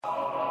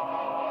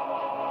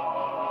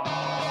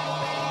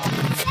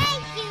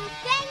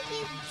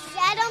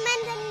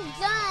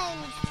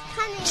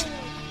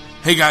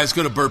Hey guys,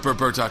 go to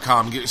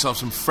BurtBurtBurt.com and get yourself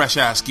some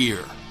fresh-ass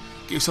gear.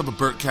 Get yourself a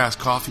BurtCast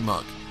coffee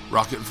mug.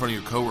 Rock it in front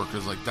of your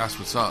coworkers like that's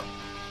what's up.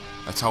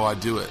 That's how I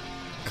do it.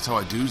 That's how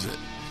I do's it.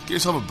 Get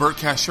yourself a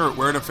BurtCast shirt.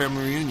 Wear it at a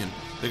family reunion.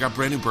 They got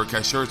brand new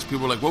BurtCast shirts.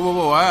 People are like,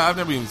 whoa, I've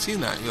never even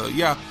seen that. You're like,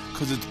 yeah,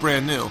 because it's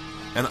brand new.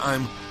 And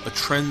I'm a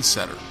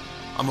trendsetter.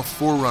 I'm a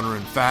forerunner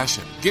in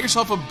fashion. Get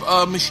yourself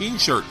a machine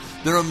shirt.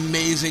 They're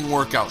amazing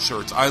workout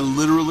shirts. I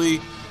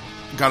literally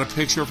got a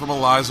picture from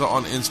Eliza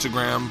on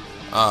Instagram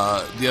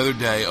the other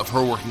day of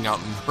her working out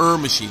in her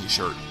machine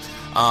shirt.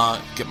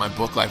 Get my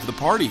book, Life of the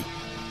Party.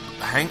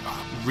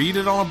 Read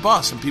it on a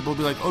bus, and people will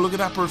be like, oh, look at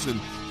that person.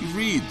 He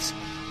reads.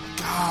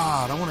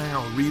 God, I want to hang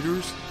out with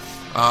readers.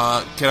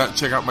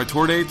 Check out my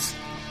tour dates.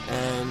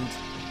 And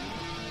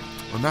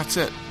that's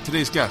it.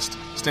 Today's guest,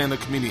 stand-up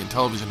comedian,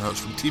 television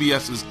host from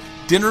TBS's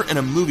Dinner and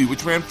a Movie,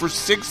 which ran for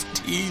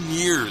 16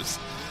 years,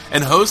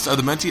 and host of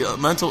the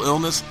Mental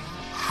Illness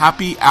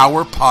Happy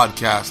Hour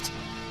podcast,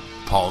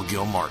 Paul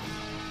Gilmartin.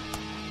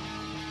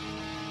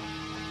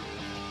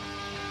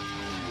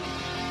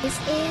 This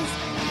is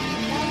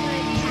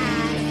Gilmartin.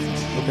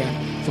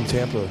 Okay. From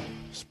Tampa,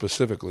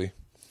 specifically.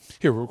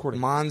 Here, we're recording.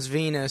 Mons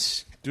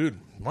Venus. Dude,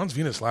 Mons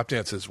Venus lap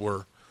dances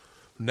were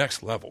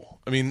next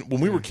level. I mean,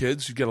 when we were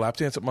kids, you'd get a lap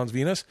dance at Mons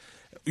Venus.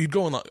 You'd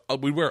go in,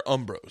 we'd wear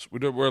Umbros.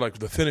 We'd wear, like,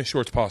 the thinnest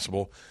shorts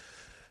possible.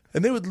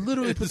 And they would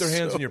literally put their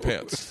hands in your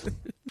pants.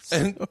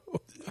 And,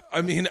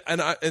 I mean, and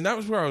that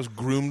was where I was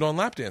groomed on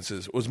lap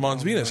dances, was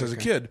Mons Venus as a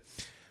kid.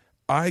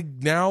 I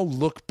now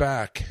look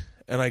back,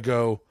 and I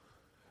go,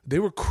 they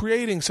were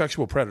creating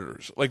sexual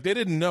predators. Like, they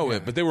didn't know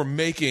it, but they were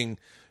making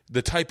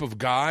the type of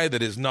guy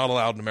that is not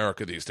allowed in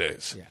America these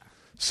days. Yeah.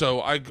 So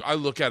I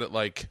look at it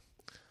like,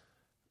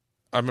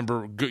 I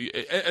remember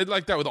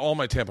like that with all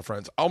my Tampa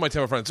friends. All my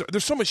Tampa friends.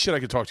 There's so much shit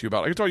I could talk to you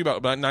about. I could talk to you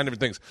about 9 different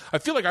things. I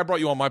feel like I brought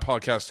you on my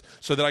podcast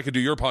so that I could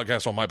do your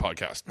podcast on my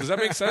podcast. Does that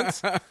make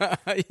sense?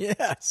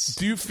 Yes.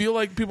 Do you feel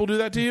like people do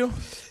that to you?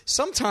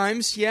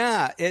 Sometimes,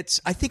 yeah.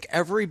 I think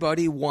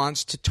everybody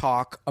wants to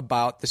talk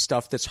about the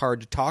stuff that's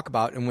hard to talk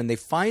about, and when they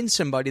find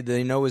somebody that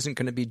they know isn't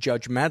going to be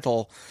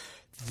judgmental,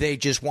 they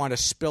just want to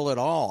spill it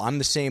all. I'm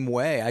the same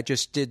way. I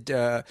just did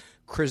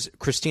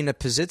Christina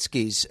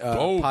Pazitsky's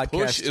podcast.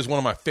 Push is one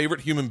of my favorite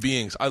human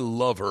beings. I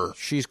love her.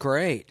 She's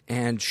great.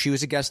 And she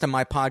was a guest on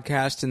my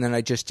podcast, and then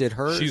I just did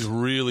hers. She's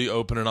really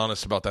open and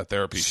honest about that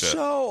therapy shit.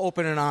 So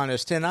open and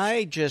honest. And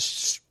I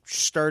just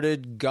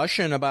started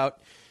gushing about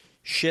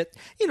shit.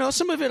 You know,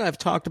 some of it I've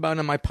talked about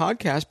on my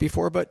podcast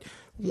before, but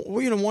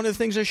you know, one of the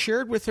things I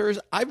shared with her is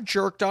I've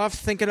jerked off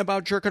thinking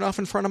about jerking off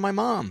in front of my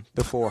mom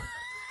before.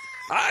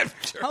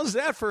 How's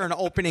that for an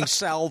opening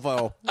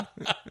salvo?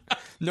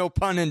 No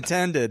pun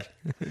intended.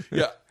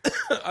 Yeah.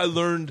 I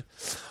learned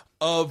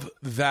of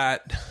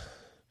that.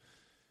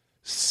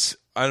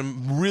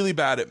 I'm really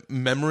bad at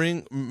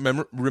remembering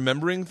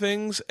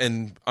things,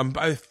 and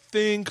I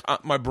think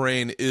my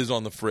brain is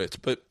on the fritz.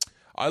 But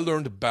I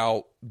learned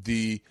about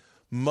the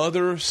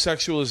mother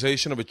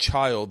sexualization of a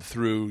child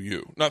through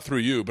you. Not through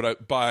you,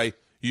 but by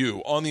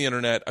you on the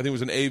internet. I think it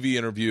was an AV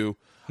interview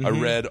I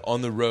read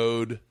on the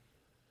road.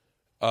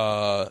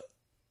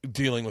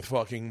 Dealing with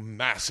fucking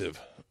massive,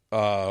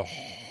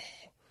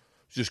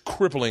 just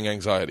crippling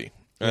anxiety.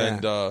 Yeah.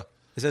 And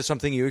is that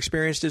something you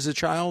experienced as a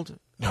child?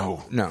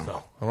 No.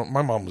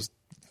 My mom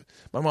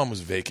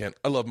was vacant.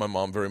 I love my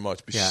mom very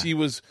much, but she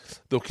was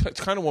the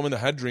kind of woman that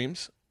had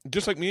dreams,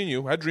 just like me and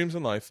you, had dreams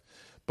in life,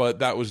 but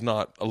that was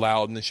not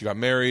allowed. And then she got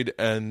married,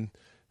 and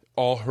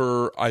all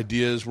her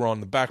ideas were on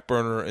the back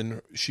burner.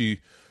 And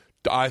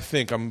I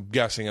think, I'm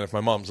guessing, and if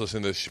my mom's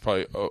listening to this, she's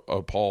probably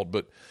appalled,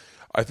 but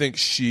I think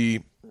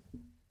she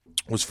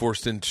was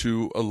forced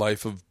into a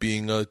life of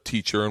being a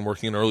teacher and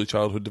working in early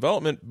childhood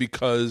development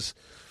because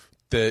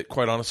that,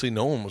 quite honestly,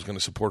 no one was going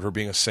to support her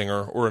being a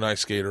singer or an ice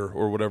skater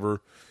or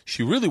whatever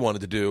she really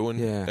wanted to do.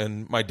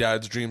 And my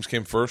dad's dreams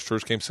came first,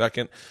 hers came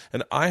second.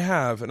 And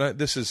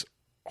this is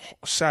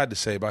sad to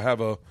say, but I have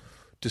a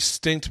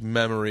distinct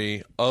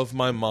memory of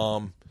my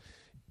mom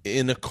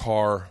in a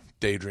car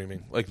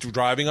daydreaming, like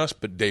driving us,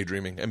 but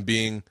daydreaming and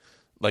being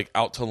like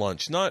out to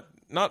lunch. Not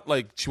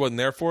like she wasn't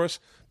there for us,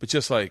 but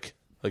just like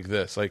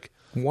this. Like,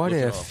 what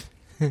if?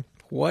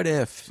 What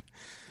if?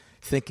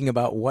 Thinking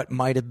about what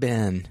might have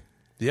been.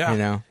 Yeah, you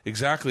know,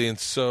 exactly. And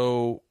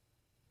so,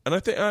 and I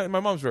think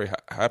my mom's a very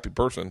happy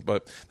person,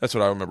 but that's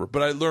what I remember.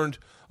 But I learned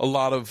a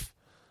lot of,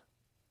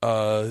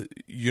 through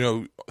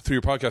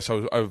your podcast.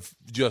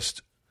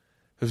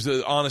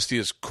 The honesty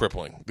is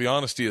crippling. The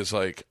honesty is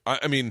like,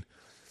 I mean,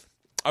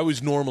 I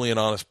was normally an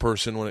honest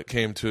person when it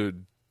came to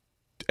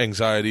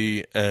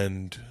anxiety,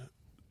 and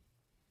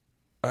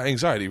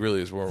anxiety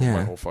really is where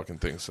my whole fucking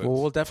thing sits.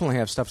 Well, we'll definitely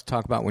have stuff to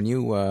talk about when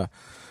you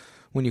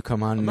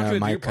come on my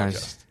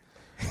podcast.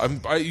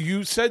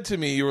 You said to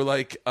me, you were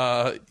like,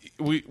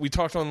 we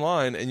talked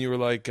online, and you were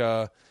like,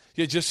 yeah,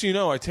 just so you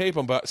know, I tape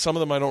them, but some of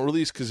them I don't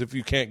release because if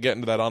you can't get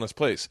into that honest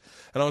place.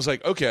 And I was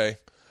like, okay.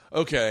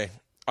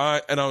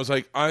 I was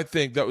like, I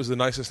think that was the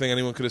nicest thing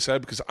anyone could have said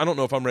because I don't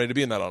know if I'm ready to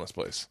be in that honest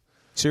place.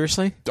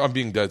 Seriously? I'm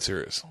being dead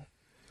serious.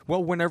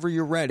 Well, whenever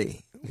you're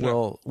ready.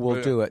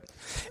 we'll do it.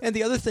 And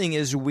the other thing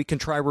is we can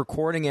try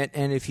recording it,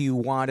 and if you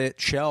want it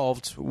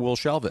shelved, we'll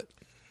shelve it.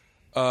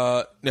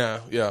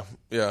 Yeah.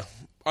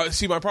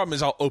 See, my problem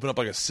is I'll open up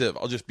like a sieve.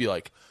 I'll just be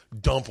like,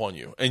 dump on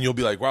you. And you'll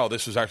be like, wow,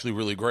 this was actually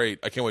really great.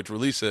 I can't wait to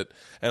release it.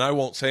 And I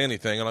won't say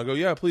anything. And I'll go,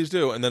 yeah, please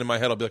do. And then in my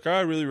head, I'll be like,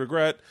 I really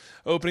regret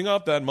opening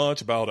up that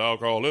much about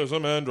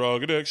alcoholism and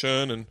drug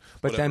addiction. And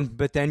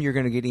but then you're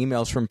going to get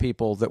emails from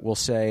people that will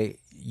say,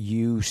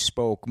 you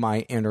spoke my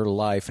inner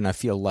life and I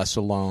feel less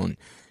alone.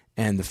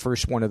 And the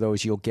first one of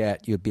those you'll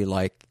be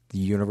like, the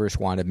universe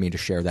wanted me to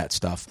share that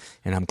stuff,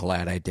 and I'm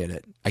glad I did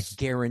it. I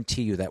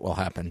guarantee you that will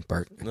happen,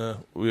 Bert.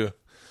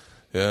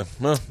 Yeah.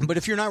 Well, but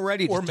if you're not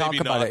ready to talk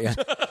about it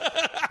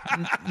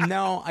yet,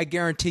 no, I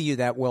guarantee you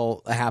that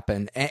will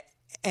happen.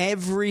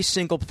 Every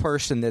single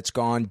person that's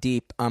gone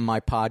deep on my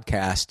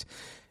podcast,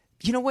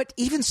 you know what?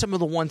 Even some of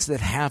the ones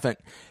that haven't,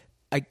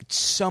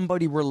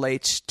 somebody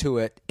relates to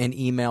it and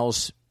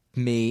emails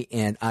me,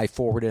 and I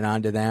forward it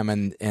on to them,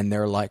 and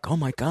they're like, oh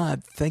my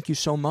God, thank you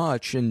so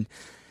much. And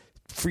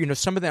for,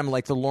 some of them,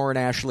 like the Lauren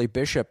Ashley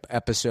Bishop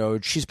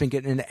episode, she's been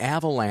getting an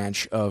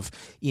avalanche of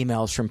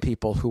emails from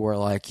people who are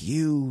like,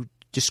 you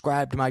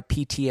described my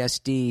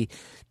PTSD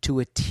to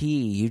a T.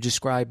 You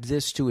described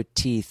this to a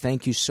T.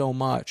 Thank you so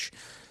much.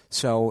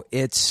 So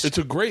it's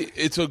a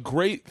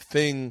great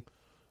thing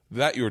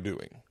that you're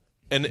doing,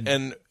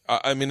 and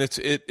I mean it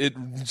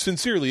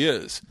sincerely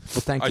is.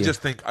 Well, thank you.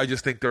 I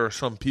just think there are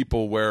some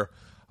people where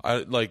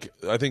I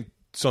think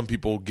some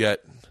people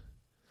get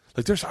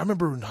like I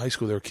remember in high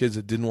school there were kids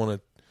that didn't want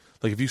to.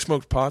 Like, if you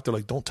smoked pot, they're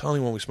like, don't tell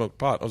anyone we smoked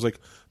pot. I was like,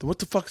 then what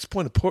the fuck is the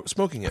point of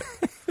smoking it?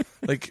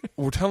 Like,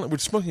 we're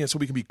smoking it so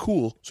we can be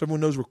cool, so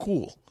everyone knows we're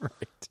cool. Right.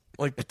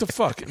 Like, what the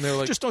fuck? And they're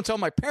like, just don't tell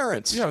my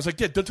parents. Yeah, I was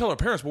like, yeah, don't tell our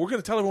parents, but we're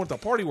going to tell everyone at the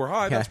party we're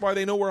high. Yeah. That's why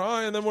they know we're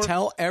high, and then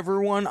tell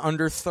everyone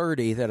under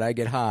 30 that I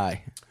get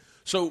high.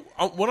 So,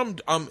 what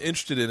I'm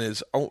interested in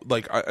is,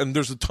 and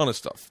there's a ton of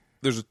stuff.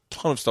 There's a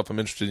ton of stuff I'm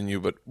interested in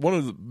you, but one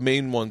of the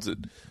main ones that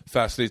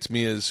fascinates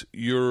me is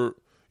you're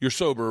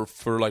sober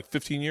for like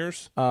 15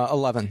 years?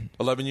 11.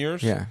 11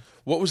 years? Yeah.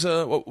 What was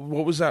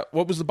that?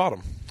 What was the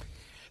bottom?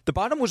 The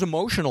bottom was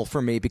emotional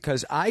for me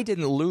because I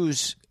didn't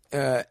lose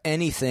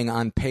anything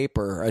on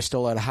paper. I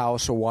still had a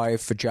house, a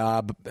wife, a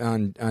job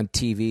on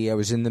TV. I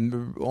was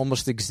in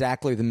almost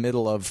exactly the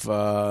middle of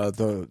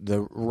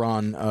the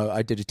run.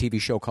 I did a TV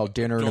show called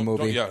Dinner and a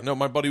Movie.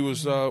 My buddy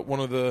was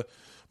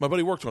my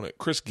buddy worked on it.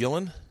 Chris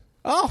Gillen.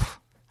 Oh,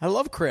 I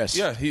love Chris.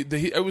 Yeah,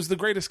 it was the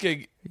greatest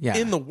gig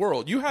in the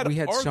world. We had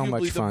arguably so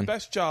much fun. The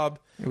best job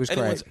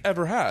anyone's great.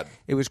 Ever had.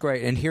 It was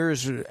great. And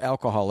here's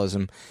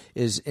alcoholism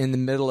is in the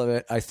middle of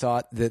it. I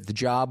thought that the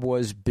job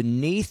was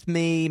beneath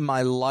me.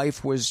 My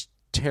life was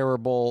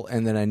terrible,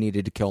 and then I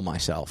needed to kill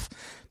myself.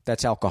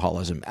 That's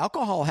alcoholism.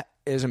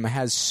 Alcoholism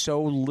has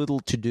so little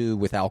to do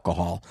with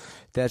alcohol.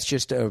 That's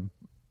just a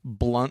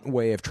blunt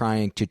way of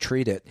trying to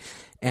treat it.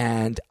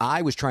 And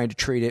I was trying to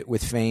treat it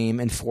with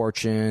fame and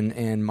fortune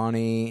and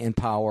money and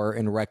power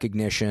and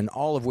recognition,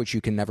 all of which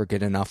you can never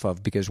get enough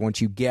of, because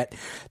once you get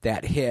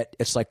that hit,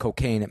 it's like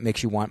cocaine. It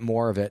makes you want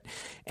more of it.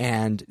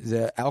 And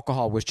the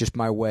alcohol was just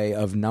my way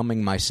of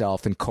numbing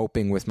myself and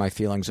coping with my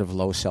feelings of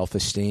low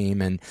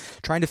self-esteem and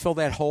trying to fill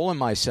that hole in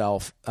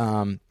myself,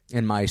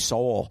 in my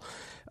soul.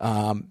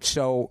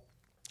 So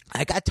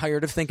I got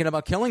tired of thinking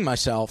about killing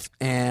myself.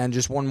 And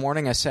just one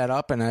morning I sat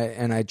up and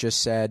I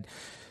just said,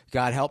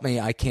 God help me,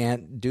 I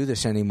can't do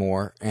this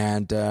anymore.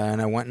 And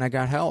I went and I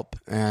got help,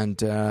 and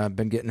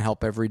been getting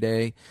help every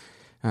day,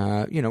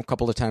 a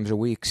couple of times a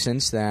week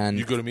since then.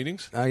 You go to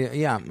meetings?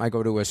 Yeah, I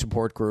go to a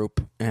support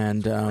group,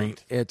 and I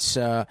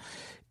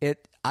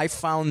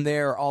found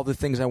there all the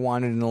things I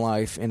wanted in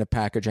life in a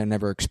package I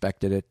never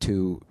expected it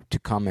to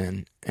come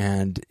in.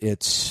 And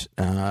it's,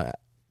 I'm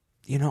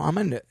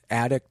an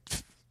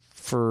addict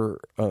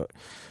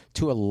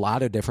to a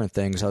lot of different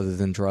things other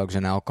than drugs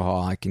and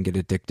alcohol. I can get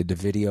addicted to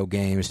video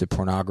games, to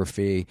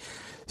pornography.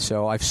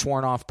 So I've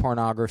sworn off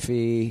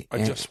pornography.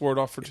 I just swore it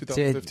off for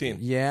 2015.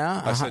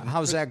 Yeah?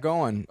 How's that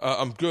going?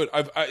 I'm good.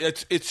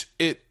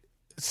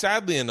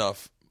 Sadly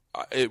enough,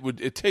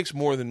 it takes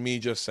more than me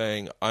just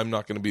saying I'm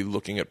not going to be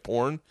looking at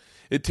porn.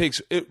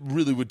 It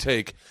really would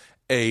take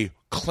a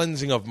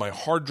cleansing of my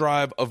hard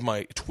drive, of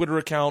my Twitter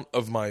account,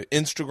 of my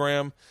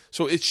Instagram.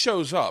 So it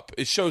shows up.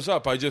 I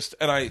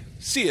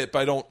see it,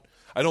 but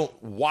I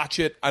don't watch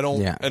it. I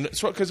don't. Yeah. And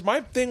so, because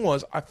my thing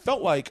was, I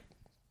felt like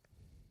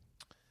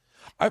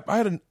I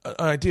had an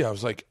idea. I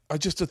was like, I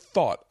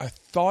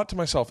thought to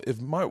myself, if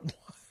my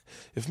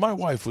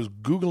wife was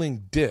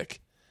Googling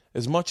dick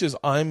as much as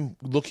I'm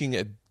looking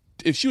at,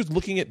 if she was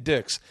looking at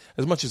dicks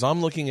as much as I'm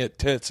looking at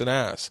tits and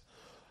ass,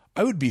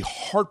 I would be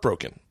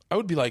heartbroken. I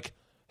would be like,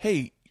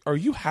 hey, are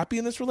you happy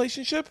in this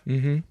relationship?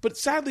 Mm-hmm. But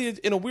sadly,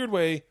 in a weird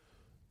way,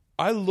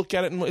 I look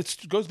at it, and it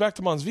goes back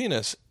to Mons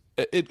Venus.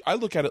 I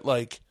look at it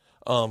like,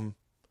 well,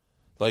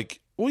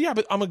 yeah,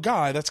 but I'm a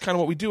guy. That's kind of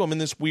what we do. I'm in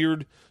this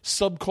weird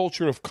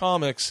subculture of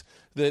comics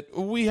that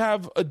we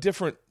have a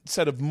different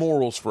set of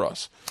morals for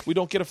us. We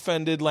don't get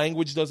offended.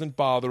 Language doesn't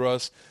bother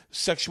us.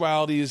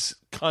 Sexuality is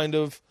kind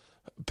of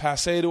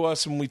passé to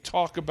us, and we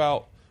talk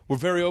about we're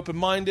very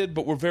open-minded,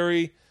 but we're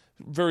very,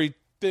 very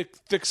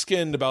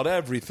thick-skinned about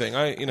everything.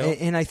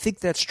 And I think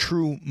that's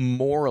true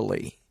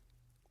morally.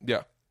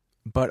 Yeah.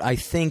 But I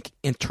think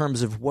in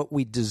terms of what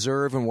we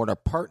deserve and what our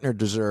partner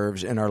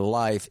deserves in our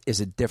life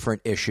is a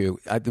different issue.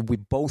 We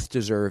both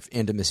deserve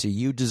intimacy.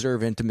 You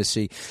deserve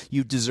intimacy.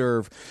 You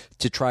deserve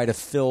to try to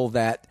fill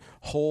that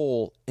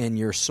hole in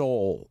your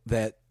soul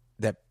that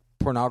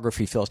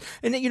pornography fills.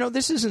 And,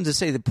 this isn't to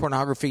say that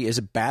pornography is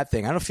a bad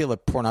thing. I don't feel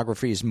that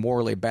pornography is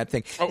morally a bad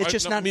thing. It's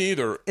just not me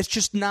either. It's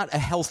just not a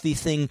healthy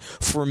thing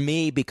for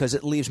me because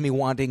it leaves me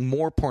wanting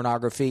more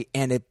pornography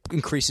and it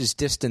increases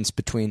distance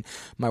between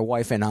my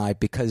wife and I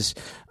because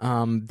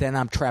then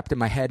I'm trapped in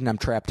my head and I'm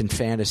trapped in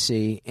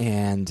fantasy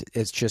and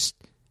it's just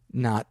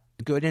not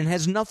good, and it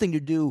has nothing to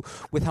do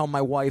with how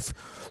my wife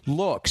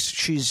looks.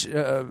 She's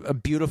a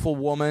beautiful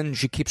woman.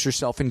 She keeps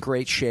herself in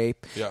great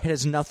shape. Yeah. It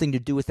has nothing to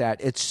do with that.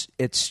 It's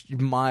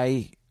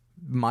my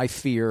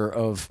fear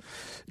of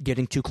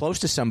getting too close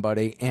to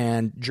somebody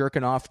and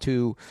jerking off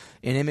to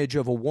an image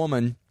of a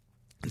woman.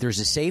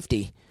 There's a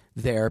safety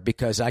there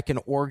because I can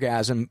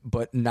orgasm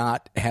but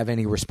not have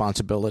any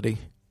responsibility.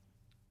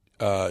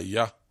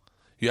 Yeah,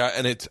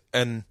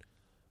 and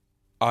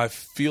I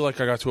feel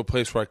like I got to a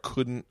place where I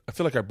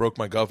feel like I broke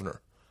my governor.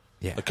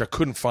 Yeah. Like I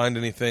couldn't find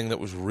anything that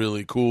was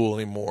really cool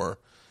anymore.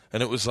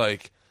 And it was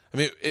like,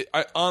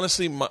 I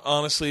honestly, and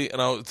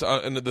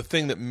the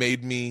thing that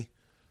made me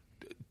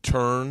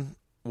turn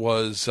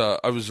was,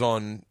 I was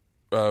on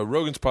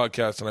Rogan's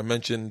podcast and I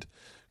mentioned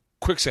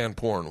quicksand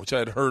porn, which I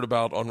had heard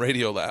about on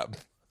Radiolab.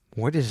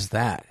 What is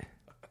that?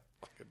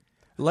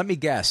 Let me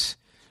guess.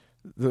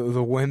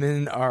 The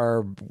women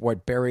are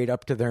buried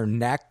up to their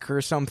neck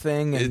or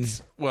something. And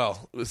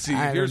see.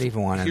 I don't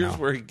even want to know. Here's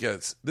where he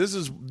gets. This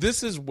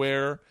is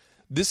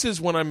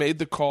when I made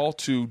the call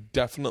to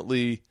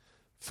definitely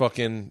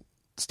fucking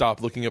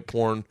stop looking at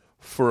porn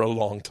for a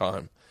long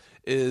time.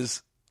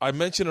 Is I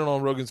mentioned it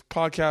on Rogan's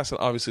podcast, and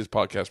obviously his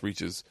podcast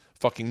reaches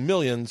fucking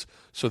millions.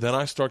 So then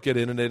I start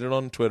getting inundated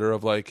on Twitter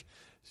of like,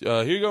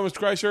 here you go, Mr.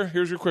 Kreischer.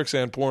 Here's your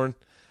quicksand porn,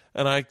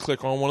 and I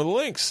click on one of the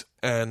links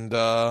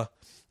and.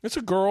 It's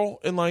a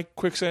girl in like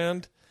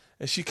quicksand,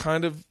 and she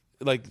kind of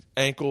like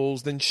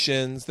ankles, then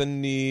shins,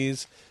 then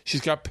knees.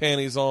 She's got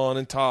panties on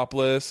and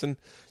topless, and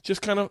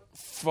just kind of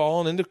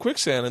falling into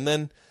quicksand, and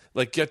then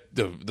like get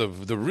the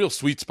real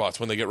sweet spots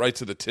when they get right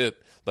to the tit,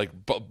 like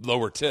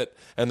lower tit,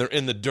 and they're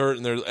in the dirt,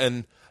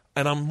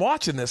 and I'm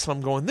watching this and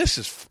I'm going, this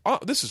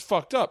is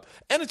fucked up,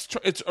 and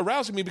it's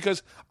arousing me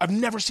because I've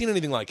never seen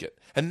anything like it,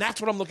 and that's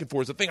what I'm looking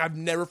for is the thing I've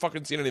never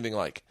fucking seen anything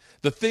like,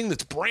 the thing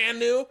that's brand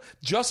new,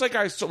 just like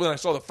I saw when I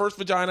saw the first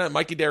vagina at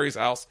Mikey Derry's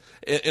house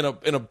in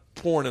a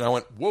porn, and I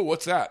went, whoa,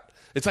 what's that?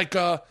 It's like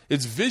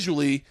it's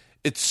visually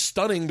it's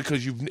stunning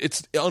because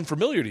it's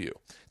unfamiliar to you.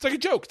 It's like a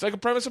joke. It's like a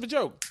premise of a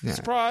joke. Yeah.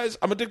 Surprise!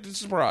 I'm addicted to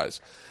surprise,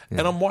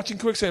 and I'm watching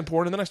quicksand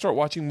porn, and then I start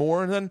watching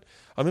more, and then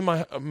I'm in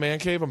my man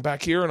cave. I'm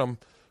back here, and I'm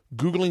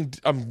Googling,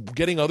 I'm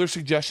getting other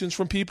suggestions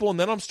from people, and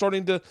then I'm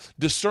starting to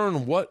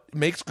discern what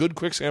makes good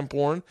quicksand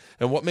porn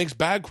and what makes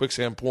bad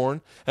quicksand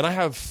porn, and I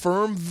have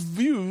firm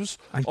views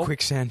on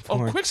quicksand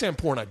porn. On quicksand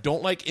porn. I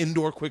don't like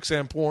indoor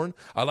quicksand porn.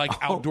 I like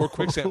outdoor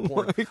quicksand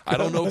porn. I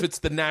don't know if it's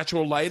the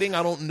natural lighting.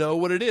 I don't know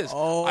what it is.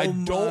 I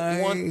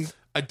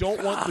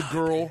don't want the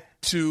girl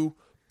to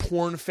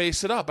porn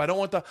face it up. I don't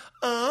want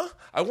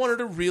I want her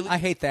to really. I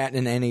hate that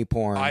in any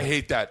porn. I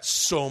hate that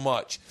so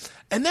much.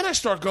 And then I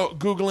start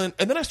Googling,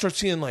 and then I start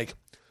seeing, like,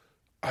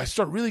 I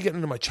start really getting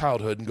into my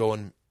childhood and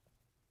going,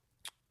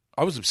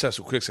 I was obsessed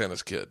with quicksand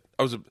as a kid.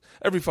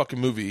 Every fucking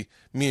movie,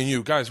 me and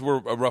you, guys, we're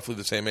roughly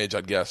the same age,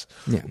 I'd guess.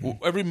 Yeah.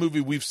 Every movie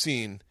we've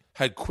seen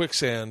had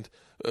quicksand.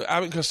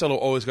 Abbott and Costello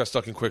always got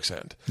stuck in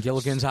quicksand.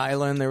 Gilligan's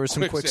Island, there was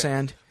some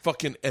quicksand.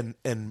 Fucking, and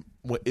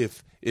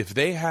if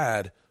they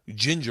had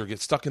Ginger get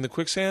stuck in the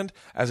quicksand,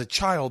 as a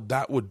child,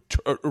 that would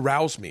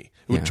arouse me.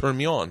 It would turn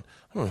me on.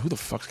 I don't know who the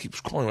fuck keeps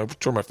calling me. I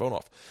turn my phone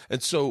off.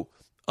 And so,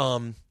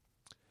 and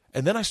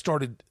then I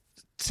started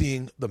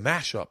seeing the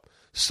mashup.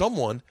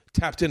 Someone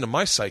tapped into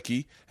my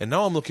psyche, and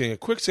now I'm looking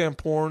at quicksand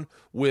porn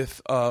with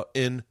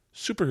in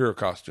superhero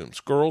costumes,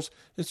 girls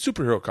in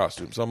superhero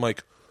costumes. I'm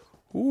like,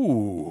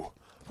 ooh,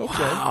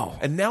 okay. Wow.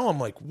 And now I'm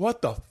like,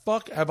 what the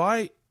fuck have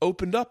I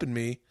opened up in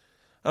me?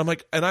 I'm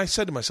like, and I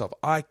said to myself,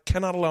 I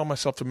cannot allow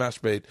myself to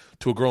masturbate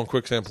to a girl in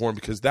quicksand porn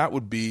because that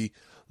would be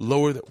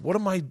lower.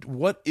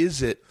 What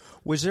is it?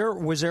 Was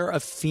there a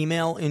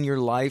female in your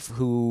life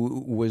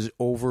who was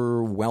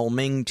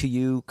overwhelming to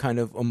you, kind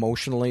of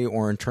emotionally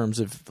or in terms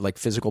of like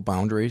physical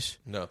boundaries?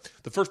 No.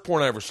 The first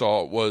porn I ever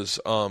saw was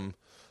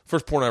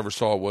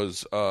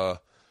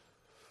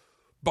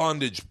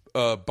bondage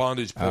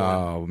porn.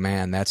 Oh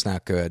man, that's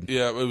not good.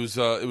 Yeah, it was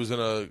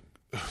the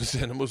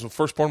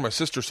first porn my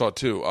sister saw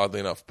too, oddly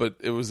enough, but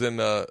it was in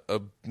a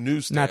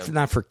newsstand.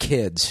 Not for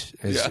kids,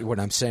 is what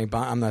I'm saying.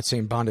 I'm not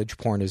saying bondage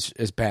porn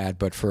is bad,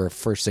 but for a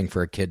first thing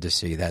for a kid to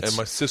see, that's... And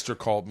my sister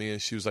called me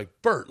and she was like,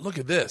 Bert, look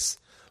at this.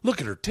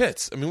 Look at her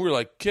tits. I mean, we were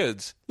like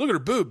kids. Look at her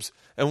boobs.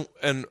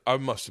 And I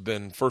must have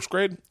been first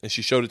grade, and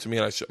she showed it to me,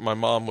 and my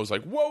mom was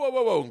like, whoa, whoa,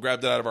 whoa, whoa, and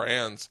grabbed it out of our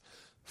hands.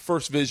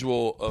 first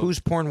visual of whose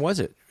porn was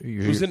it?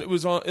 It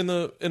was in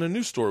a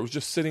news store. It was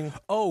just sitting.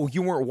 Oh,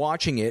 you weren't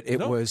watching it. It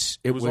was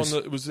it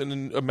was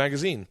in a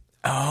magazine.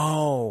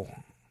 Oh.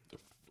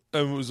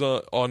 And it was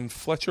on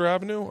Fletcher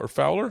Avenue or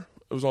Fowler.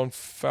 It was on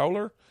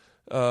Fowler,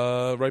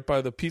 right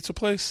by the pizza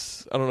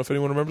place. I don't know if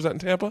anyone remembers that in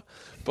Tampa,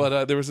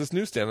 but there was this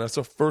newsstand. And that's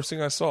the first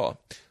thing I saw.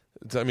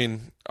 I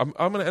mean, I'm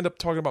going to end up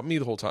talking about me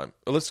the whole time.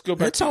 Let's go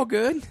back. That's all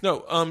good.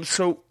 No,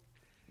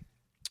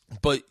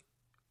 but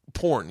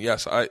porn,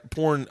 yes,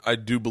 porn. I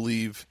do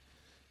believe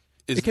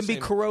it can be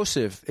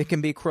corrosive. It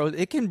can be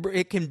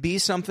It can be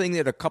something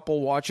that a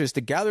couple watches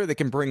together that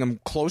can bring them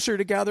closer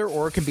together,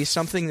 or it can be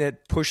something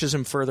that pushes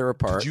them further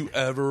apart. Did you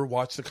ever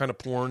watch the kind of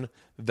porn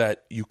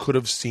that you could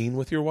have seen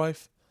with your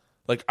wife?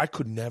 Like, I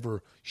could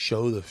never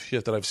show the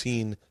shit that I've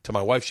seen to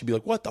my wife. She'd be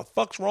like, "What the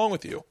fuck's wrong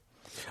with you?"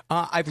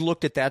 I've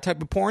looked at that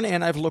type of porn,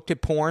 and I've looked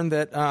at porn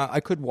that I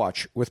could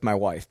watch with my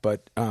wife,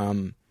 but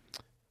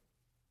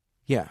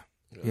yeah.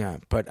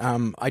 But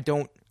I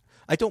don't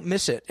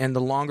miss it, and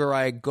the longer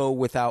I go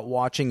without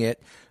watching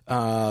it,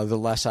 the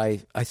less I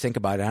think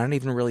about it. I don't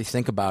even really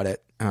think about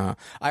it.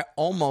 I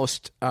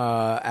almost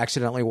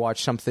accidentally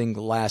watched something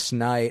last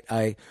night.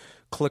 I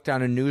clicked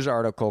on a news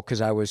article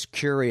because I was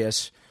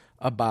curious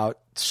about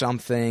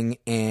something,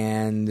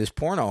 and this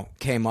porno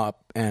came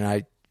up, and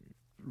I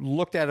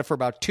looked at it for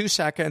about 2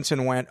 seconds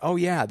and went, "Oh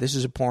yeah, this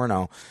is a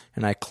porno,"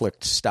 and I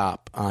clicked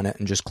stop on it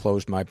and just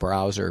closed my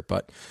browser.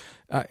 But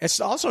it's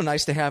also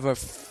nice to have a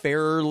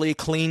fairly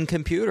clean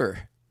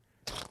computer.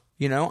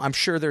 You know, I'm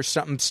sure there's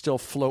something still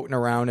floating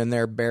around in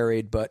there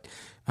buried, but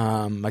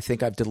I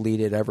think I've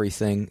deleted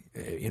everything,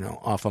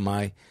 off of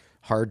my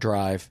hard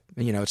drive.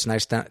 It's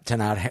nice to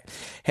not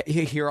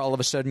hear all of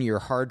a sudden your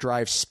hard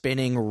drive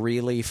spinning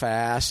really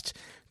fast.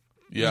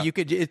 Yeah, you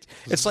could.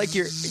 It's like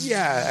you're.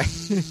 Yeah.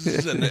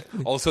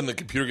 All of a sudden, the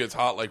computer gets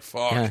hot like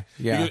fuck.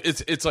 Yeah.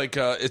 It's like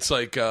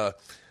Eric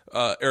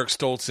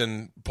Stoltz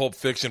in Pulp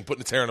Fiction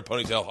putting his hair in a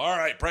ponytail. All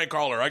right, prank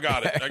caller, I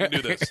got it. I can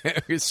do this.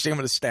 I'm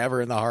going to stab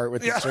her in the heart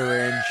with the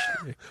syringe.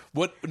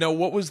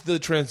 What was the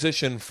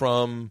transition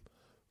from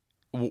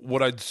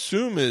what I'd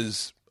assume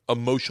is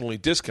emotionally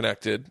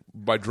disconnected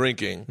by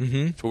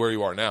drinking to where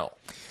you are now?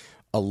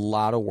 A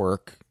lot of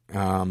work.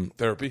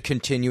 Therapy?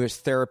 Continuous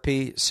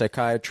therapy,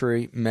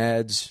 psychiatry,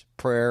 meds,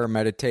 prayer,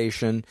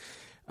 meditation,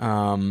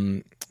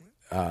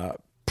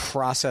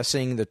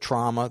 processing the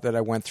trauma that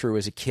I went through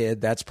as a kid.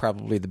 That's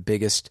probably the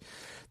biggest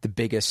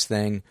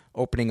thing.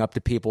 Opening up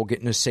to people,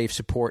 getting a safe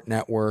support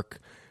network,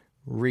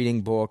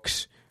 reading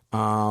books,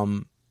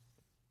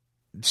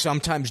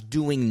 sometimes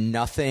doing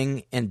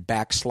nothing and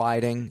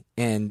backsliding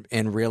and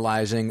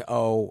realizing,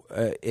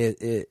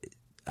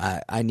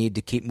 I need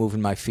to keep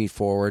moving my feet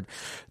forward.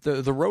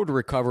 The road to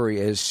recovery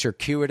is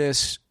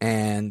circuitous,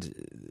 and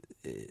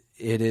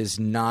it's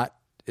not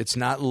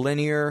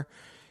linear,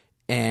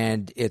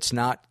 and it's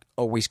not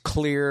always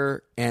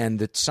clear, and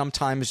that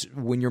sometimes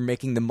when you're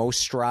making the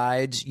most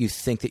strides, you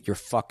think that you're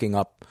fucking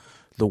up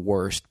the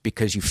worst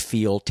because you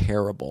feel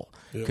terrible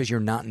because you're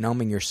not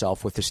numbing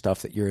yourself with the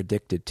stuff that you're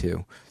addicted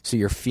to. So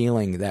you're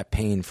feeling that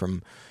pain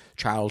from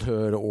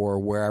childhood or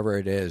wherever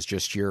it is,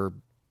 just your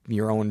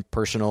own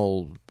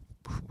personal,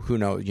 who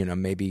knows,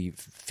 maybe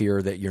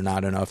fear that you're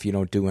not enough, you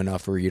don't do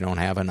enough, or you don't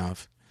have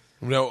enough.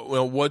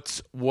 Now,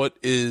 was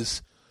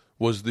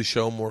the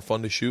show more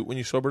fun to shoot when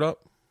you sobered up?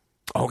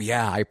 Oh,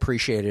 yeah, I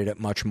appreciated it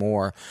much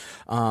more.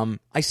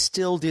 I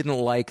still didn't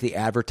like the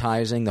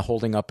advertising, the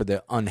holding up of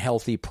the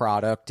unhealthy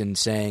product and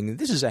saying,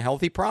 this is a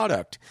healthy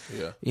product,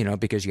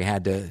 because you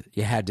had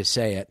to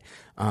say it.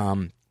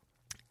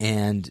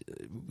 And,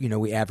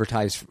 we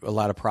advertised a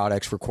lot of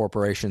products for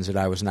corporations that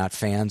I was not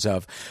fans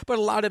of. But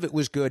a lot of it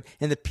was good.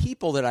 And the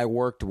people that I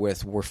worked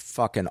with were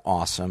fucking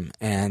awesome.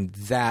 And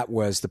that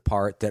was the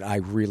part that I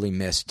really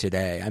missed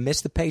today. I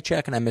miss the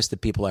paycheck and I miss the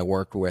people I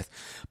worked with.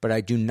 But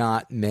I do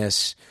not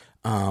miss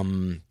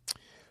the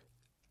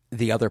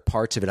other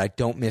parts of it. I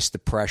don't miss the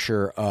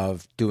pressure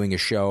of doing a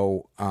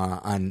show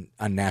on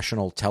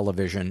national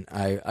television.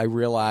 I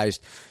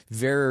realized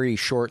very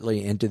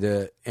shortly into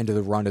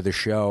the run of the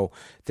show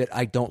that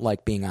I don't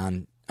like being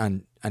on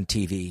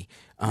TV.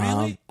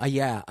 Really?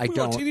 Yeah, I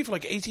don't. On TV for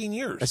like 18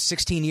 years.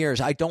 16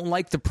 years. I don't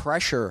like the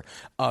pressure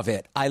of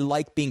it. I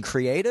like being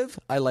creative.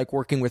 I like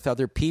working with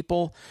other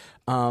people.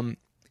 I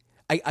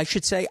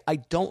should say I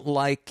don't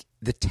like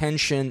the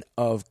tension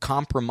of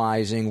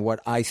compromising what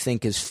I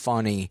think is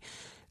funny,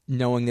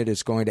 knowing that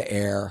it's going to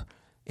air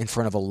in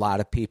front of a lot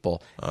of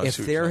people. If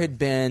there had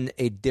been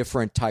a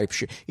different type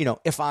show,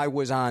 if I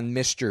was on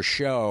Mr.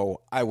 Show,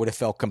 I would have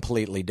felt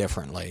completely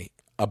differently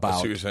about.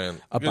 That's what you're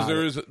saying.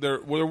 Because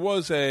there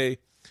was a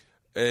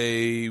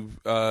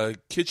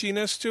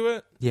kitschiness to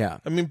it. Yeah.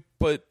 I mean,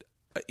 but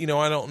I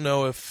don't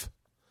know if.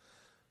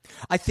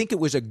 I think it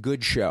was a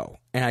good show,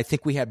 and I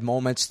think we had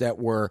moments that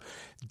were,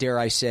 dare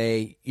I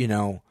say,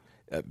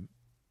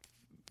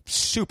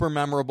 super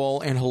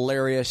memorable and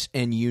hilarious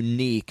and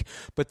unique.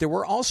 But there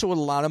were also a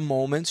lot of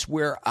moments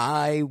where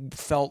I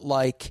felt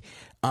like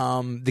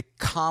the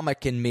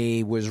comic in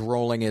me was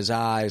rolling his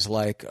eyes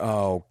like,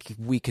 oh,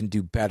 we can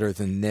do better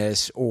than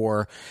this.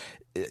 Or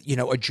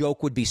a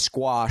joke would be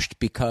squashed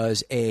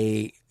because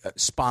a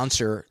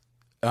sponsor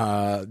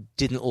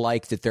didn't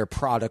like that their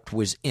product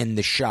was in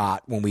the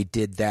shot when we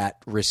did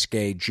that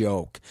risque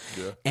joke.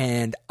 Yeah.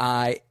 And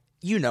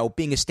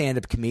being a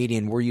stand-up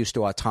comedian, we're used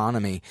to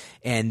autonomy,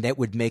 and that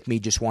would make me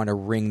just want to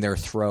wring their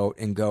throat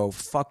and go,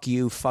 fuck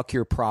you, fuck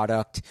your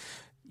product,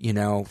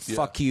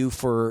 fuck you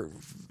for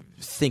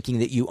thinking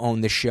that you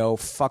own the show,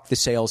 fuck the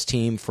sales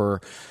team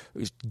for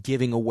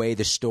giving away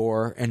the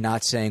store and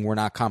not saying we're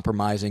not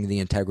compromising the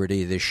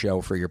integrity of this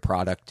show for your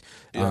product.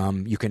 Yeah.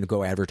 You can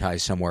go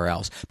advertise somewhere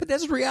else. But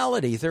that's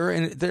reality.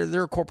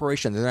 They're a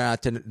corporation. They're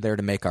not there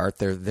to make art.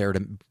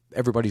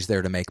 Everybody's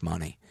there to make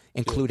money,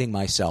 including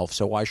myself.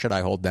 So why should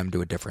I hold them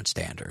to a different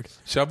standard?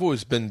 See, I've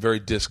always been very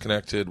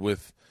disconnected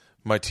with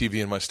my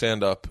TV and my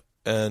stand-up,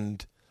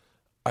 and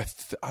I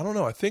don't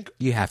know. I think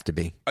you have to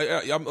be.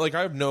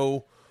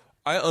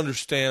 I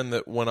understand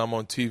that when I'm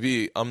on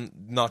TV, I'm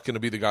not going to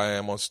be the guy I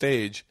am on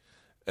stage,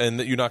 and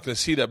that you're not going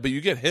to see that. But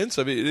you get hints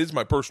of it. It is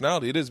my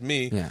personality. It is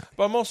me. Yeah.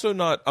 But I'm also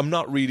not. I'm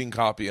not reading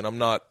copy, and I'm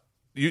not.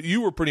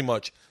 You were pretty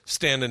much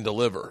stand and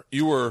deliver.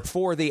 You were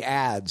for the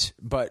ads,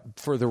 but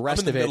for the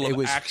rest of it, it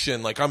was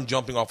action. Like I'm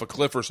jumping off a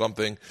cliff or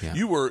something. Yeah.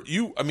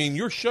 I mean,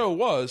 your show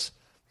was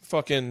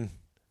fucking.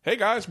 Hey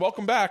guys,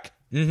 welcome back.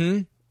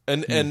 Mm-hmm.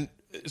 And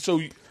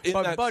so.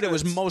 But it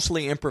was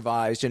mostly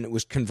improvised, and it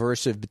was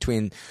conversive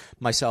between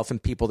myself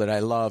and people that I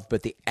love.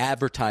 But the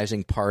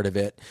advertising part of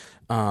it,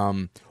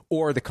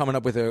 or the coming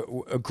up with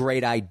a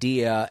great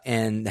idea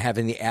and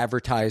having the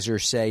advertiser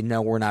say,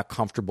 no, we're not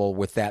comfortable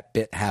with that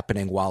bit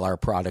happening while our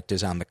product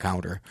is on the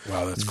counter.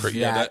 Wow, that's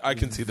crazy. I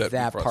can see that.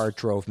 That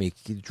part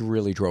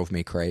really drove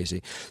me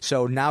crazy.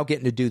 So now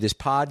getting to do this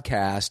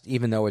podcast,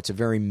 even though it's a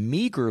very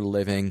meager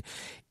living,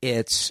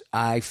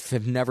 I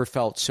have never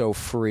felt so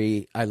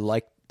free.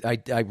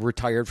 I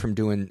retired from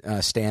doing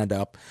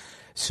stand-up,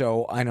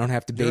 so I don't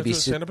have to babysit. You don't do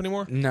stand-up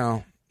anymore?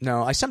 No.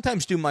 I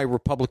sometimes do my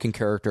Republican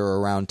character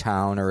around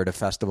town or at a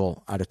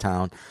festival out of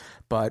town,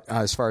 but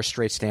as far as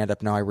straight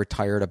stand-up, no, I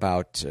retired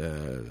about,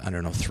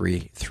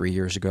 3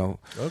 years ago,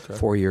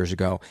 4 years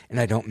ago, and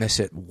I don't miss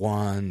it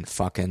one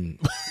fucking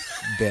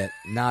bit,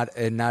 not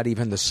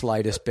even the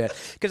slightest bit,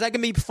 because I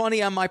can be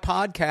funny on my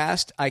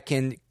podcast.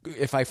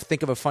 If I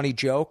think of a funny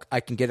joke,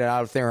 I can get it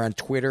out there on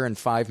Twitter in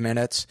 5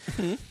 minutes.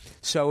 Mm-hmm.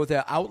 So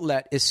the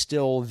outlet is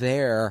still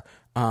there.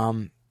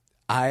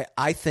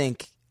 I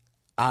think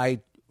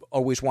I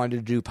always wanted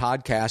to do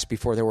podcasts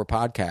before there were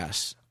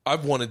podcasts.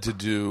 I've wanted to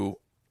do.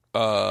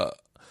 I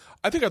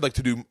think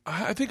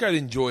I'd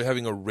enjoy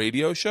having a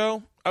radio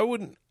show. I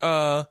wouldn't.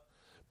 But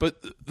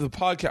the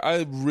podcast,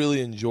 I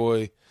really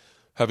enjoy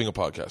having a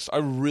podcast. I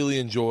really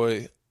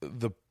enjoy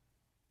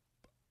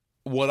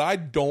what I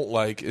don't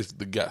like is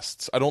the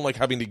guests. I don't like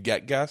having to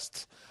get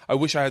guests. I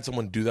wish I had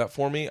someone do that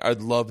for me.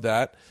 I'd love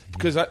that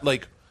because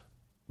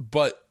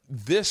but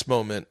this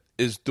moment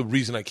is the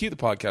reason I keep the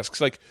podcast.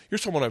 Because you're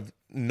someone I've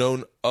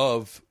known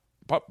of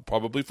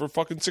probably for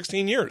fucking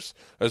 16 years,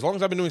 as long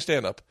as I've been doing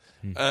stand up,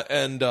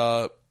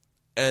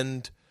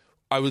 and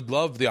I would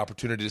love the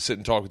opportunity to sit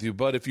and talk with you.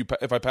 But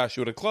if I pass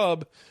you at a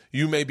club,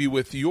 you may be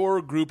with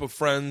your group of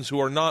friends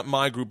who are not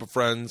my group of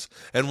friends,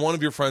 and one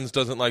of your friends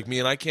doesn't like me,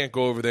 and I can't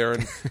go over there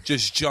and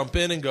just jump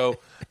in and go,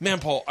 man,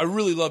 Paul, I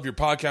really love your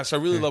podcast. I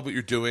really love what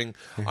you're doing.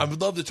 I would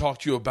love to talk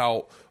to you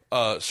about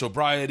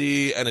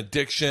sobriety and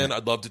addiction. I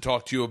would love to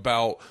talk to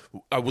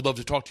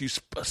you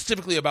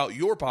specifically about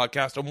your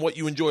podcast and what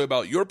you enjoy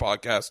about your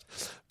podcast.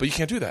 But you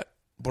can't do that.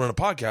 But on a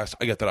podcast,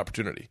 I get that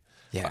opportunity.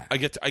 Yeah, I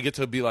get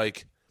to be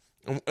like.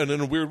 And in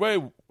a weird way,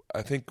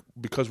 I think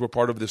because we're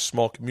part of this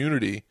small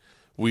community,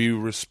 we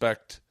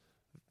respect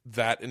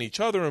that in each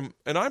other.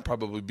 And I'd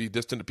probably be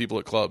distant to people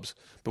at clubs.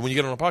 But when you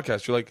get on a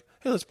podcast, you're like,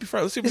 hey, let's be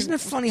friends. Let's see. Isn't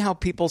it funny how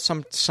people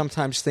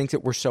sometimes think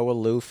that we're so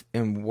aloof,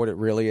 and what it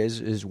really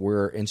is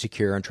we're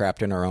insecure and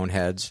trapped in our own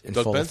heads and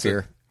full of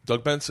fear?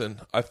 Doug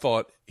Benson, I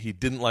thought he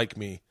didn't like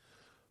me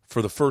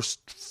for the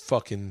first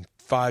fucking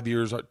 5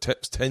 years,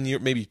 10 years,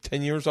 maybe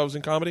 10 years I was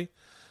in comedy.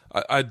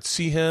 I'd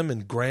see him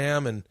and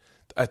Graham and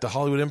at the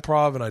Hollywood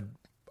Improv, and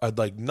I'd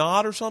like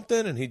nod or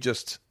something, and he'd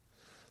just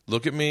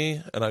look at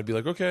me, and I'd be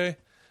like, okay.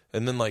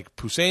 And then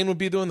Hussein would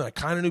be doing that. I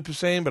kind of knew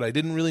Hussein, but I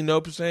didn't really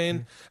know Hussein.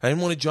 Mm-hmm. I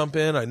didn't want to jump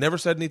in. I never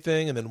said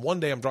anything. And then one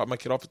day I'm dropping my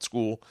kid off at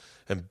school,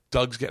 and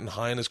Doug's getting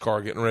high in his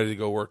car, getting ready to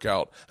go work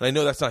out. And I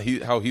know that's not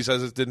how he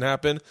says it didn't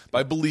happen, but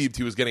I believed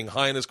he was getting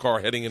high in his car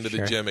heading into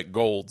the gym at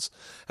Gold's.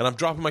 And I'm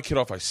dropping my kid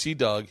off. I see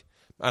Doug,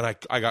 and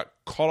I got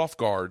caught off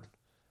guard,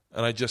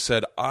 and I just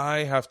said, I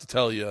have to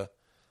tell you,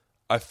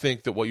 I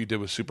think that what you did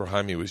with Super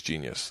Jaime was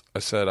genius. I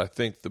said, I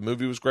think the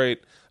movie was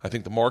great. I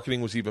think the marketing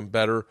was even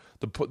better.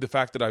 The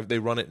fact that they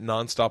run it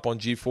nonstop on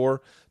G4,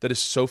 that is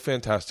so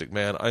fantastic,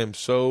 man. I am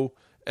so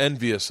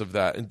envious of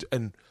that.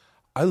 And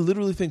I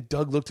literally think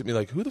Doug looked at me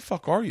like, who the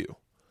fuck are you?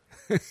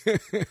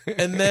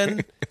 And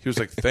then he was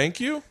like, thank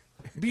you.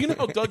 But you know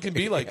how Doug can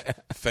be like,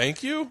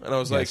 thank you? And I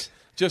was like,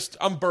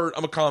 I'm Bert.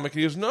 I'm a comic. And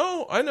he goes,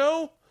 no, I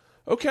know.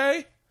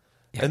 Okay.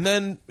 Yeah. And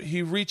then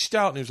he reached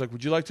out and he was like,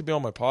 would you like to be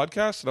on my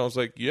podcast? And I was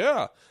like,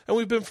 yeah. And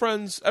we've been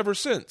friends ever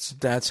since.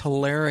 That's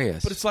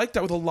hilarious. But it's like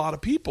that with a lot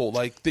of people.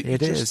 Like that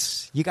it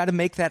is. You got to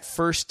make that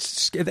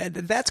first.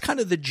 That's kind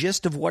of the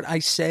gist of what I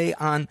say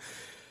on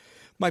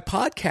my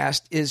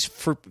podcast is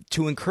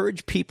to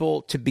encourage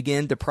people to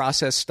begin to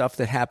process stuff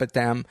that happened to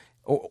them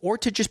or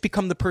to just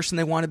become the person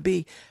they want to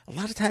be. A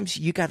lot of times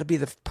you got to be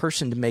the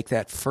person to make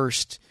that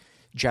first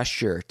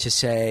gesture to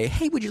say,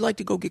 hey, would you like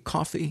to go get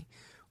coffee?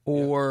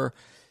 Or,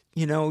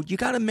 you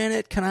got a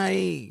minute? Can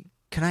I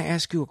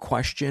ask you a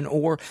question?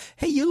 Or,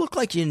 hey, you look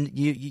like you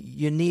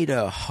need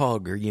a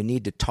hug or you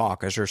need to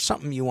talk. Is there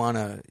something you want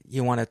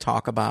to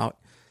talk about?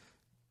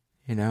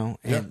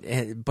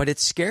 But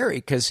it's scary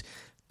because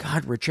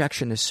God,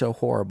 rejection is so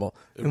horrible.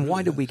 And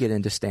why did we get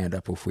into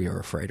stand-up if we are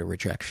afraid of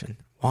rejection?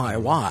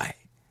 Why?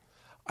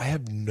 I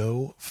have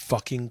no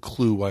fucking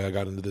clue why I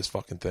got into this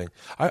fucking thing.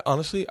 I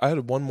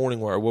had one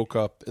morning where I woke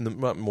up in the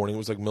morning. It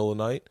was like middle of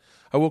the night.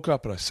 I woke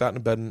up and I sat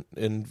in bed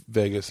in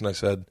Vegas and I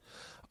said,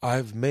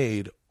 I've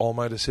made all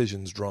my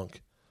decisions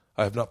drunk.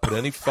 I have not put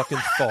any fucking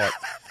thought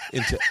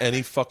into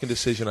any fucking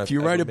decision I've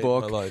ever made in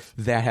my life.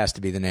 That has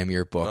to be the name of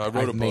your book. I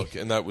wrote a book,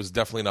 and that was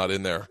definitely not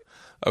in there.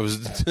 I was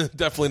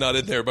definitely not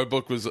in there. My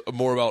book was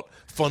more about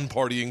fun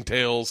partying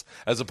tales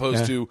as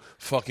opposed to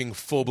fucking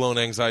full-blown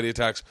anxiety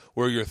attacks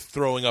where you're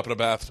throwing up in a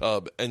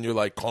bathtub and you're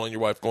like calling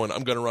your wife going,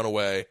 I'm going to run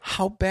away.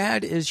 How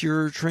bad is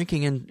your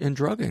drinking and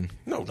drugging?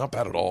 No, not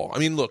bad at all. I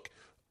mean, look,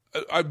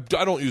 I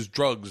don't use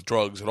drugs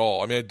at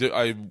all. I mean,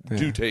 I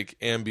do take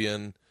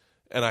Ambien,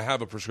 and I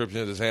have a prescription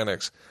of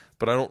Xanax,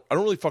 but I don't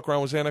really fuck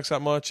around with Xanax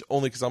that much,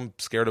 only because I'm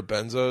scared of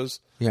benzos.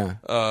 Yeah.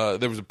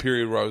 There was a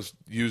period where I was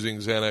using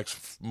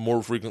Xanax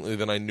more frequently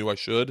than I knew I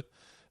should,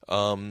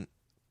 and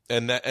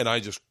I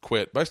just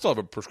quit. But I still have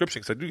a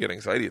prescription because I do get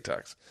anxiety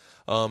attacks.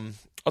 I'll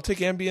take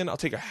Ambien. I'll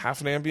take a half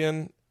an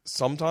Ambien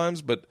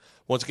sometimes, but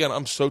once again,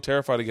 I'm so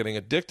terrified of getting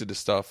addicted to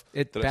stuff.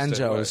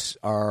 Benzos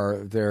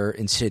they're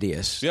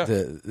insidious. Yeah.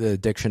 The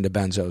addiction to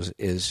benzos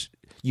is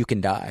you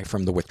can die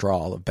from the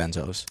withdrawal of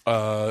benzos.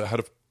 I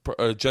had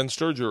Jen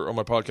Sturger on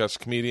my podcast,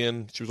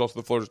 comedian. She was also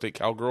the Florida State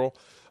Cowgirl.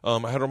 I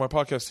had her on my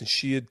podcast, and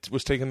she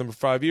was taking them for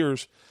 5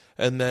 years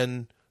and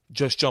then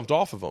just jumped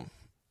off of them.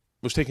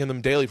 Was taking them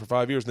daily for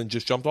 5 years and then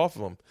just jumped off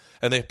of them.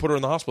 And they put her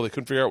in the hospital. They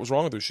couldn't figure out what was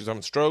wrong with her. She was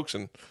having strokes,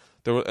 and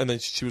then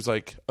she was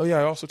like, oh, yeah,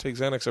 I also take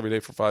Xanax every day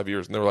for 5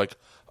 years. And they were like,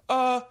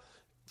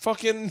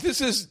 fucking,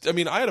 this is, I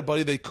mean, I had a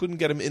buddy, they couldn't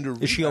get him into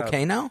rehab. Is she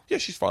okay now? Yeah,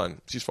 she's fine.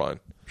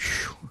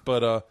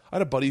 But I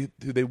had a buddy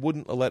who they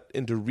wouldn't let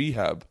into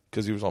rehab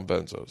because he was on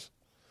benzos.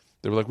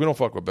 They were like, we don't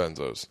fuck with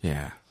benzos.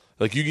 Yeah.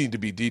 Like, you need to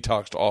be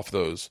detoxed off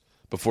those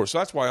before. So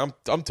that's why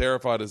I'm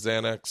terrified of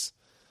Xanax,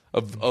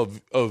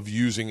 of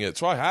using it.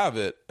 So I have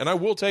it, and I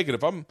will take it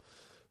if I'm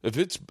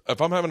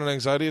having an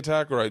anxiety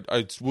attack, or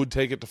I would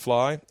take it to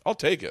fly. I'll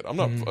take it. I'm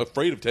not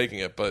afraid of taking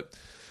it, but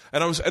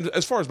and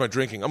as far as my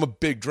drinking, I'm a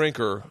big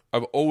drinker.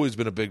 I've always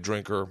been a big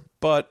drinker,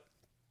 but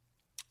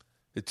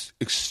it's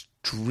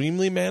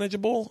extremely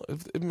manageable.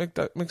 If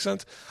that makes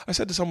sense. I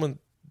said to someone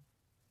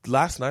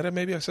last night, I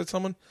said to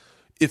someone,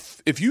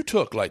 if you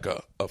took like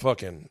a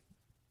fucking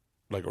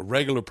like a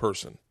regular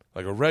person,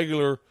 like a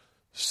regular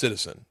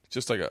citizen,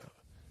 just like a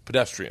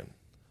pedestrian,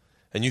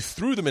 and you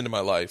threw them into my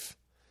life,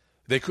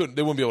 they wouldn't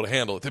be able to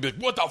handle it. They'd be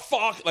like, what the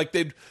fuck? Like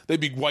they'd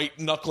be white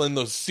knuckling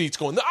those seats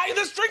going,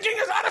 this drinking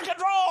is out of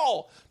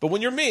control. But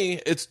when you're me,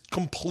 it's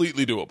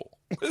completely doable.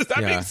 Does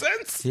that make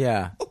sense?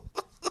 Yeah.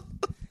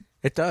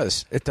 It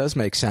does. It does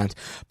make sense.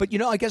 But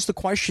I guess the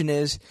question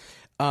is,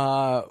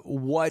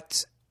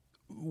 what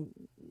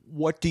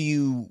do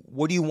you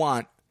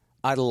want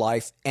out of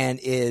life, and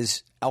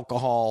is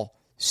alcohol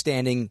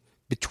standing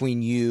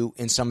between you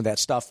and some of that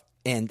stuff?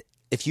 And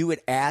if you had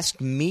asked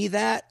me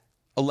that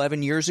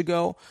 11 years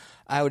ago,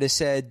 I would have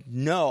said,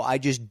 no, I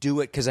just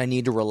do it because I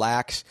need to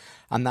relax.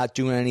 I'm not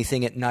doing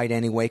anything at night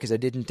anyway because I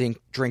didn't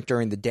drink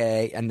during the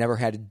day. I never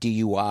had a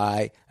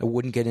DUI. I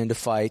wouldn't get into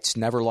fights,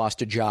 never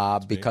lost a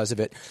job because of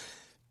it.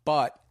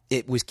 But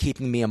it was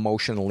keeping me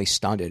emotionally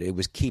stunted. It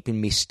was keeping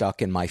me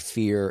stuck in my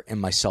fear and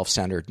my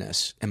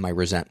self-centeredness and my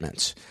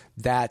resentments.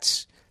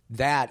 That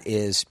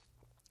is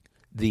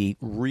the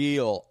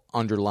real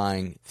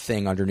underlying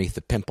thing underneath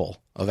the pimple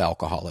of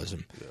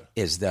alcoholism,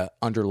 is the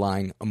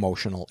underlying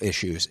emotional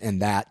issues,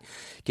 and that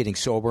getting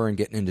sober and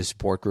getting into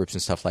support groups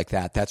and stuff like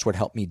that, that's what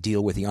helped me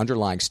deal with the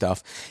underlying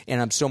stuff.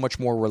 And I'm so much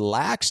more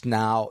relaxed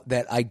now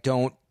that I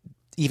don't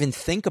even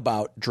think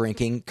about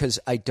drinking because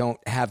I don't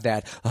have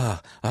that,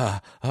 I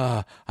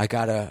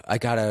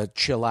gotta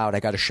chill out. I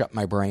gotta shut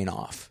my brain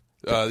off.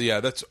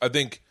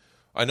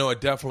 I know I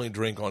definitely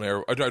drink on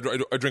air. I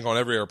drink on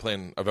every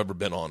airplane I've ever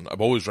been on.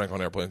 I've always drank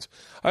on airplanes.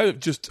 I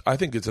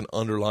think it's an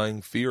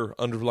underlying fear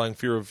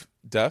of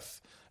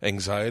death,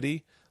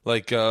 anxiety.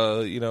 Like,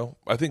 I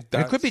think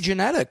that it could be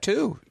genetic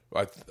too.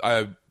 I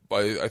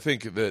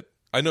think that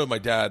I know my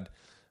dad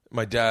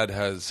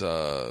has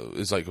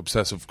is like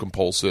obsessive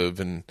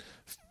compulsive and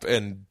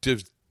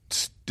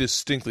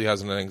distinctly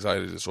has an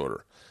anxiety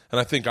disorder.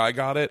 And I think I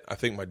got it. I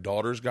think my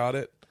daughter's got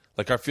it.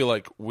 Like I feel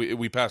like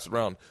we pass it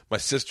around. My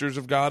sisters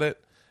have got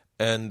it,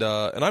 and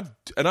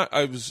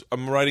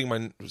I'm writing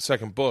my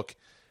second book,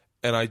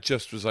 and I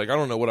just was like, I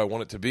don't know what I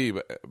want it to be,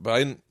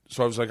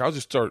 so I was like, I'll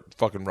just start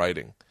fucking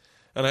writing,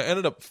 and I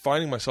ended up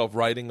finding myself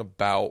writing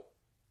about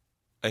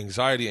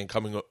anxiety and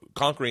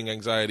conquering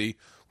anxiety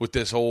with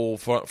this whole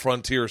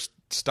frontier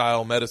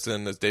style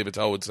medicine, as David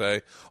Tell would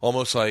say,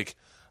 almost like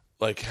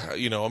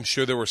I'm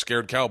sure there were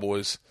scared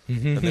cowboys,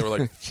 and they were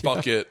like,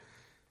 fuck it.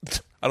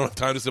 I don't have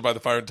time to sit by the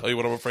fire and tell you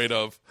what I'm afraid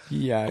of.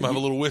 Yeah, I'm gonna have a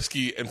little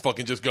whiskey and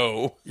fucking just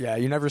go. Yeah,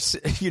 you never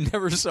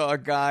saw a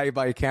guy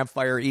by a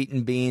campfire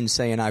eating beans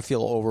saying, "I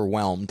feel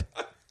overwhelmed."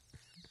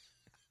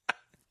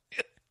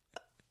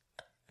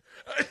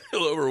 I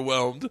feel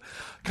overwhelmed,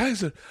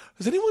 guys.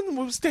 Is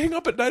anyone staying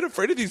up at night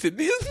afraid of these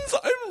Indians?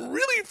 I'm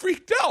really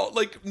freaked out.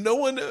 Like no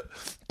one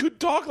could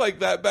talk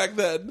like that back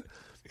then.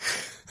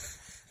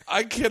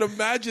 I can't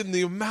imagine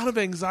the amount of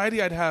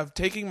anxiety I'd have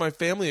taking my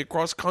family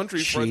across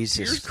country.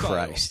 Jesus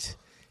Christ.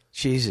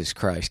 Jesus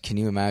Christ. Can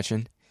you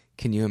imagine?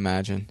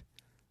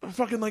 I'm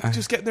fucking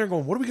just getting there and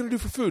going, what are we going to do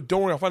for food?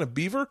 Don't worry, I'll find a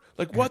beaver?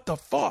 Like, what the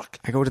fuck?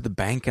 I go to the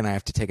bank and I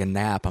have to take a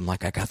nap. I'm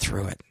like, I got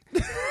through it.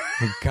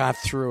 I got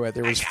through it.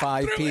 There was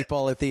 5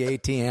 people at the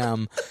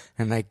ATM,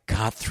 and I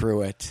got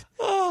through it.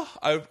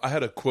 I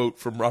had a quote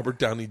from Robert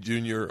Downey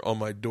Jr. on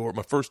my door,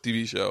 my first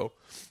TV show.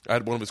 I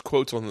had one of his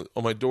quotes on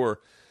my door.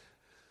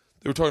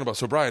 They were talking about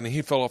sobriety, and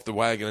he fell off the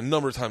wagon a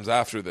number of times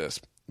after this.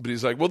 But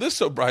he's like, well, this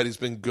sobriety's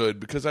been good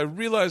because I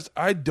realized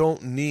I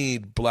don't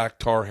need black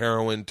tar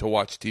heroin to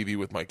watch TV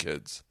with my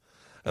kids.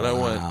 And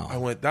wow. I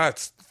went,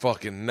 that's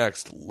fucking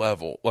next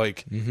level.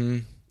 Like,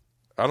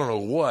 I don't know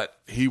what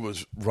he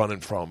was running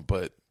from,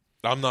 but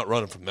I'm not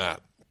running from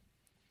that.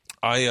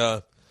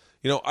 I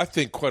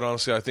think, quite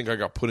honestly, I think I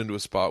got put into a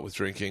spot with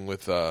drinking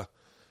with that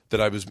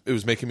it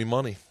was making me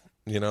money,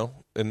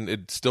 and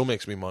it still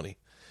makes me money.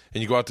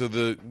 And you go out to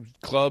the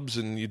clubs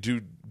and you do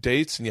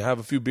dates and you have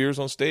a few beers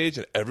on stage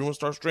and everyone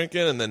starts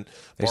drinking and then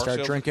they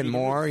start drinking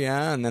more,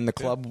 and then the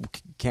club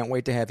can't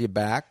wait to have you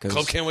back.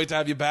 Club can't wait to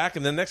have you back,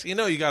 and then next thing you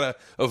know, you got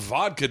a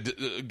vodka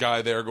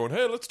guy there going,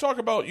 hey, let's talk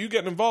about you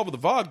getting involved with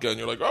the vodka, and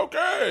you're like,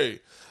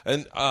 okay.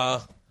 And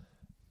my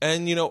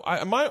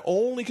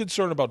only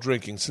concern about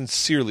drinking,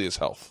 sincerely, is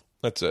health.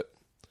 That's it.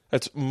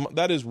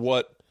 That is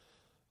my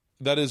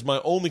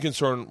only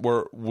concern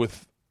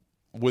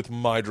with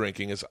my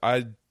drinking is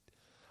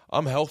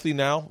I'm healthy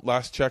now.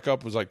 Last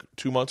checkup was like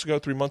 3 months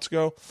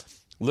ago.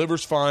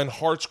 Liver's fine.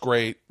 Heart's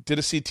great. Did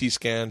a CT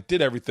scan. Did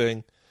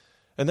everything.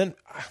 And then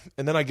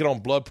I get on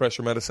blood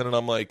pressure medicine and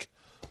I'm like,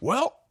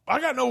 well,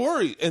 I got no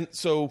worry. And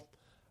so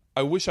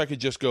I wish I could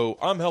just go,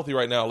 I'm healthy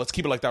right now. Let's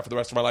keep it like that for the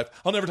rest of my life.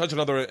 I'll never touch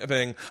another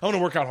thing. I'm going to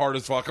work out hard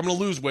as fuck. I'm going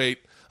to lose weight.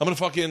 I'm going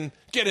to fucking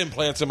get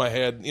implants in my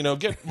head,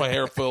 get my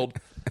hair filled.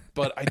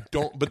 But I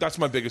don't, but that's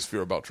my biggest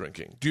fear about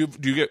drinking.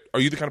 Are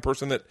you the kind of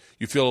person that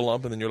you feel a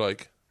lump and then you're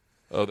like,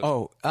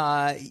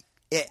 I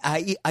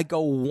go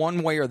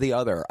one way or the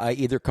other. I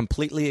either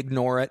completely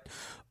ignore it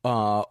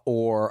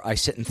or I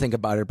sit and think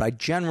about it, but I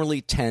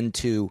generally tend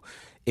to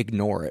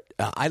ignore it.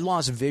 I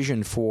lost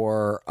vision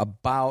for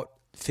about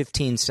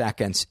 15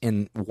 seconds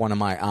in one of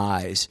my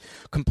eyes,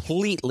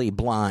 completely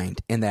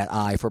blind in that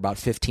eye for about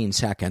 15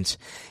 seconds.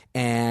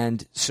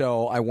 And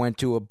so I went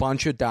to a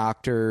bunch of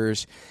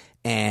doctors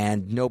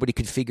and nobody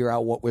could figure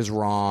out what was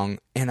wrong.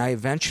 And I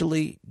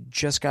eventually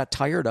just got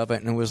tired of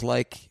it and was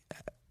like,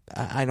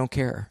 I don't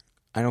care.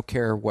 I don't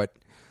care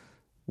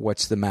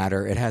what's the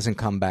matter. It hasn't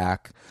come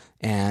back,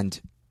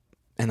 and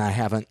I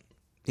haven't.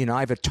 I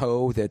have a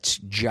toe that's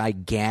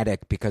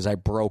gigantic because I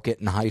broke it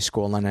in high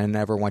school, and I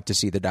never went to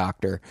see the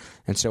doctor,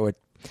 and so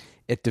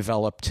it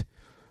developed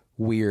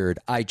weird.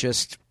 I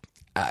guess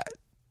I'm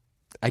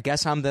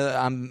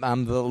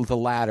the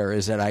latter.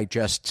 Is that I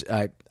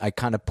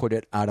kind of put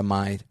it out of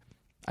my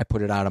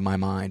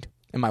mind,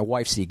 and my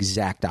wife's the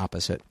exact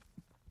opposite.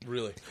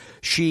 Really?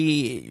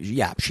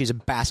 She's a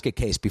basket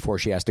case before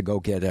she has to go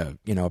get a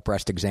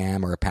breast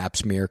exam or a pap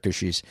smear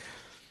because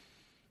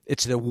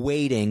it's the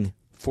waiting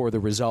for the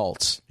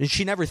results. And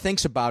she never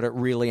thinks about it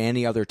really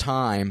any other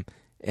time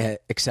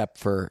except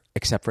for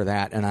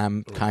that. And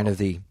I'm kind of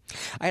I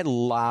had a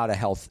lot of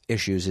health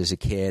issues as a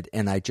kid,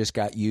 and I just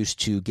got used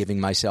to giving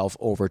myself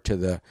over to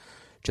the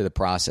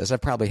process.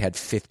 I've probably had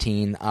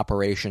 15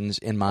 operations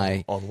in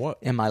my on what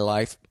in my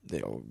life.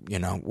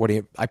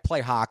 I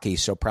play hockey,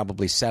 so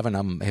probably 7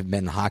 of them have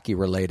been hockey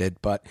related.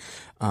 But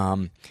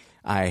I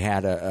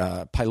had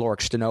a pyloric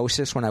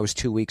stenosis when I was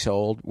 2 weeks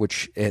old,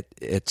 which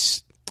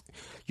it's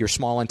your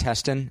small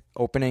intestine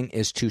opening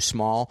is too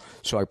small.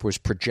 So I was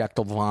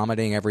projectile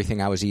vomiting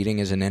everything I was eating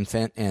as an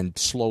infant and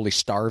slowly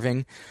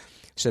starving.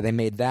 So they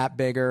made that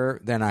bigger.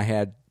 Then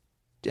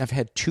I've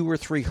had 2 or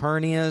 3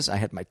 hernias. I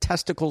had my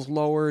testicles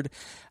lowered.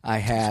 I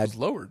had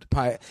lowered.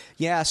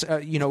 Yes,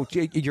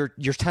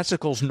 your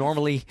testicles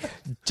normally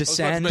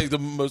descend. I was about to make the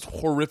most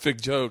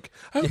horrific joke.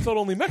 I thought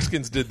only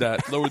Mexicans did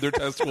that. Lowered their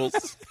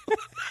testicles.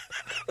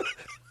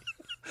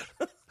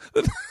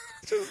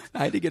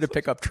 I had to get a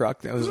pickup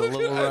truck that was a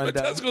little run down. My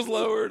testicles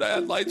lowered. I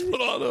had lights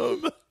put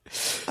on them.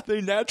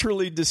 They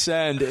naturally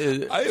descend.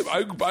 I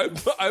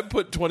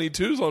put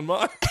 22s on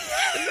mine.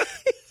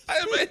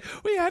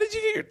 Wait, how did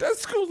you get your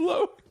testicles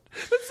low?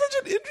 That's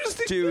such an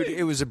interesting Dude, thing.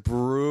 it was a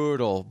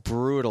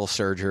brutal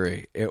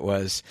surgery. It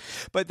was.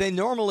 But they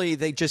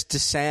just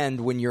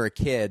descend when you're a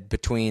kid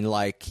between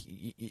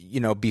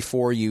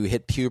before you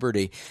hit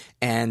puberty.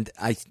 And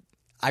I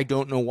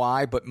don't know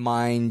why, but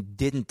mine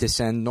didn't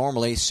descend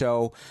normally.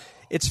 So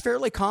it's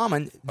fairly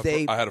common.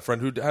 I had a friend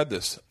who had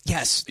this.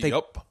 Yes.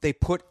 Yep. They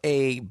put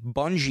a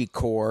bungee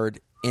cord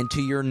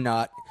into your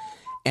nut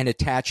and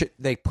attach it.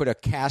 They put a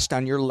cast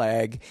on your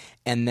leg,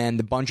 and then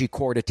the bungee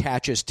cord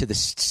attaches to the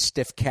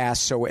stiff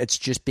cast, so it's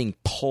just being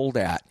pulled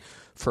at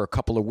for a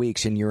couple of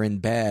weeks, and you're in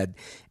bed.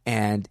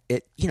 And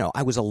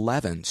I was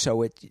 11,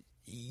 so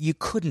you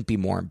couldn't be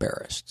more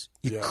embarrassed.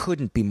 You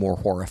couldn't be more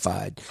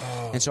horrified.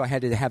 Oh. And so I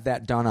had to have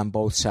that done on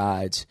both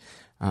sides.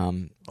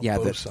 The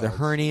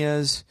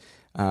hernias.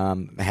 I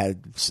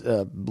had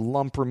a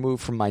lump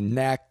removed from my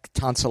neck,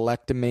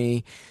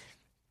 tonsillectomy,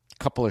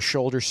 couple of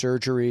shoulder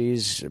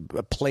surgeries,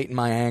 a plate in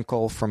my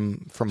ankle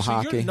from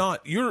hockey. I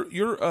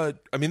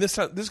mean, this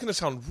is going to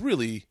sound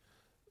really.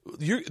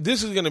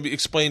 This is going to be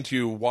explained to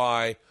you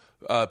why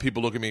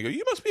people look at me and go,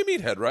 "You must be a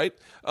meathead, right?"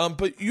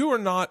 But you are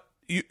not.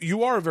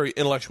 You are a very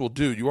intellectual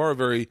dude. You are a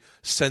very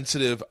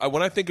sensitive.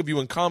 When I think of you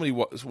in comedy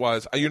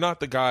wise, you're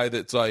not the guy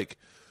that's like,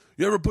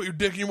 "You ever put your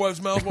dick in your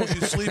wife's mouth while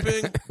she's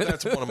sleeping?"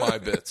 That's one of my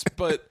bits.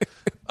 But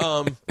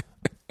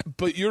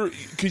you're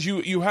because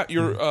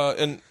you're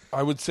and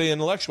I would say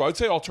intellectual. I would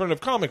say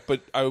alternative comic, but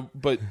I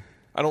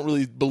don't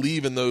really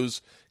believe in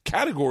those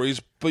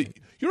categories. But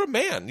you're a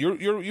man.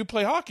 You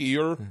play hockey.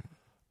 You're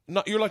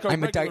not. You're like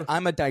I'm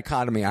a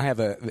dichotomy. I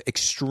have a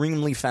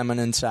extremely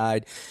feminine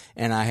side,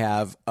 and I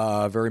have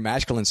a very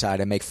masculine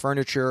side. I make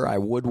furniture. I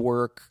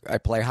woodwork. I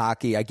play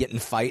hockey. I get in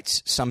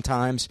fights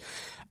sometimes.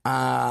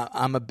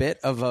 I'm a bit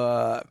of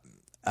a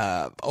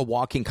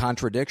walking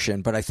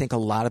contradiction, but I think a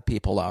lot of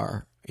people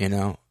are. I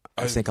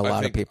think a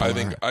lot of people are. I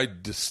think I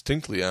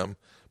distinctly am.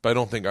 But I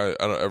don't think I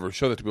don't ever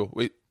show that to people.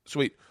 Wait,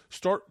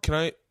 start. Can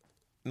I,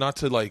 not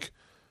to like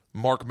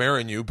Mark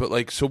Maron you, but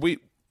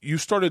you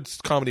started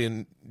comedy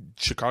in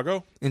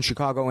Chicago? In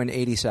Chicago in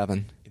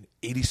 87. In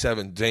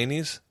 87.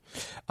 Zanies?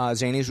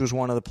 Zanies was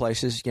one of the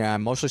places. Yeah, I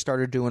mostly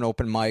started doing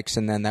open mics,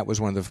 and then that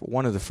was one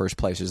of the first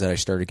places that I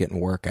started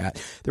getting work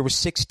at. There were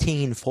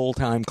 16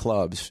 full-time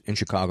clubs in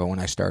Chicago when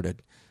I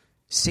started.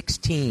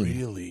 16.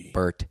 Really?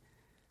 Bert.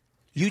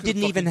 You could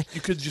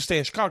just stay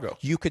in Chicago.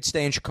 You could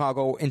stay in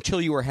Chicago until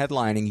you were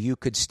headlining. You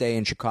could stay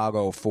in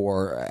Chicago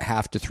for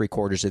half to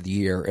 3/4 of the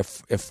year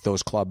if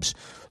those clubs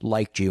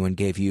liked you and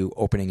gave you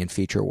opening and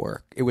feature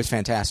work. It was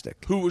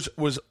fantastic. Who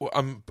was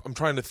I'm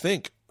trying to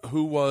think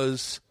who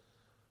was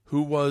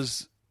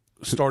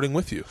starting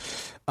with you?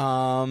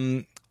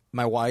 My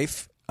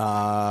wife,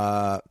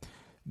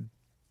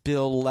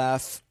 Bill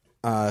Leff,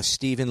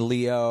 Stephen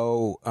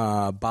Leo,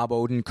 Bob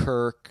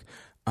Odenkirk.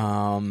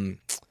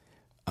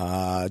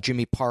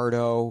 Jimmy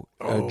Pardo,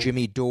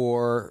 Jimmy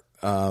Dore,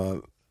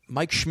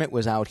 Mike Schmidt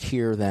was out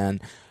here then,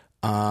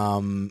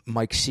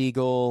 Mike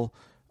Siegel.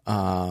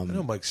 I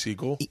know Mike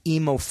Siegel.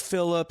 Emo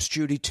Phillips,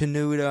 Judy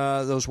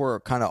Tenuta. Those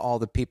were kind of all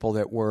the people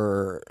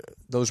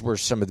those were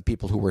some of the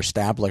people who were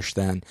established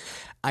then.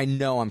 I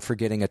know I'm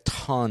forgetting a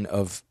ton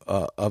of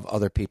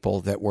other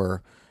people that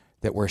were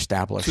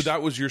established. So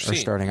that was your scene.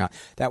 Starting out.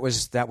 That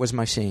was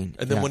my scene.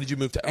 And then when did you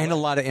move to LA? And a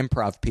lot of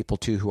improv people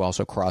too who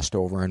also crossed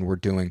over and were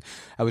doing.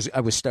 I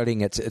was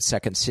studying at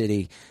Second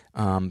City.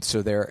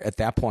 So there at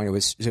that point it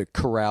was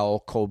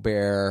Carell,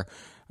 Colbert,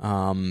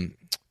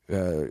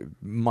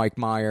 Mike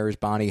Myers,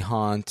 Bonnie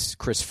Hunt,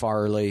 Chris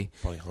Farley.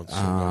 Bonnie Hunt's so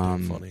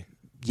goddamn funny.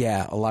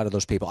 Yeah, a lot of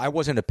those people. I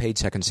wasn't a paid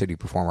Second City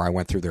performer. I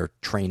went through their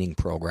training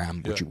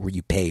program, where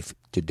you pay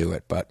to do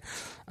it. But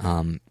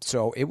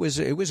so it was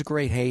a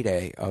great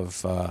heyday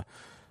of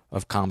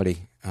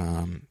comedy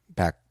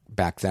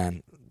back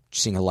then.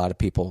 Seeing a lot of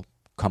people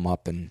come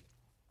up and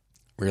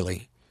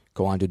really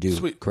go on to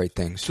do great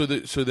things. So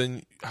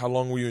then, how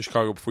long were you in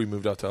Chicago before you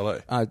moved out to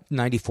LA?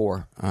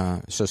 94,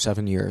 so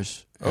 7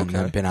 years. And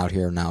I've been out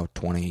here now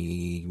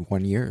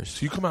 21 years.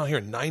 So you come out here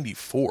in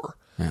 94.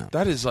 Yeah.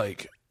 That is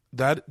like.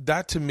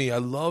 That to me, I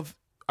love.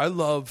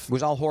 It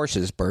was all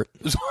horses, Bert.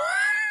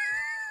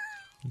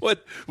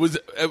 What was?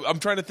 I'm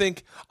trying to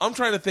think.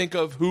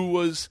 Of who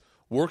was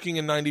working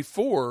in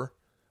 '94.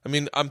 I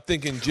mean, I'm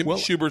thinking Jimmy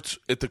Schubert's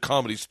at the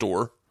Comedy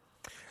Store.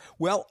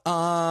 Well,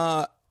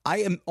 I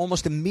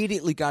almost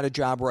immediately got a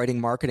job writing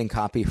marketing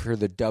copy for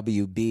the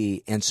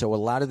WB, and so a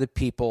lot of the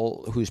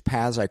people whose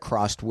paths I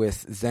crossed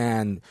with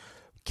then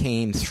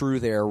came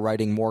through there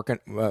writing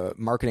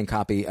marketing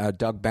copy.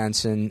 Doug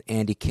Benson,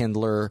 Andy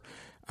Kindler.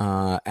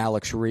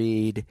 Alex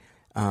Reed,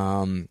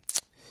 Chris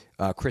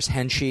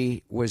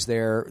Henshey was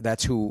there.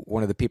 That's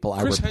one of the people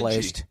I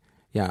replaced. Henshey.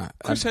 Yeah,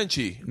 Chris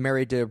Henshey,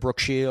 married to Brooke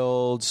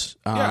Shields.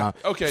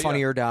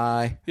 Funny or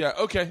Die. Yeah,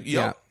 okay,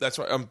 yeah. That's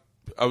right.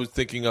 I was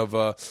thinking of.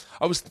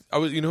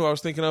 You know who I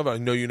was thinking of? I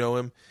know you know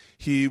him.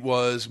 He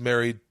was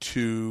married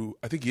to.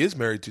 I think he is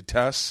married to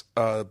Tess.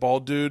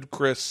 Bald dude,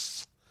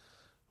 Chris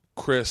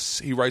Chris.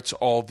 He writes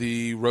all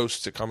the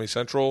roasts at Comedy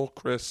Central.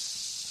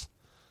 Chris,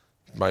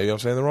 maybe I'm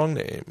saying the wrong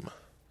name.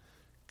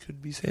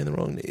 Could be saying the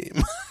wrong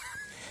name.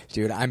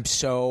 Dude, I'm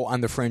so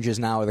on the fringes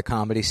now of the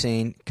comedy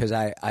scene because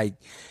I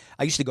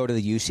used to go to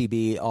the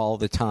UCB all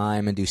the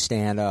time and do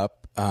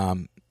stand-up,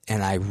 and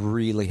I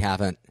really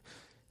haven't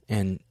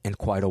in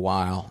quite a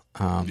while.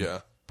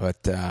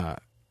 But,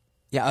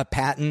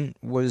 Patton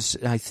was,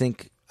 I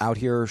think, out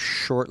here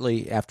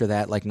shortly after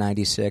that, like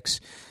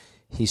 96.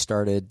 He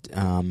started,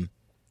 and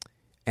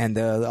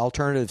the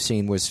alternative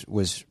scene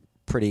was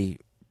pretty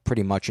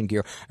much in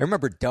gear. I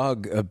remember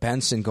Doug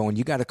Benson going,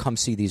 "You got to come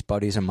see these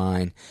buddies of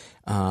mine."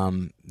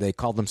 They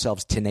called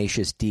themselves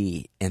Tenacious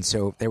D, and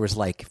so there was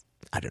like,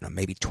 I don't know,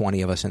 maybe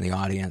 20 of us in the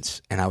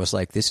audience, and I was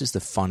like, this is the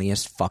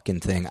funniest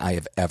fucking thing I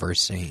have ever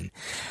seen.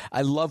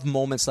 I love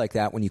moments like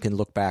that when you can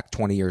look back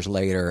 20 years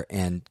later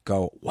and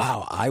go,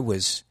 wow,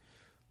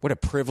 what a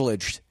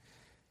privileged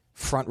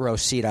front row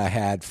seat I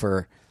had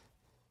for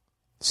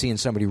seeing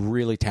somebody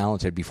really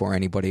talented before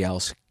anybody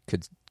else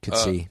could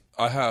see.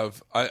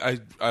 I've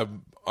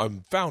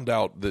found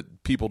out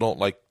that people don't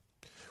like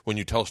when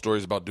you tell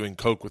stories about doing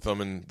coke with them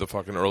in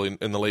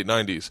the late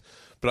 90s.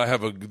 But I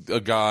have a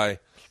guy.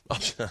 I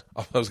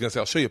was going to say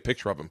I'll show you a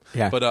picture of him.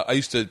 Yeah. But I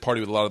used to party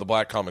with a lot of the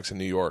black comics in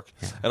New York,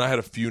 and I had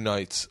a few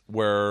nights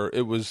where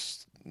it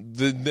was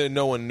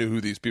no one knew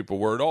who these people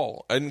were at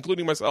all,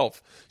 including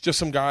myself. Just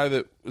some guy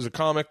that was a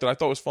comic that I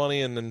thought was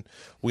funny, and then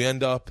we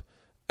end up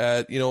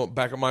at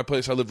back at my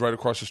place. I lived right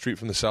across the street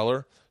from the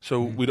Cellar,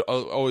 so we'd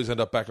always end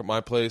up back at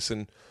my place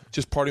and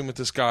just partying with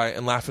this guy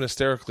and laughing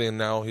hysterically. And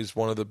now he's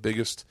one of the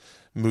biggest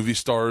movie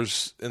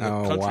stars in the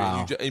country.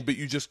 Wow. But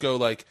you just go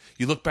like,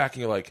 you look back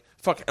and you're like,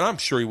 fuck. And I'm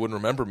sure he wouldn't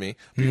remember me.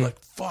 But you're like,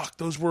 fuck,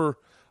 those were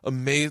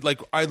amazing. Like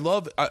I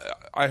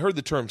heard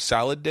the term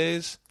salad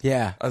days.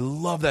 Yeah, I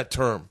love that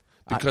term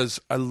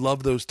because I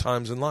love those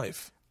times in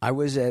life. I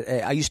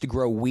used to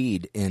grow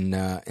weed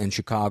in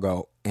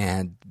Chicago,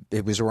 and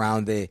it was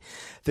around the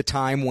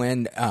time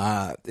when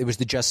it was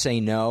the Just Say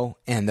No,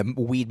 and the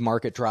weed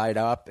market dried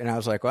up, and I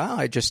was like, well,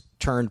 I just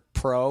turned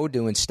pro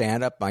doing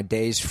stand-up. My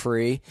day's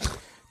free.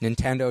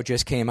 Nintendo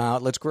just came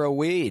out. Let's grow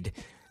weed.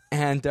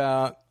 And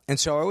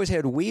so I always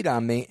had weed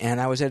on me, and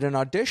I was at an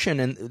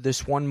audition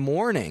this one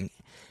morning,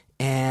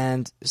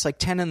 and it's like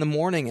 10 in the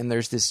morning, and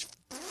there's this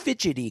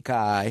fidgety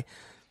guy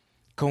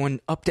going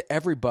up to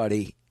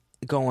everybody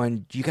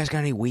going, "You guys got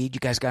any weed?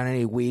 You guys got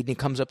any weed?" And he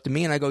comes up to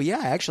me, and I go, "Yeah,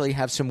 I actually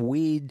have some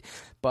weed,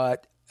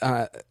 but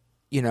I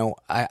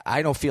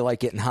don't feel like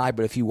getting high,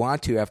 but if you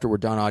want to, after we're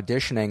done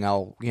auditioning,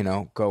 I'll,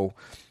 go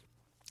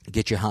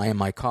get you high in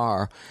my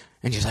car."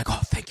 And he's like,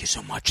 "Oh, thank you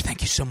so much.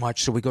 Thank you so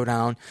much." So we go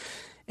down,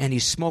 and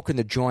he's smoking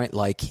the joint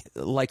like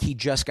he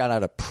just got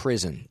out of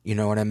prison. You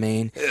know what I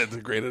mean? Yeah, it's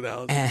a great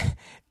analogy.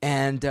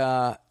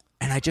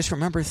 And I just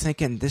remember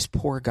thinking, this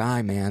poor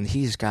guy, man,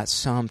 he's got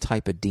some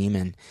type of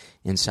demon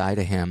inside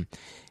of him.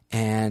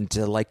 And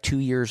like 2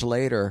 years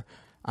later,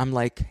 I'm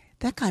like,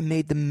 that guy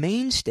made the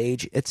main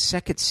stage at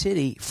Second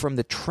City from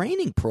the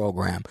training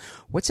program.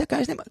 What's that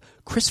guy's name?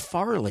 Chris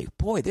Farley.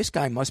 Boy, this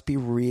guy must be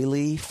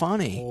really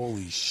funny.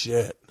 Holy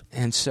shit.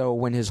 And so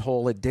when his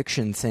whole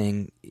addiction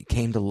thing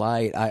came to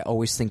light, I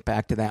always think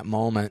back to that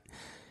moment,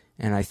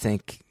 and I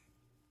think,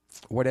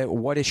 what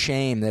a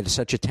shame that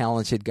such a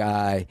talented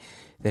guy,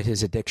 that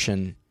his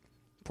addiction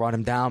brought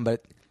him down.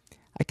 But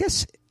I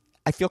guess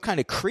I feel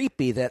kind of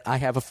creepy that I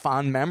have a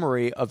fond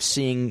memory of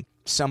seeing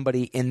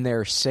somebody in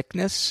their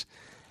sickness.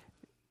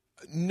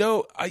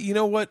 No, you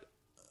know what?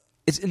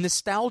 It's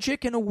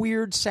nostalgic in a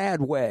weird,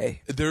 sad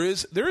way. There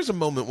is a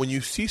moment when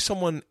you see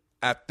someone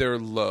at their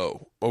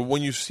low, or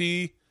when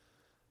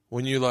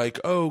you're like,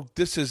 oh,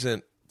 this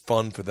isn't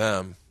fun for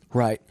them.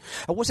 Right.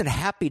 I wasn't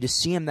happy to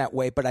see him that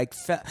way, but I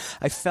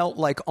felt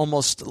like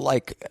almost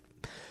like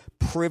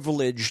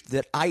privileged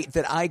that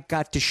I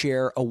got to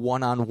share a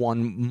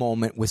one-on-one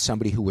moment with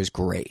somebody who was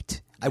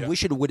great. I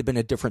wish it would have been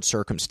a different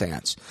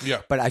circumstance.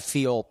 Yeah. But I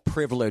feel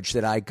privileged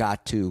that I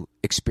got to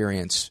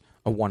experience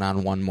a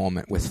one-on-one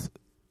moment with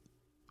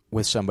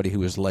somebody who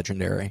was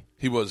legendary.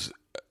 He was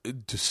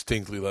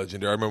distinctly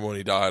legendary. I remember when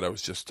he died,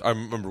 I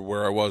remember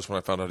where I was when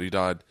I found out he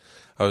died.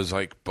 I was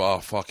like,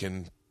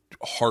 fucking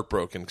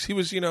heartbroken. Because he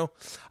was, I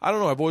don't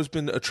know, I've always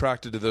been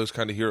attracted to those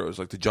kind of heroes,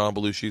 like the John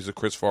Belushi's, the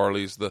Chris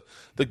Farley's,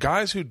 the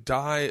guys who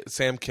die,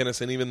 Sam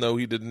Kinison, even though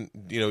he didn't,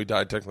 he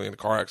died technically in a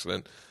car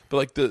accident. But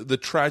like the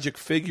tragic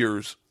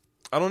figures,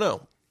 I don't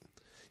know.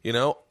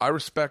 I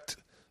respect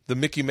the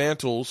Mickey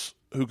Mantles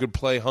who could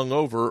play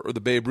hungover, or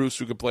the Babe Ruths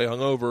who could play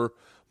hungover,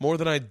 more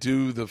than I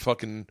do the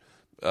fucking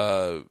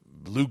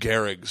Lou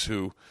Gehrig's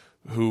who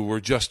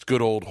were just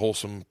good old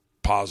wholesome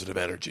positive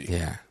energy.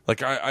 Yeah.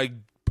 Like I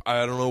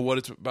don't know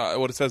what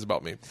it says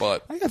about me,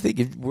 but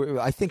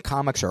I think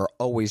comics are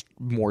always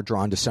more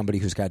drawn to somebody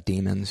who's got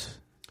demons.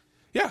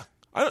 Yeah.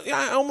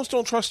 I almost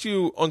don't trust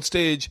you on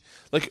stage.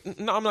 Like,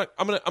 no, I'm not.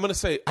 I'm gonna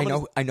say.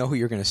 I know who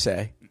you're gonna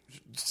say.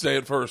 Say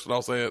it first, and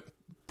I'll say it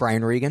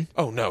Brian Regan?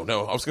 Oh, no.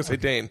 I was going to say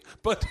Dane,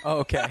 but... Oh,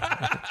 okay.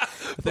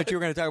 I thought you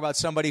were going to talk about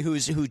somebody who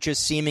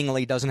just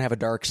seemingly doesn't have a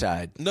dark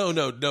side. No.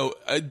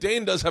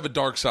 Dane does have a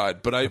dark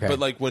side, but but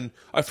like when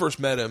I first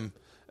met him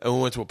and we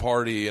went to a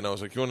party and I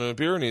was like, "You want a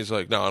beer?" And he's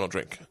like, "No, I don't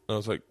drink." And I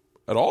was like,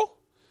 "At all?"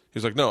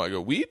 He's like, "No." I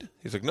go, "Weed?"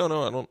 He's like, "No,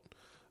 I don't.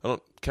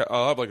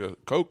 I'll have like a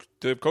Coke.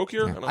 Do they have Coke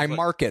here?" Yeah, And I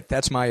market.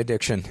 That's my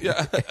addiction.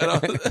 Yeah, and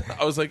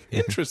I was like,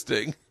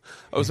 interesting.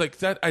 I was like,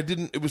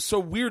 it was so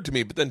weird to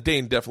me. But then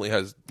Dane definitely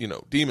has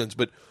demons,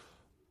 but.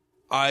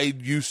 I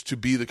used to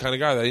be the kind of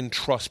guy that I didn't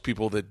trust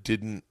people that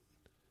didn't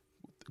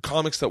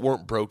comics that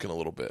weren't broken a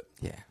little bit.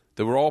 Yeah.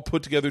 They were all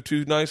put together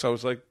too nice. I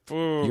was like,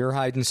 you're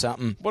hiding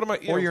something. What am I?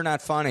 Or you're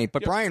not funny.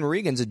 But Brian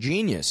Regan's a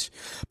genius.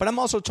 But I'm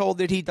also told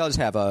that he does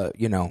have a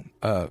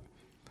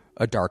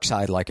dark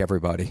side like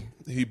everybody.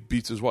 He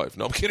beats his wife.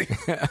 No, I'm kidding.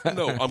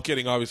 No, I'm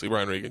kidding. Obviously,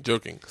 Brian Regan.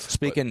 Joking.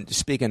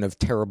 Speaking of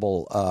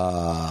terrible,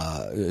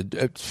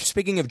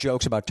 speaking of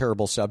jokes about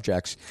terrible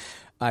subjects,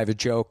 I have a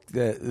joke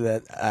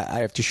that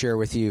I have to share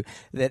with you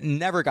that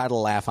never got a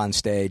laugh on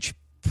stage,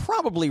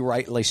 probably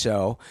rightly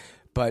so.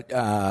 But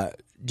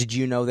did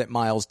you know that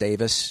Miles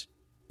Davis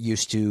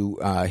used to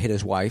hit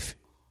his wife?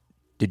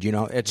 Did you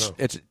know? It's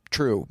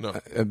true, no.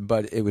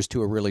 But it was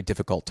to a really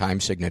difficult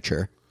time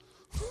signature.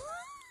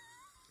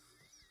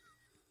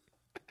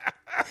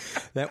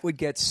 That would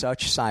get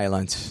such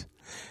silence.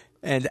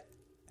 And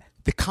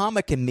the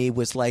comic in me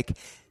was like,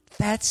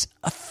 that's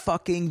a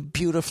fucking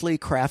beautifully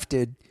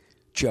crafted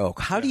joke.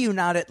 How do you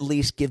not at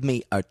least give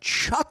me a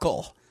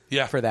chuckle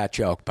for that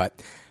joke?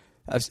 But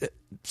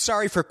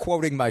sorry for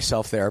quoting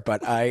myself there,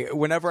 but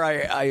whenever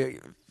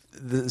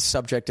the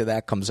subject of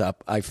that comes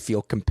up, I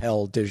feel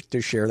compelled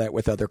to share that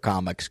with other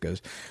comics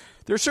because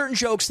there are certain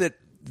jokes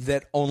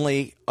that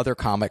only other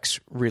comics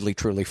really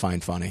truly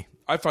find funny.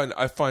 I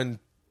find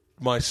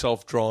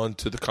myself drawn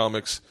to the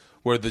comics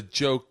where the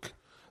joke,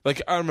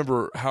 like I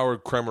remember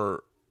Howard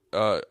Kramer.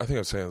 I think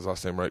I'm saying his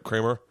last name right,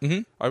 Kramer.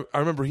 Mm-hmm. I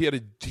remember he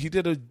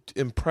did an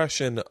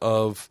impression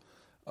of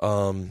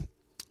who's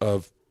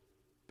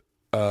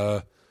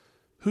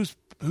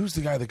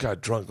the guy that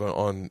got drunk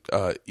on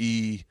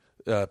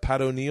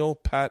Pat O'Neill.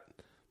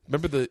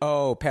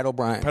 Remember Pat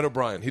O'Brien. Pat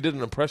O'Brien. He did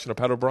an impression of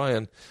Pat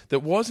O'Brien that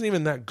wasn't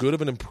even that good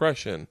of an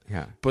impression.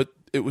 Yeah. But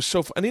it was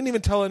so. I didn't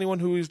even tell anyone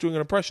who he was doing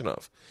an impression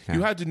of. Yeah.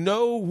 You had to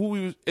know who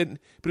he was. But it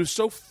was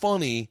so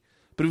funny.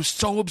 But it was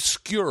so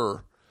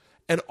obscure.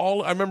 And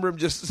I remember him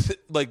just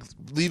like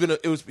he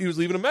was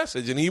leaving a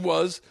message, and he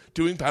was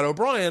doing Pat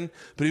O'Brien,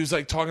 but he was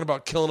like talking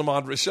about killing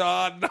Ahmad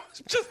Rashad. And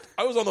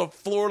I was on the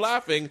floor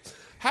laughing.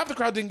 Half the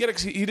crowd didn't get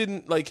it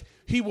because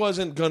he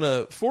wasn't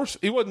gonna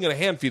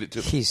hand feed it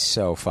to them. He's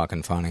so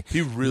fucking funny.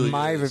 He really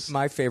is.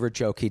 My favorite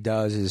joke he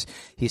does is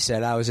he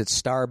said, I was at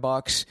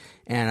Starbucks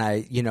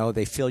and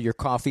they fill your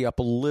coffee up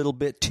a little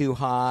bit too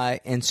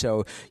high, and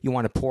so you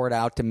want to pour it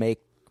out to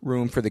make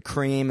room for the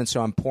cream, and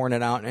so I'm pouring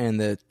it out in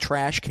the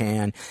trash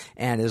can,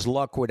 and as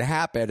luck would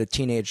have it, a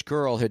teenage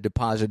girl had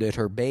deposited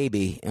her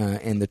baby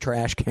in the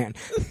trash can.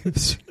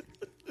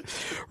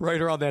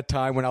 Right around that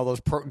time when all those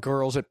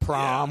girls at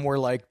prom were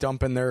like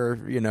dumping their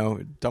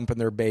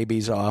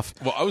babies off.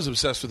 Well, I was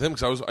obsessed with him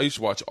because I used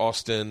to watch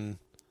Austin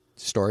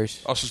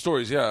Stories,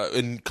 yeah.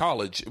 In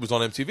college, it was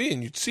on MTV,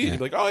 and you'd see it, you'd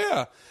be like, oh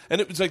yeah, and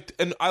it was like,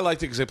 and I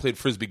liked it because I played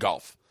frisbee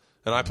golf,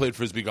 and I played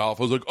frisbee golf.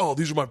 I was like, oh,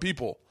 these are my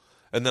people.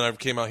 And then I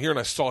came out here and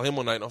I saw him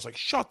one night and I was like,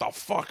 shut the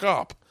fuck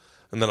up.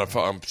 And then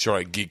I'm sure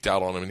I geeked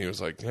out on him and he was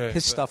like, hey.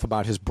 His stuff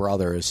about his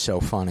brother is so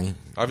funny.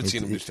 I haven't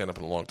seen him do stand-up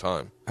in a long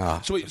time.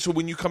 So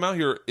when you come out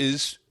here,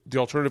 is the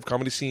alternative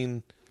comedy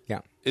scene...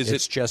 Yeah. It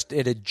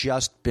had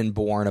just been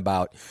born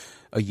about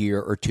a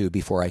year or two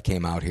before I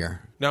came out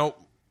here.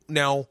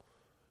 Now,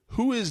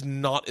 who is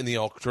not in the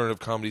alternative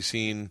comedy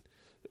scene...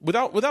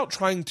 Without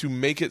trying to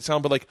make it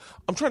sound, but like,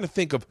 I'm trying to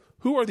think of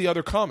who are the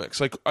other comics?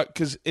 Like,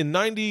 because in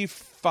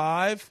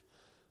 95...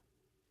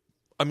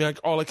 I mean,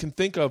 all I can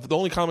think of, the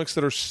only comics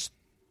that are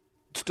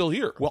still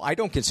here. Well, I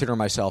don't consider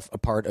myself a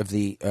part of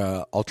the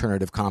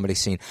alternative comedy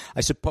scene. I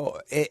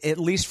suppose, at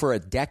least for a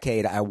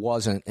decade, I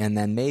wasn't. And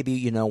then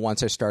maybe,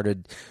 once I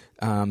started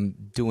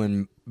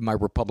doing my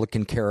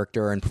Republican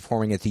character and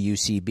performing at the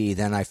UCB,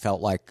 then I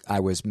felt like I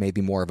was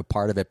maybe more of a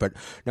part of it. But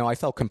no, I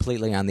felt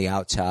completely on the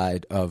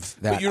outside of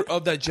that. But you're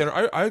of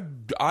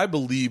that I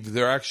believe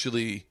they're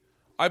actually,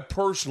 I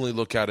personally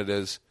look at it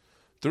as,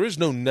 there is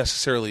no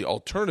necessarily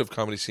alternative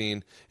comedy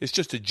scene. It's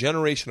just a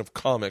generation of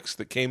comics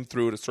that came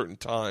through at a certain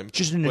time,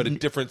 but a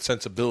different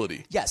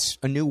sensibility. Yes,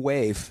 a new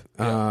wave.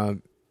 Yeah.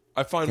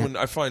 I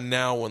find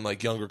now when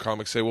like younger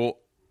comics say, "Well,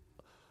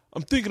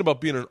 I'm thinking about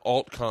being an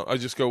alt comic," I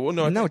just go, "Well,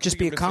 no, just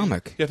be a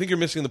comic." Yeah, I think you're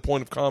missing the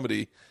point of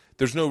comedy.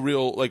 There's no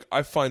real like.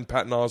 I find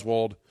Patton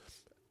Oswalt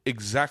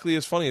exactly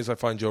as funny as I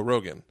find Joe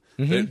Rogan.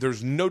 Mm-hmm.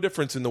 There's no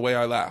difference in the way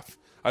I laugh.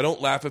 I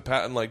don't laugh at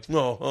Patton like,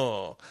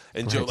 no,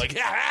 and Joe like,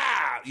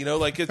 ha,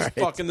 like it's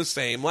fucking the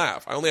same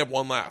laugh. I only have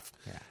one laugh.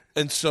 Yeah.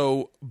 And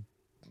so,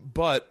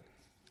 but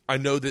I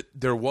know that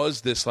there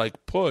was this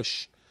like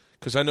push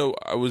because I know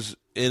I was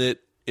in it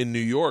in New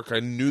York.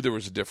 I knew there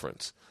was a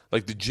difference.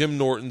 Like the Jim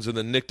Nortons and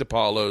the Nick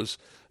DiPaolos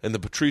and the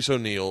Patrice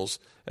O'Neills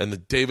and the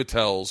Dave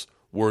Attell's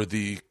were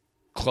the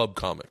club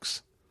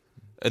comics.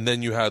 And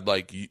then you had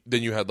like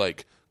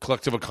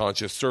Collective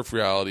Unconscious, Surf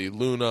Reality,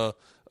 Luna,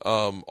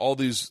 all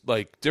these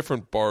like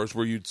different bars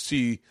where you'd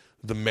see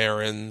the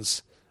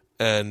Marins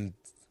and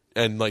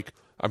like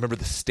I remember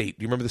the State.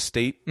 Do you remember the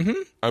State?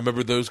 Mm-hmm. I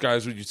remember those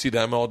guys. You'd see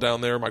them all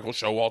down there. Michael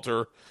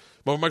Showalter.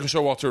 Michael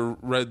Showalter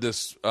read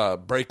this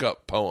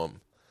breakup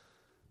poem.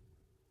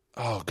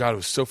 Oh God, it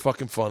was so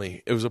fucking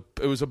funny. It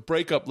was a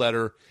breakup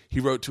letter he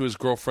wrote to his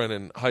girlfriend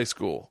in high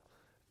school,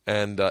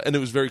 and it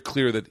was very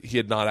clear that he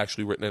had not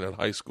actually written it in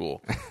high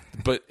school,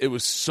 but it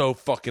was so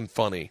fucking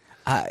funny.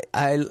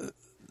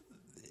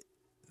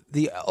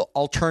 The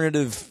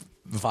alternative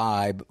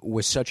vibe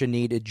was such a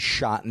needed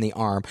shot in the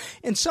arm,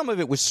 and some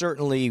of it was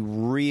certainly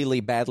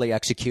really badly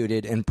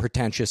executed and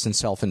pretentious and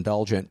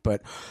self-indulgent,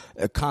 but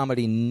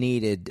comedy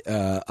needed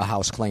a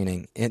house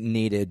cleaning.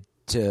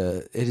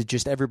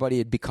 Everybody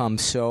had become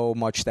so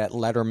much that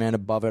Letterman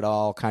above it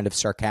all kind of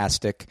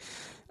sarcastic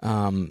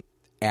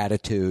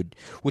attitude,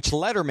 which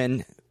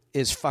Letterman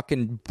is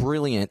fucking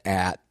brilliant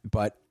at,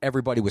 but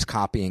everybody was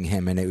copying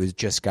him, and it had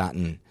just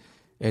gotten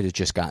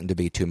to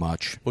be too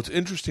much. Well, it's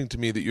interesting to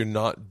me that you're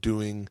not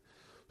doing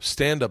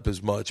stand-up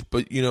as much,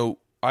 but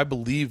I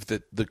believe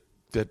that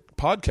that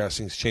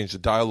podcasting has changed the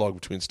dialogue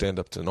between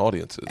stand-ups and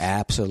audiences.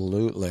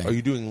 Absolutely. Are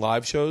you doing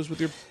live shows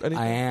with anything?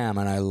 I am,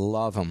 and I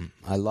love them.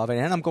 I love it.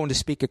 And I'm going to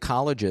speak at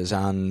colleges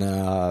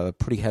on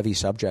pretty heavy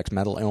subjects,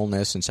 mental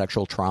illness and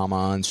sexual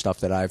trauma and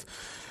stuff that I've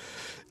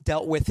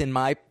dealt with in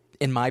my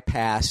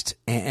past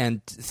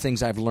and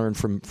things I've learned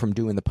from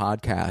doing the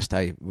podcast.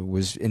 I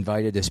was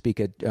invited to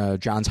speak at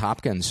Johns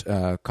Hopkins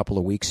a couple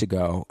of weeks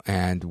ago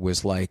and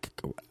was like,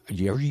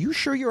 are you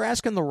sure you're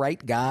asking the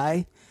right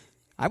guy?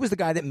 I was the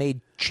guy that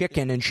made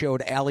Chicken and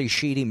showed Ali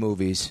Sheedy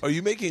movies. Are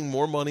you making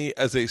more money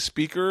as a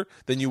speaker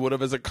than you would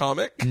have as a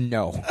comic?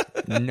 No.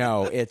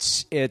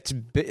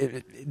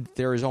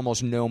 There is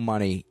almost no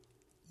money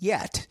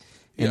yet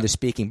into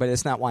speaking, but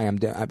it's not why I'm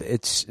doing it.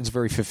 It's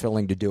very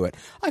fulfilling to do it.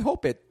 I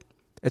hope it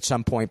at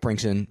some point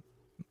brings in,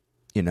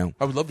 I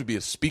would love to be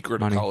a speaker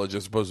at a college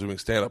as opposed to doing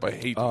stand-up. I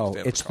hate doing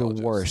stand-up it's at colleges.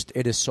 The worst.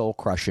 It is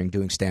soul-crushing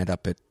doing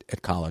stand-up at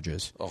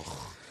colleges.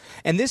 Oh.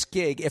 And this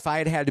gig, if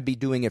I had to be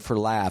doing it for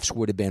laughs,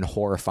 would have been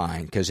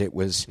horrifying because it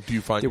was... Do you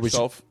find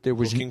yourself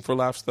looking for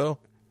laughs, though?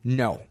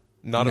 No.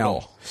 Not at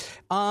all?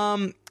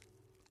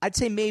 I'd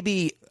say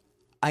maybe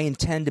I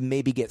intend to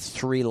maybe get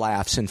 3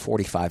 laughs in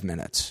 45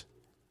 minutes.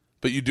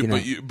 But you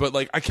do, but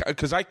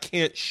because I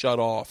can't shut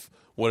off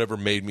whatever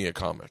made me a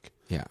comic.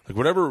 Yeah. Like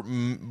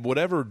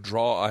whatever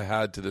draw I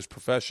had to this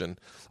profession,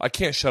 I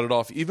can't shut it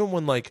off. Even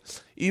when I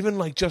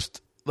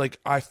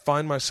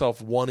find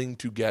myself wanting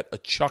to get a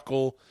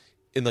chuckle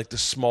in like the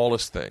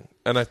smallest thing,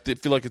 and I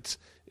feel like it's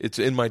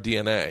in my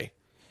DNA.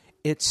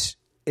 It's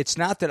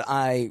not that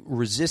I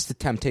resist the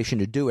temptation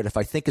to do it. If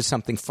I think of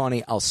something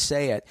funny, I'll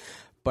say it.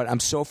 But I'm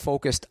so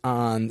focused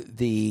on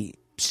the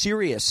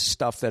serious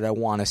stuff that I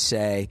want to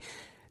say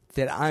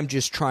that I'm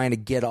just trying to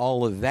get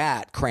all of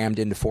that crammed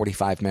into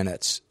 45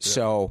 minutes. Yeah.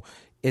 So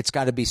it's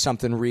got to be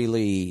something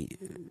really,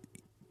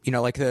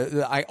 like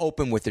I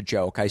open with a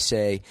joke. I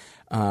say,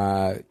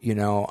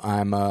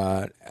 I'm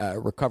a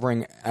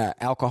recovering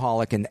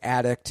alcoholic and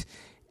addict,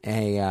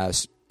 a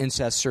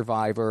incest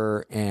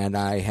survivor, and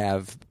I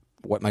have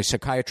what my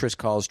psychiatrist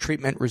calls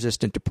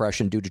treatment-resistant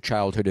depression due to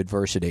childhood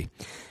adversity,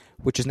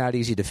 which is not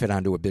easy to fit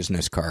onto a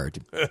business card.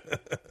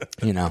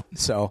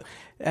 So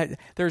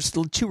there's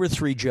 2 or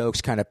 3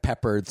 jokes kind of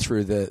peppered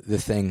through the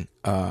thing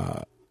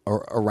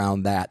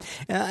around that.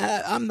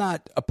 And I'm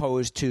not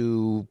opposed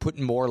to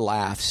putting more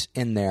laughs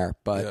in there,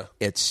 but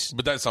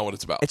but that's not what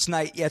it's about. It's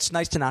nice. Yeah, it's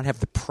nice to not have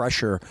the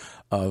pressure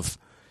of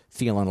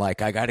feeling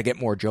like I got to get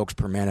more jokes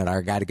per minute.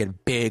 I got to get a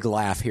big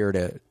laugh here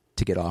to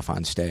get off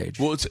on stage.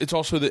 Well, it's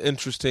also the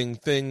interesting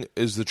thing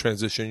is the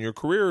transition. Your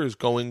career is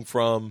going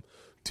from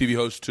TV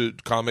host to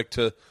comic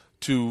to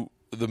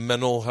the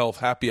mental health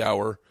happy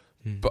hour.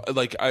 But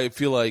I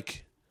feel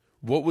like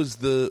what was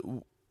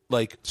the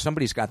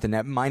somebody's got the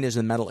net. Mine is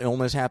the mental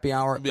illness happy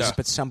hour,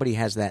 but somebody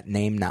has that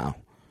name now.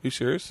 You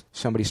serious?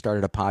 Somebody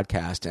started a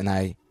podcast, and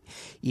I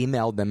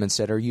emailed them and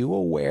said, "Are you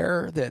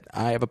aware that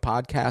I have a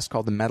podcast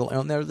called The Mental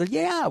Illness?" They're like,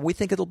 "Yeah, we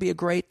think it'll be a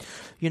great,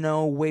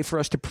 way for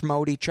us to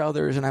promote each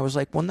other's." And I was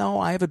like, "Well, no,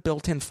 I have a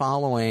built-in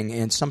following,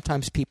 and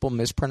sometimes people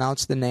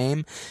mispronounce the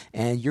name,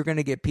 and you're going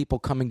to get people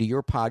coming to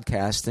your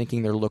podcast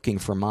thinking they're looking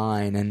for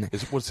mine." And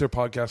what's their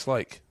podcast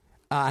like?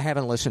 I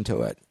haven't listened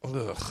to it.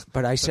 Ugh.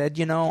 But I said,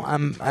 I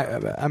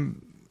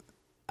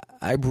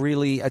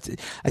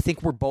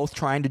think we're both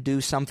trying to do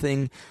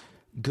something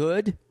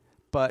good,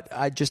 but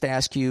I just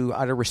ask you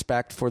out of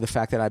respect for the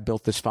fact that I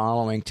built this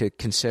following to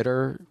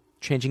consider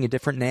changing a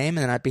different name,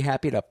 and I'd be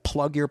happy to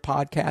plug your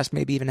podcast,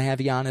 maybe even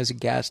have you on as a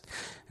guest.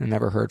 And I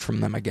never heard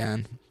from them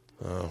again.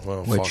 Oh,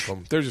 well, fuck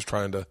them. They're just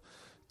trying to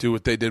do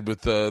what they did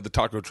with the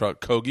taco truck,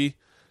 Kogi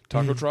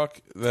taco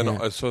truck.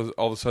 Then so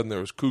all of a sudden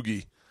there was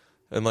Coogie.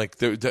 And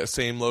that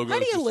same logo. How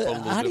do you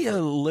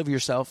live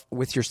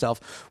with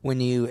yourself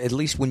when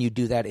you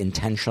do that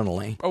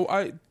intentionally?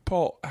 Oh,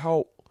 Paul,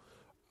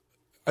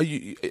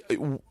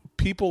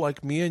 people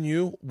like me and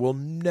you will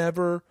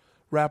never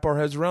wrap our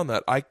heads around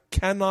that. I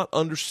cannot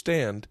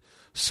understand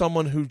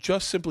someone who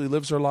just simply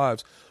lives their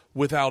lives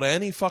without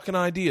any fucking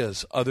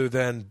ideas other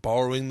than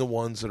borrowing the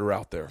ones that are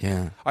out there.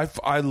 Yeah.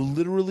 I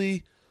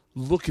literally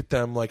look at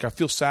them like I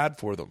feel sad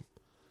for them.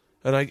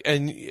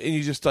 And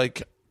you just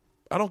like,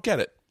 I don't get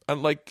it.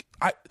 I'm like,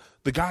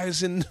 the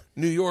guys in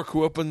New York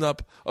who opened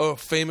up a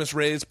Famous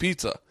Ray's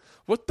Pizza.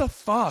 What the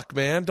fuck,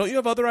 man? Don't you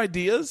have other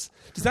ideas?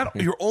 Is that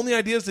your only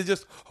idea is to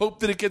just hope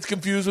that it gets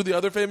confused with the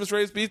other Famous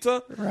Ray's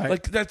Pizza? Right.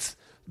 Like, that's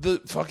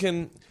the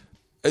fucking...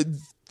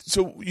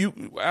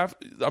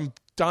 I'm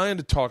dying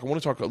to talk. I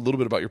want to talk a little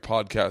bit about your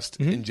podcast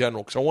in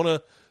general,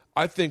 because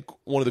I think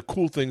one of the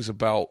cool things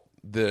about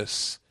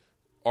this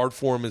art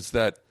form is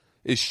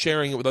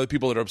sharing it with other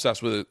people that are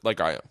obsessed with it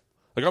like I am.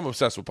 Like, I'm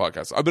obsessed with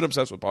podcasts. I've been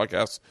obsessed with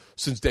podcasts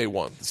since day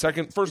one.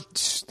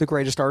 It's the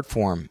greatest art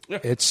form. Yeah.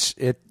 It's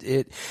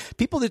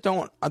people that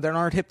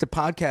aren't hip to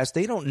podcasts,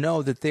 they don't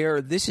know that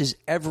this is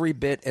every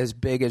bit as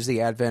big as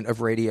the advent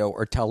of radio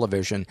or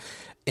television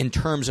in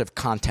terms of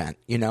content.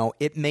 You know,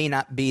 it may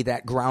not be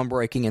that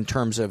groundbreaking in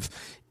terms of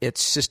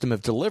its system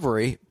of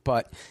delivery,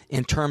 but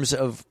in terms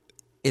of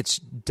its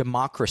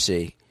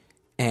democracy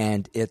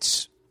and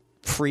its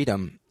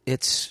freedom,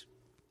 it's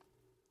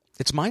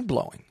mind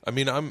blowing. I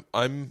mean,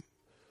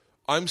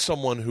 I'm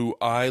someone who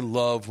I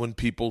love when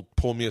people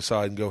pull me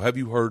aside and go, "Have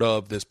you heard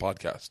of this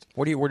podcast?"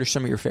 What are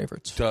some of your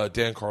favorites?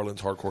 Dan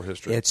Carlin's Hardcore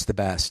History. It's the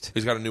best.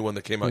 He's got a new one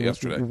that came out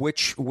yesterday.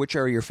 Which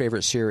are your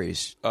favorite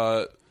series?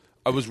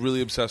 I was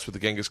really obsessed with the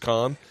Genghis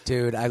Khan.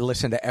 Dude, I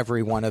listened to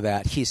every one of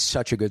that. He's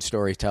such a good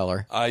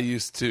storyteller. I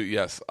said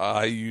this.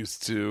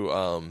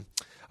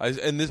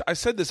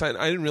 I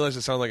didn't realize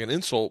it sounded like an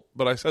insult,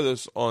 but I said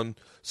this on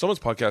someone's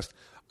podcast.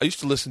 I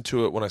used to listen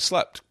to it when I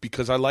slept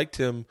because I liked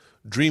him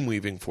dream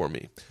weaving for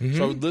me. Mm-hmm.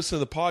 So I would listen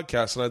to the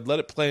podcast and I'd let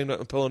it play on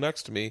the pillow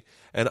next to me,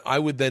 and I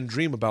would then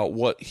dream about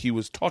what he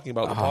was talking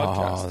about in the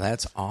podcast. Oh,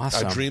 that's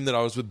awesome. I dreamed that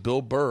I was with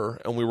Bill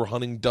Burr and we were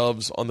hunting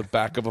doves on the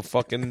back of a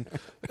fucking...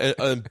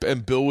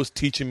 and Bill was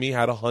teaching me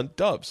how to hunt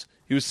doves.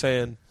 He was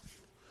saying,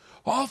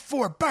 all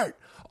four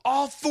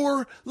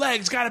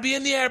legs got to be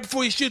in the air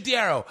before you shoot the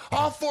arrow.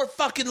 All four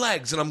fucking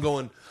legs. And I'm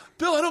going...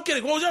 Bill, I don't get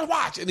it. Well, just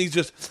watch. And he's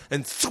just,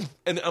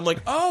 and I'm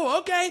like, oh,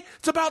 okay.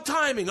 It's about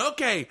timing.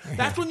 Okay.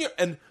 That's when you're,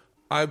 and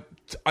I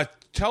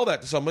tell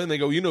that to someone and they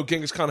go, you know,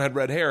 Genghis Khan had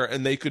red hair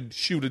and they could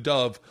shoot a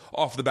dove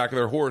off the back of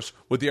their horse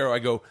with the arrow. I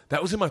go,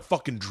 that was in my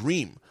fucking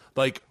dream.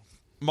 Like,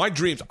 my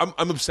dreams,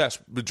 I'm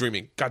obsessed with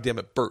dreaming. God damn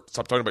it, Bert,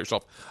 stop talking about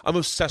yourself. I'm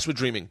obsessed with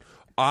dreaming.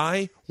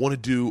 I want to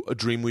do a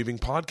dream weaving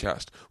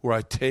podcast where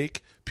I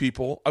take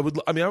people, I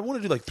want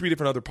to do like 3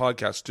 different other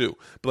podcasts too.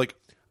 But like,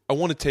 I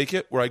want to take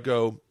it where I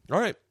go, all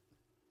right,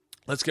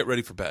 let's get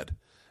ready for bed.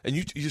 And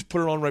you just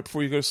put it on right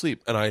before you go to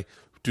sleep. And I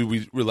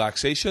do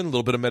relaxation, a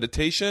little bit of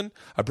meditation.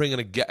 I bring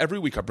in every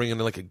week I bring in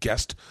like a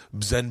guest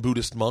Zen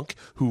Buddhist monk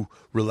who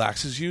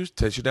relaxes you,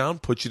 takes you down,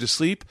 puts you to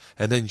sleep,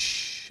 and then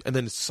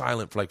it's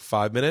silent for like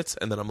 5 minutes.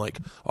 And then I'm like,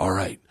 all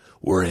right,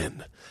 we're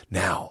in.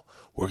 Now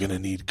we're going to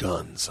need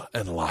guns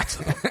and lots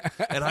of them.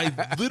 And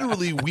I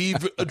literally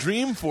weave a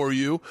dream for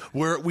you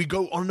where we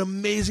go on an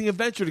amazing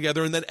adventure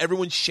together, and then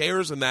everyone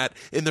shares in that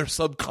in their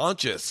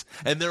subconscious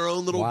and their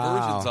own little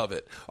versions of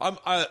it.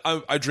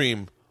 I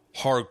dream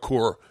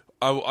hardcore.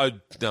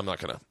 I'm not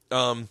going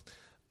to.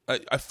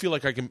 I feel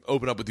like I can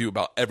open up with you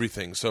about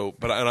everything. So,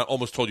 and I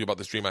almost told you about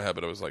this dream I had,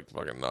 but I was like,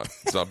 fucking not.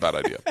 It's not a bad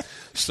idea.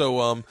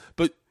 So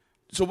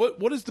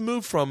what is the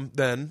move from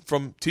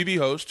TV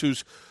host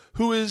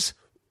who is,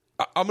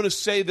 I'm going to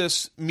say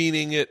this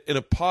meaning it in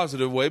a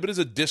positive way, but as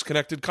a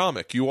disconnected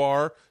comic. You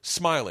are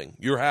smiling.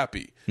 You're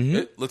happy.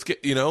 Mm-hmm. Let's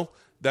get,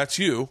 that's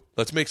you.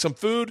 Let's make some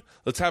food.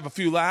 Let's have a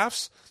few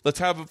laughs. Let's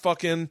have a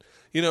fucking,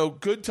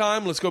 good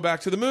time. Let's go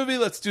back to the movie.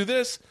 Let's do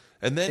this.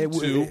 And then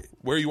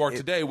where you are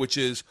today, which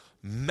is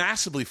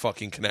massively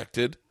fucking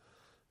connected.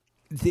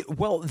 It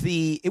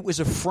was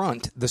a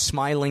front, the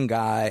smiling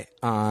guy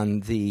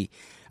on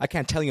I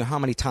can't tell you how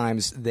many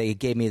times they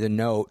gave me the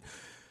note,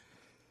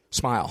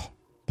 smile.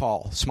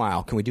 Paul,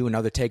 smile. Can we do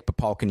another take? But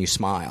Paul, can you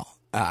smile?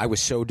 I was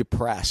so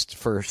depressed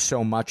for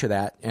so much of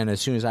that, and as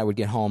soon as I would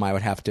get home, I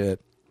would have to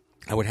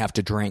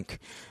drink.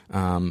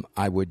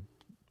 I would,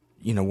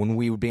 when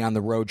we would be on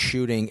the road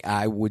shooting,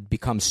 I would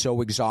become so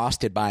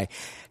exhausted by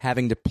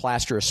having to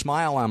plaster a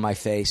smile on my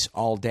face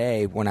all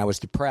day when I was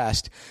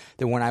depressed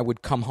that when I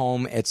would come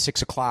home at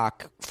 6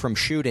 o'clock from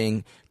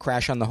shooting,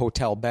 crash on the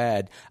hotel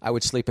bed, I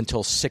would sleep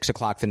until 6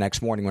 o'clock the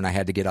next morning when I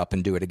had to get up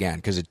and do it again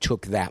because it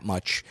took that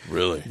much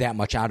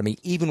out of me,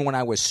 even when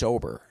I was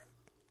sober.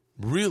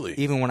 Really?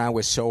 Even when I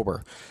was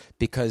sober,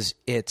 because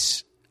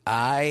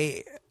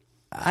I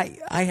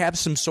have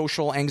some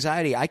social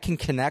anxiety. I can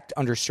connect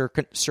under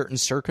certain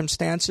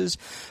circumstances,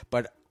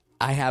 but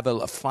I have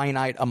a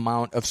finite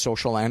amount of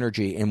social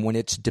energy, and when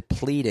it's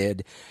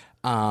depleted,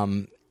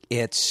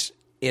 it's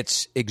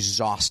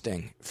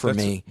exhausting for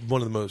me.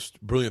 One of the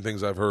most brilliant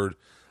things I've heard: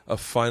 a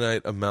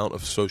finite amount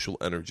of social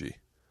energy,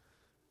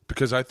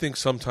 because I think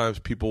sometimes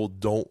people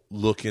don't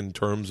look in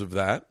terms of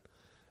that,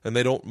 and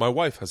they don't. My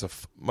wife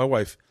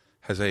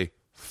has a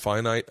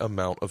finite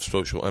amount of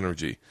social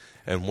energy.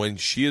 And when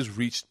she has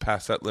reached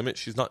past that limit,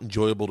 she's not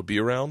enjoyable to be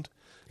around.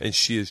 And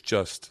she is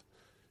just,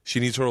 she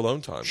needs her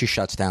alone time. She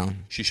shuts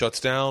down. She shuts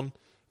down.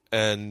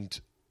 And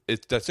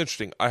that's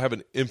interesting. I have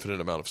an infinite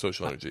amount of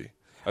social energy.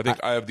 I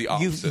think I have the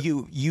opposite.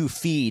 You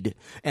feed,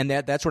 and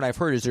that's what I've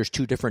heard is there's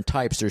two different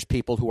types. There's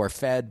people who are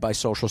fed by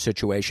social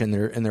situation,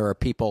 and there are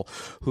people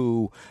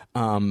who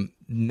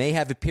may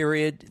have a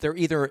period. They're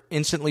either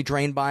instantly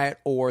drained by it,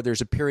 or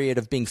there's a period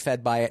of being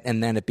fed by it,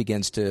 and then it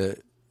begins to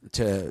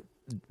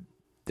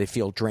they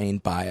feel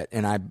drained by it.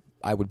 And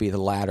I would be the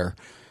latter.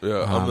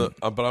 Yeah,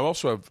 but I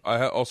also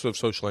have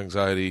social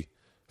anxiety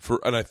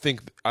and I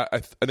think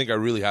I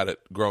really had it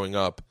growing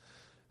up.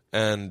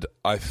 And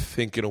I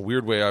think in a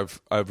weird way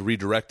I've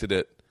redirected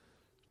it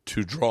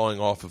to drawing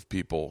off of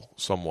people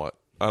somewhat.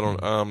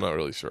 I'm not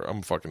really sure. I'm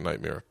a fucking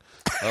nightmare.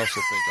 I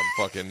also think I'm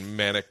fucking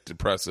manic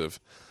depressive.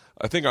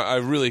 I think I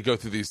really go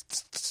through these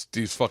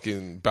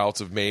fucking bouts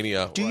of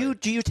mania. Do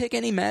you take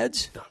any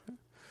meds? No.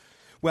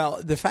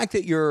 Well, the fact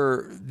that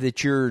you're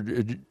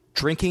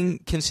drinking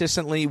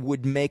consistently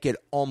would make it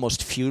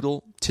almost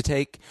futile to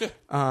take.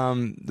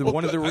 One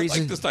of the reasons, I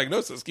like this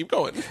diagnosis. Keep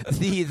going.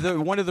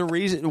 One of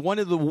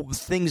the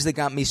things that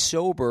got me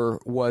sober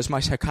was my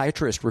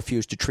psychiatrist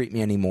refused to treat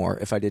me anymore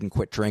if I didn't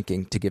quit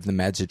drinking to give the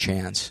meds a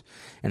chance,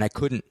 and I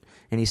couldn't.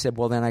 And he said,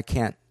 "Well, then I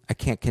can't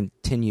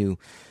continue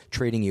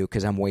treating you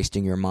because I'm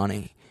wasting your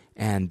money."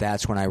 And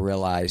that's when I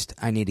realized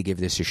I need to give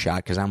this a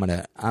shot because I'm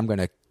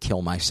gonna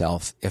kill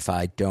myself if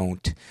I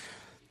don't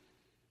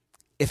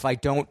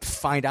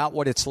find out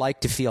what it's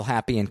like to feel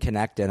happy and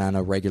connected on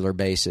a regular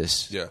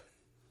basis. Yeah.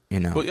 You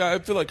know. But yeah, I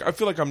feel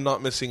like I'm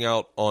not missing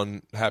out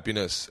on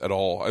happiness at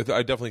all. I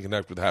definitely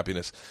connect with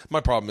happiness. My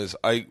problem is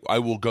I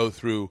will go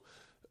through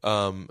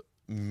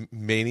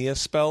mania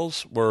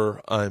spells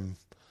where I'm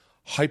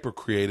hyper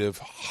creative,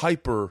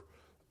 hyper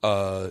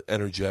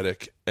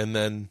energetic,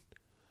 and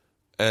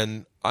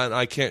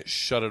I can't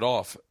shut it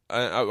off.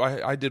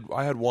 I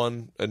had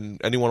one,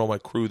 and anyone on my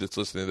crew that's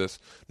listening to this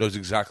knows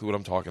exactly what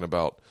I'm talking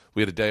about.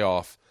 We had a day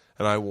off,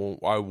 and I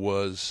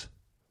was,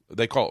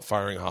 they call it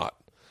firing hot.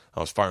 I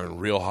was firing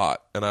real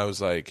hot, and I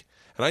was like,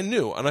 and I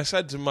knew, and I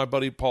said to my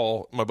buddy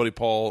Paul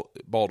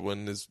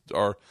Baldwin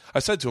I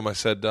said to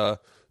him,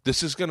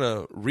 this is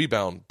gonna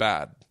rebound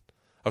bad.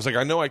 I was like,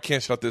 I know I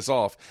can't shut this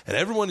off, and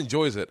everyone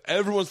enjoys it.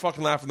 Everyone's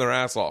fucking laughing their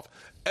ass off.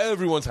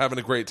 Everyone's having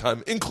a great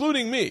time,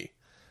 including me.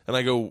 And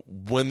I go,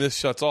 when this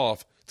shuts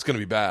off, it's going to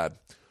be bad.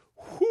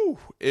 Whew,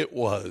 it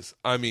was.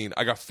 I mean,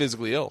 I got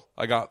physically ill.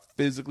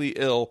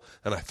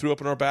 And I threw up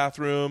in our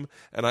bathroom.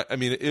 And I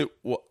it's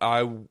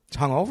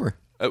hungover.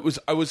 It was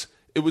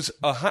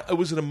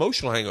an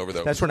emotional hangover,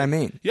 though. That's what I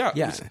mean. Yeah.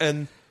 Yeah.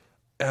 And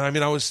I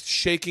mean, I was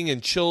shaking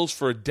in chills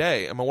for a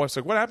day. And my wife's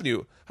like, "What happened to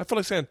you?" I felt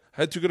like saying,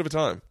 I had too good of a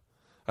time.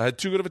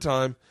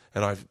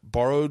 And I've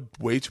borrowed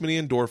way too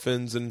many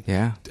endorphins and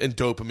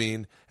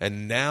dopamine,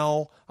 and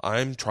now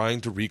I'm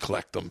trying to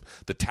recollect them.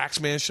 The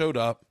tax man showed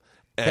up,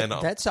 and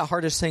that's the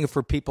hardest thing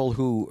for people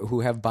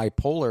who have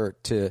bipolar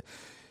to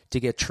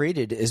get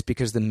treated is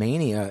because the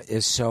mania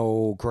is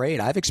so great.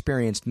 I've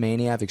experienced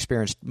mania. I've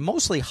experienced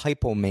mostly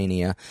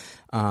hypomania,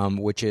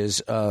 which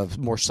is a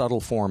more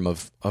subtle form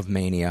of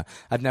mania.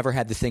 I've never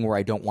had the thing where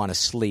I don't want to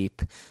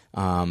sleep,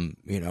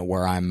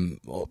 where I'm,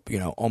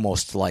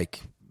 almost like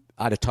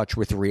out of touch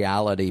with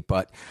reality.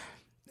 But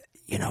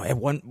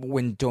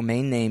when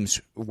domain names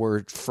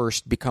were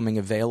first becoming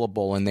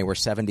available and they were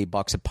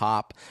 $70 a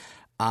pop,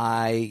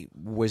 I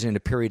was in a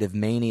period of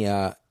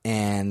mania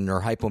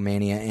or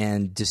hypomania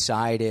and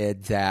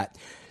decided that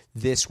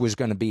this was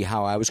going to be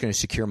how I was going to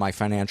secure my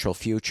financial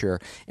future.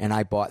 And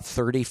I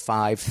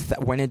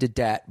went into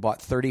debt, bought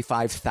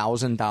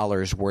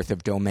 $35,000 worth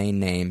of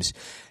domain names,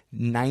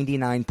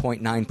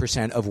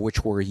 99.9% of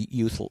which were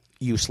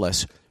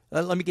useless.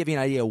 Let me give you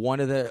an idea.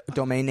 One of the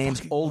domain names,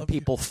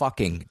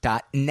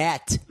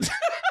 oldpeoplefucking.net.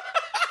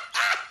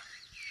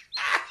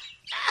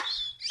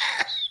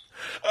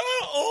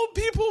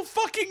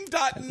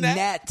 Oldpeoplefucking.net.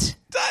 Net.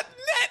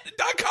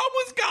 .com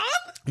was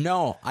gone?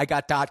 No, I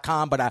got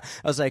 .com, but I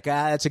was like,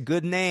 that's a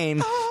good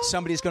name.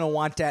 Somebody's going to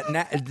want that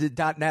 .net.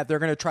 They're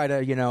going to try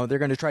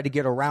to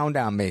get around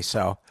on me.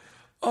 So,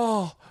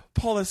 Paul,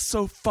 that's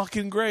so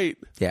fucking great.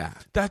 Yeah,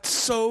 that's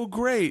so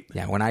great.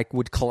 Yeah, when I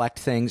would collect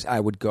things, I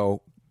would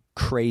go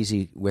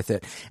crazy with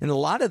it. And a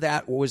lot of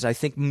that was, I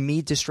think,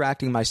 me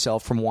distracting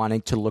myself from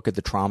wanting to look at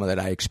the trauma that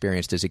I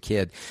experienced as a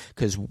kid.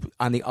 Because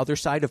on the other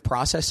side of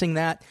processing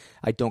that,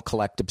 I don't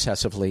collect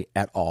obsessively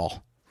at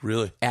all.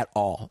 Really? At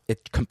all.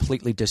 It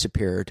completely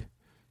disappeared.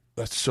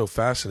 That's so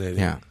fascinating.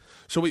 Yeah.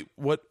 So wait,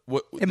 what?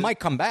 It might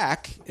come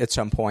back at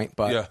some point,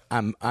 but yeah.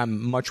 I'm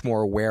much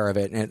more aware of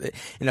it. And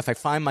if I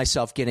find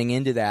myself getting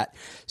into that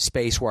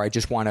space where I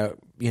just want to,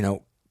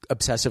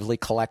 obsessively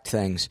collect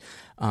things,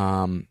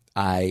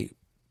 I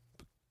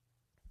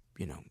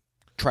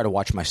try to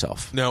watch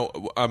myself. Now,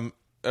 I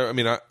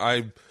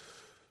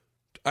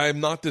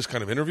I'm not this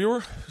kind of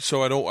interviewer,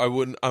 so I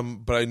wouldn't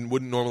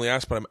normally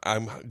ask, but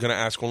I'm going to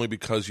ask only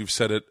because you've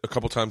said it a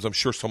couple times. I'm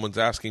sure someone's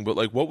asking, but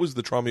like, what was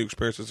the trauma you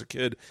experienced as a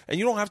kid? And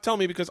you don't have to tell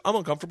me because I'm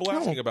uncomfortable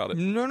asking about it.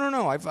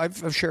 No.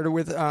 I've shared it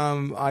with.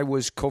 I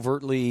was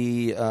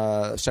covertly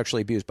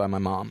sexually abused by my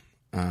mom.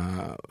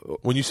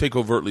 When you say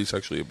covertly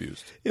sexually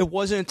abused, it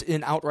wasn't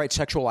an outright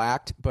sexual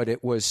act, but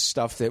it was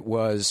stuff that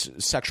was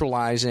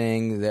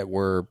sexualizing, that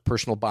were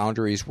personal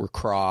boundaries were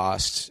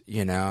crossed.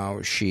 You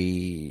know,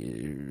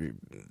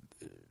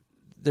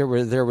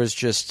 there was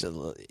just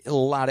a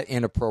lot of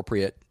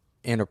inappropriate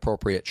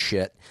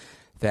shit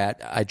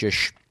that I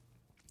just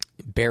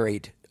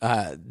buried.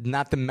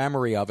 Not the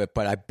memory of it,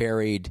 but I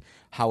buried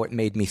how it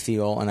made me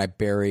feel, and I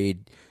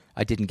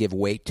didn't give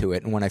weight to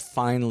it. And when I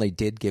finally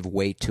did give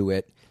weight to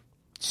it,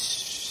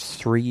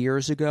 3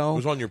 years ago. It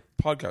was on your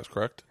podcast,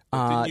 correct?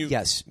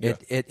 Yes. Yeah.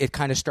 It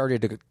kind of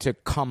started to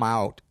come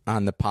out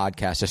on the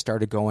podcast. I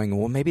started going,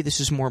 well, maybe this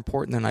is more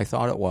important than I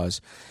thought it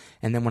was.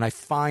 And then when I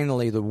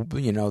finally, the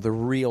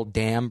real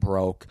dam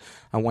broke,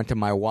 I went to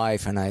my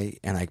wife and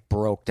I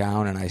broke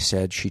down and I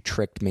said, she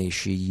tricked me.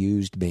 She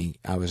used me.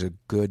 I was a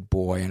good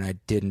boy and I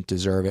didn't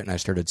deserve it. And I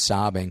started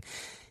sobbing.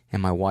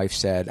 And my wife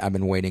said, I've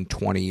been waiting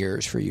 20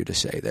 years for you to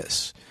say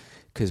this.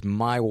 Because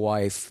my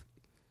wife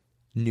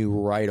knew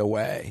right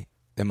away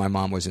that my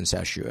mom was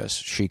incestuous.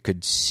 She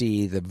could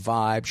see the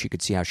vibe. She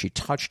could see how she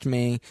touched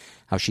me,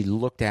 how she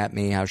looked at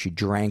me, how she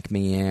drank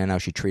me in, how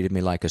she treated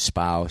me like a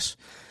spouse.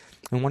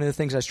 And one of the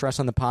things I stress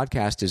on the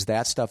podcast is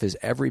that stuff is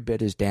every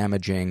bit as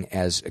damaging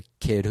as a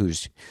kid who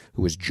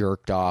was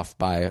jerked off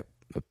by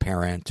a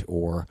parent,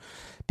 or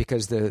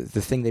because the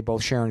thing they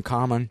both share in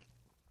common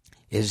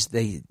is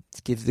they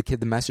give the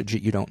kid the message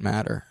that you don't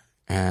matter.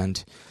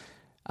 And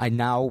I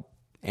now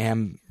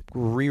am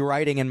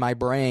rewriting in my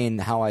brain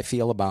how I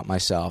feel about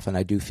myself, and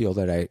I do feel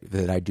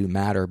that I do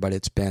matter, but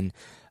it's been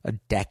a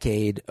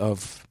decade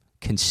of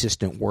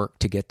consistent work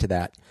to get to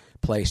that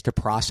place, to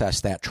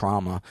process that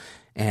trauma.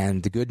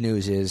 And the good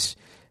news is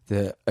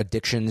the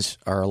addictions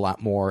are a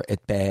lot more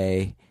at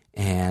bay,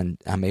 and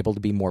I'm able to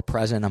be more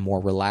present. I'm more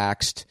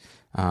relaxed.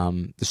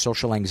 The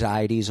social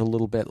anxiety is a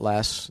little bit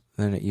less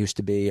than it used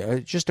to be.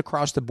 Just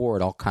across the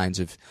board, all kinds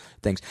of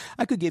things.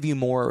 I could give you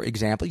more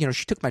examples. You know,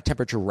 she took my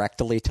temperature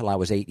rectally till I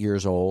was 8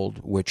 years old,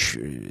 which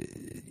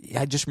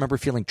I just remember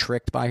feeling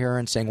tricked by her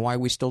and saying, why are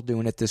we still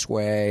doing it this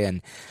way?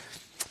 And,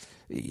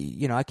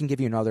 you know, I can give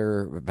you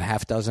another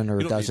half dozen or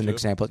a dozen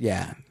examples.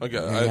 Yeah.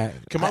 Okay.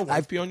 Can my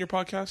wife be on your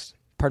podcast?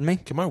 Pardon me?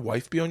 Can my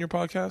wife be on your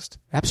podcast?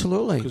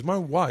 Absolutely. Because my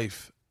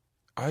wife,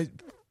 I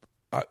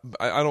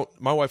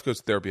don't. My wife goes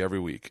to therapy every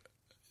week.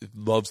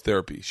 Loves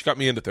therapy. She got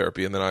me into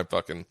therapy, and then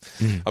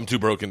I'm too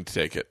broken to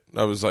take it.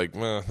 I was like,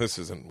 this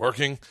isn't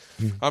working.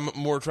 I'm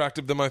more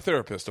attractive than my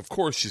therapist. Of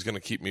course she's going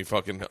to keep me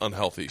fucking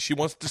unhealthy. She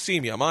wants to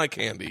see me. I'm eye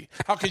candy.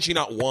 How can she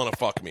not want to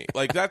fuck me?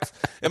 Like, that's,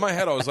 in my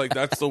head, I was like,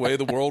 that's the way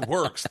the world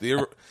works.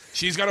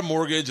 She's got a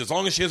mortgage. As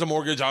long as she has a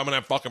mortgage, I'm going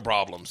to have fucking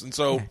problems. And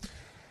so,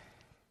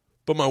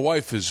 but my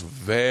wife is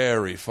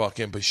very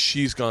fucking, but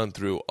she's gone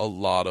through a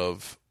lot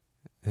of.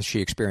 Has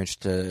she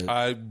experienced?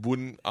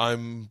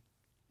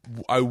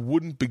 I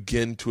wouldn't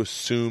begin to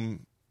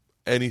assume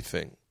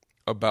anything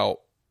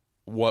about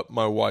what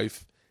my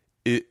wife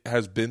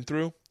has been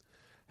through.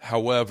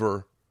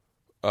 However,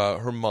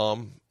 her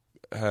mom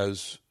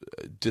has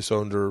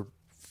disowned her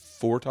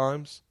 4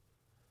 times.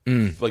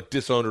 Like,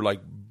 disowned her, like,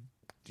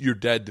 you're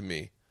dead to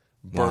me.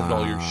 Burned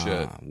all your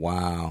shit.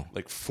 Wow.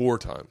 Like, 4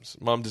 times.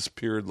 Mom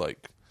disappeared,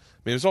 like,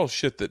 I mean, it's all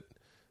shit that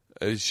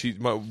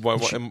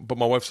but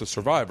my wife's a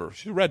survivor.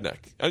 She's a redneck.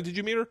 Did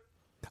you meet her?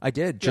 I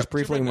did, just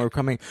briefly when we were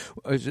coming.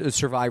 A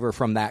survivor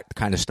from that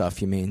kind of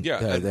stuff, you mean?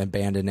 Yeah. The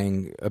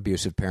abandoning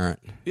abusive parent.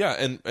 Yeah,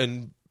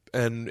 and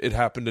it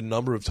happened a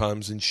number of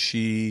times, and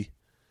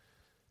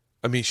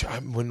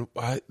when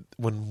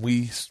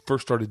we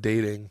first started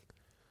dating,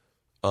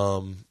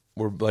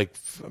 we're like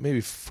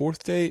maybe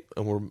 4th date,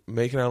 and we're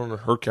making out on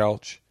her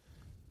couch,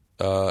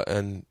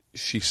 and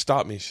she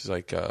stopped me. She's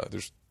like,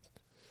 there's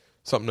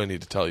something I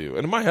need to tell you.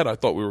 And in my head, I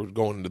thought we were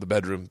going into the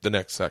bedroom the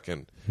next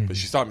second. But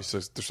she stopped me. She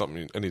says, there's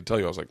something I need to tell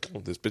you. I was like,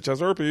 this bitch has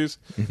herpes.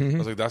 I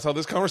was like, that's how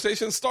this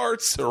conversation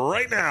starts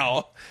right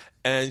now.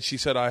 And she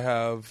said, I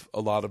have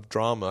a lot of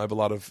drama. I have a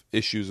lot of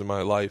issues in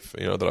my life,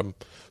 that I'm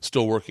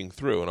still working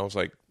through. And I was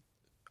like,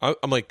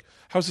 I'm like,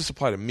 how does this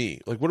apply to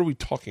me? Like, what are we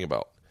talking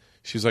about?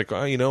 She's like,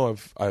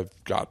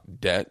 I've got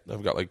debt.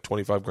 I've got like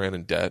 25 grand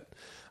in debt.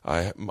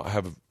 I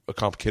have a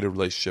complicated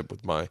relationship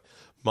with my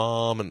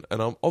mom and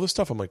all this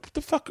stuff. I'm like, what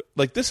the fuck?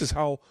 Like, this is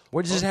how.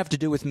 What does this have to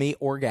do with me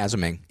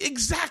orgasming?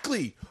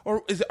 Exactly.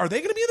 Or are they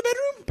going to be in the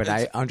bedroom? But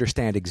I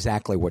understand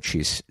exactly what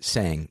she's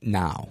saying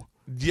now.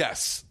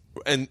 Yes.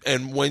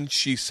 And when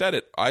she said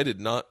it, I did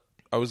not.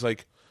 I was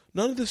like,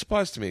 none of this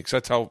applies to me because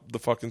that's how the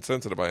fucking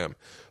sensitive I am.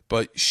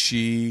 But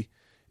she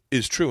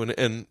is true,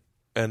 and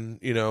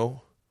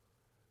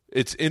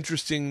it's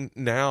interesting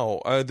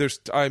now.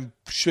 I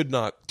should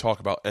not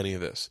talk about any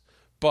of this,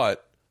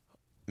 but.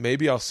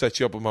 Maybe I'll set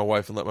you up with my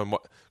wife and let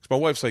because my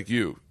wife's like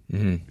you.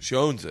 Mm-hmm. She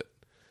owns it.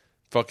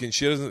 Fucking,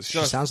 she doesn't. She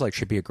sounds like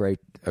she'd be a great.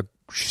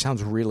 She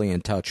sounds really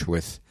in touch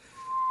with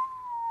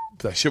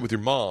that shit with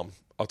your mom.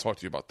 I'll talk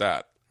to you about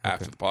that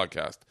after the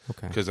podcast.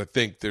 Okay. Because I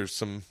think there's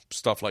some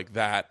stuff like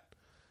that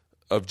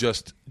of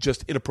just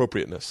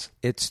inappropriateness.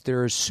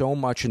 There's so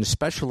much, and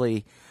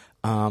especially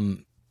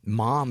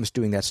moms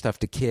doing that stuff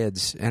to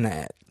kids. And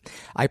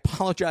I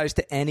apologize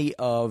to any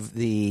of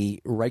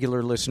the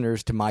regular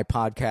listeners to my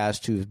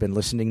podcast who've been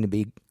listening to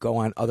me go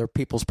on other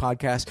people's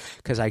podcasts,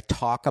 because I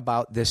talk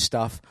about this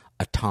stuff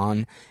a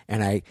ton,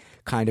 and I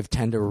kind of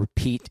tend to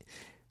repeat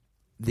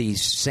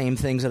these same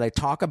things that I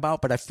talk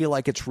about, but I feel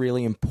like it's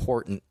really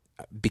important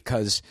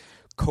because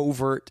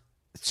covert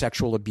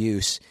sexual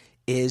abuse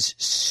is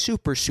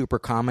super, super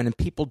common, and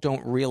people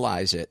don't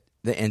realize it.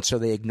 And so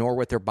they ignore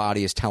what their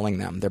body is telling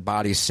them. Their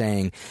body's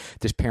saying,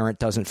 this parent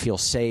doesn't feel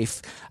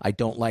safe. I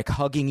don't like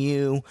hugging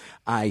you.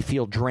 I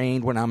feel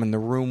drained when I'm in the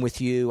room with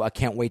you. I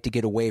can't wait to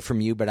get away from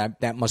you, but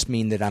that must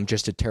mean that I'm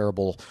just a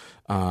terrible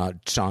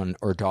son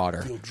or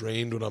daughter. I feel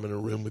drained when I'm in a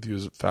room with you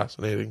is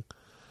fascinating.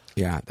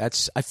 Yeah,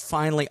 I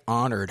finally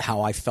honored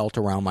how I felt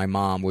around my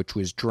mom, which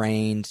was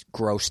drained,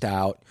 grossed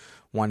out,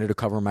 wanted to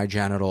cover my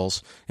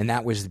genitals. And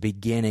that was the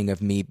beginning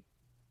of me.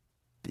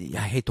 I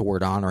hate the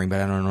word honoring, but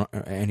I don't know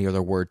any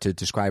other word to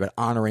describe it.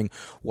 Honoring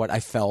what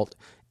I felt,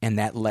 and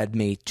that led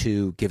me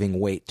to giving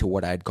weight to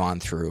what I'd gone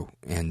through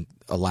and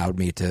allowed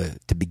me to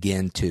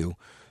begin to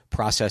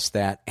process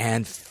that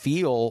and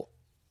feel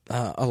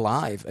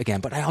alive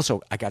again. But I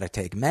got to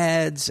take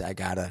meds. I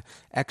got to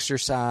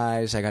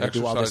exercise. I got to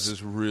do all this. Exercise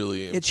is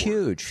really important. It's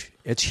huge.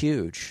 It's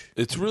huge.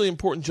 It's really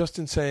important just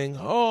in saying,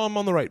 oh, I'm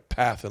on the right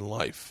path in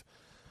life.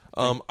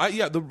 And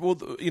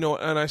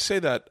I say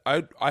that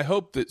I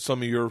hope that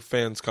some of your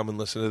fans come and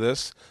listen to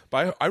this,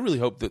 but I really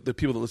hope that the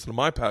people that listen to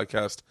my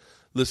podcast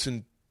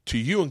listen to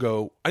you and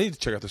go, I need to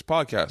check out this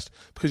podcast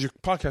because your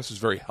podcast is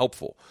very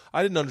helpful.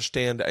 I didn't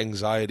understand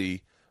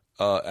anxiety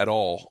at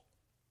all.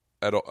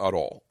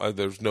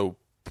 There's no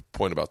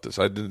point about this.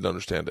 I didn't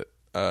understand it.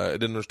 I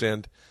didn't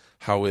understand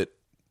how it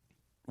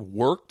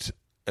worked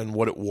and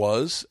what it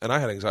was, and I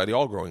had anxiety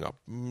all growing up,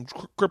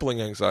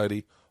 crippling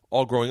anxiety.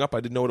 All growing up,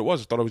 I didn't know what it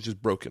was. I thought I was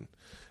just broken.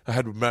 I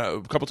had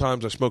a couple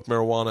times I smoked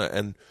marijuana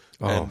and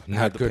not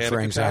had the good panic for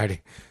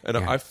anxiety.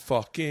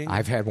 Attack. And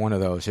I've had one of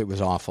those. It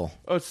was awful.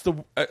 It's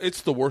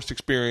the worst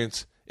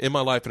experience in my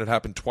life, and it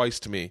happened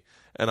twice to me.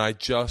 And I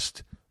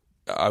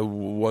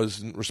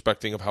wasn't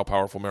respecting of how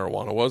powerful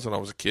marijuana was. And I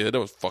was a kid. I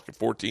was fucking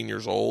 14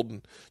 years old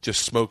and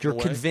just smoking away.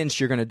 You're convinced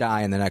you're going to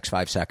die in the next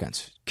 5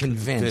 seconds.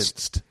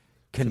 Convinced.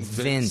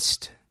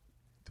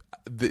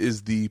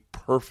 Is the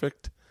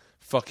perfect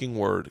fucking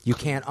word. You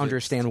can't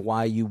understand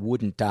why you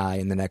wouldn't die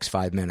in the next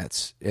 5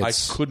 minutes. I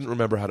couldn't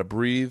remember how to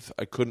breathe.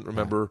 I couldn't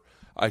remember.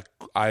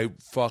 I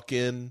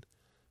fucking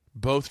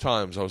both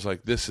times I was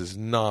like, this is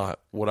not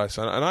what I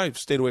signed. And I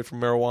stayed away from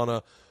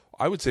marijuana,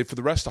 I would say, for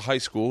the rest of high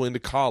school into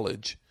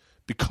college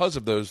because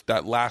of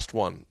that last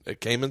one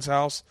at Cayman's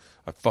house.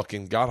 I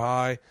fucking got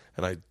high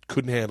and I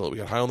couldn't handle it. We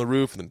got high on the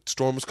roof and the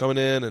storm was coming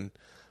in and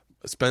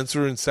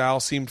Spencer and Sal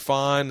seemed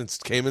fine, and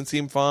Cayman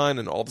seemed fine,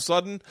 and all of a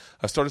sudden,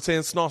 I started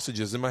saying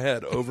sausages in my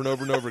head over and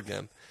over and over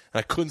again. And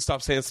I couldn't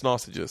stop saying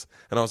sausages.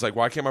 And I was like,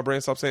 why can't my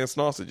brain stop saying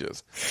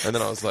sausages? And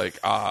then I was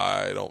like,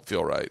 I don't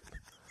feel right.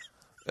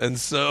 And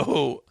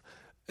so,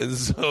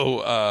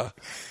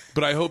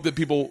 but I hope that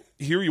people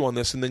hear you on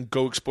this and then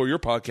go explore your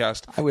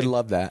podcast. I would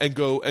love that. And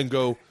go,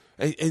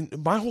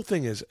 and my whole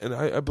thing is, and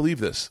I believe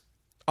this,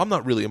 I'm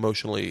not really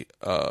emotionally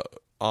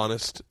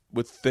honest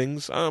with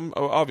things.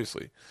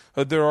 Obviously,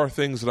 there are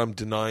things that I'm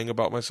denying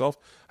about myself.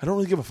 I don't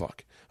really give a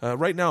fuck.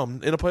 Right now,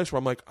 I'm in a place where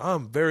I'm like,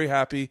 I'm very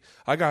happy.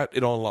 I got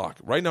it on lock.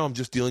 Right now, I'm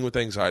just dealing with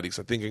anxiety because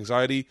I think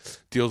anxiety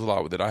deals a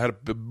lot with it. I had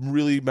a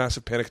really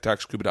massive panic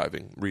attack scuba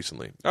diving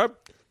recently. I've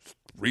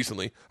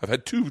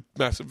had 2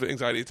 massive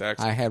anxiety attacks.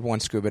 I had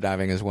one scuba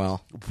diving as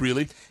well.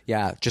 Really?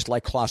 Yeah, just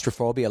like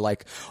claustrophobia.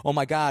 Like, oh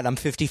my God, I'm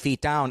 50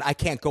 feet down. I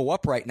can't go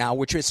up right now,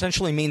 which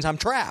essentially means I'm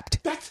trapped.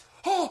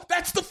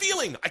 That's the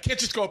feeling. I can't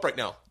just go up right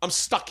now. I'm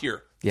stuck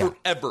here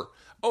forever.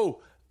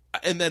 Oh,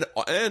 and then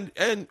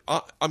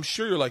I'm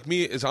sure you're like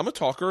me, is I'm a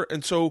talker,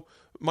 and so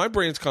my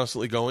brain's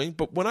constantly going.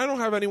 But when I don't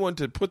have anyone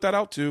to put that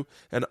out to,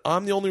 and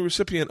I'm the only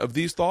recipient of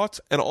these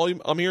thoughts, and all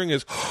I'm hearing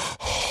is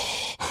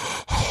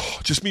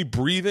just me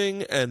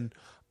breathing, and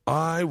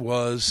I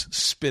was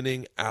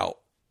spinning out,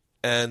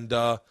 and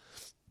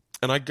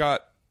I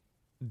got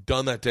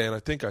done that day, and I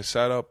think I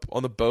sat up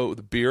on the boat with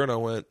a beer, and I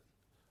went,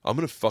 I'm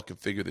gonna fucking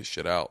figure this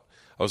shit out.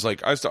 I was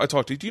like, I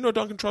talked to you. Do you know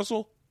Duncan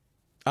Trussell?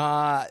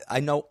 I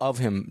know of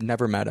him.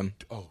 Never met him.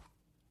 Oh,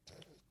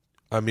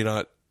 I mean,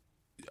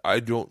 I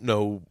don't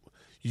know.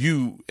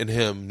 You and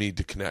him need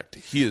to connect.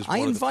 He is. I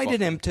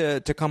invited him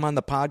to come on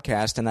the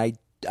podcast, and I,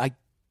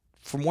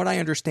 from what I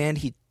understand,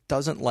 he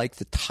doesn't like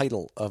the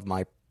title of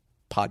my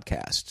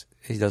podcast.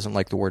 He doesn't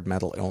like the word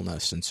mental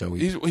illness, and so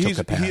he took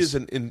a pass.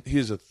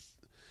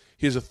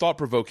 He is a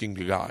thought-provoking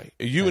guy.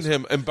 You and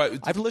him,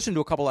 I've listened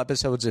to a couple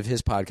episodes of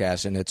his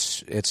podcast, and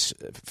it's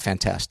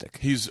fantastic.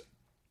 He's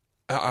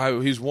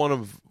one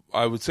of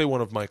I would say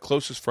one of my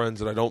closest friends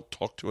that I don't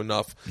talk to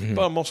enough.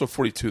 But I'm also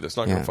 42. That's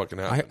not going to fucking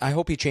happen. I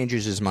hope he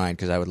changes his mind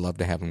because I would love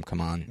to have him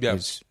come on. Yeah.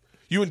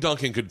 You and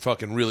Duncan could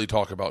fucking really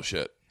talk about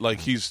shit. Like,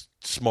 he's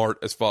smart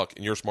as fuck,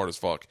 and you're smart as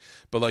fuck.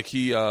 But, like,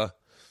 he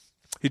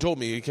told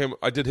me,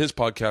 I did his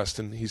podcast,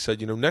 and he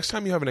said, next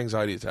time you have an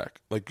anxiety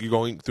attack, like you're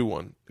going through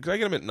one, because I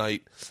get them at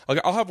night.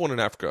 I'll have one in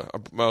Africa.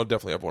 I'll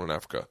definitely have one in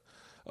Africa.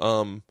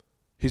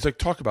 He's like,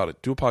 talk about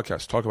it. Do a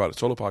podcast. Talk about it.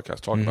 Solo podcast.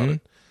 Talk about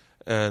it.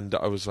 And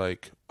I was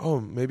like, oh,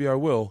 maybe I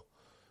will.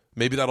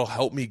 Maybe that'll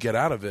help me get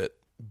out of it.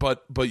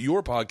 But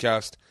your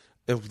podcast,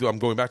 and I'm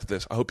going back to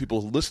this, I hope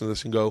people listen to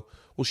this and go,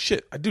 well,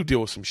 shit, I do deal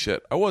with some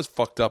shit. I was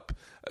fucked up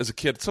as a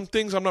kid. Some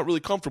things I'm not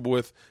really comfortable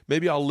with.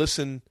 Maybe I'll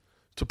listen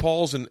to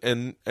Paul's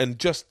and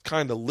just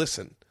kind of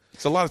listen.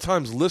 It's a lot of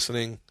times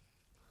listening.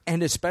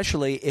 And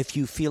especially if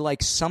you feel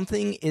like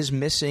something is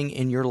missing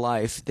in your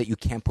life that you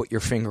can't put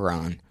your finger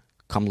on,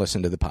 come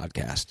listen to the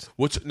podcast.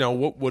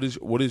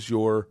 What is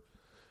your?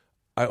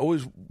 I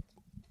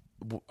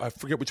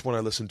forget which one I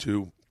listened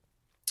to,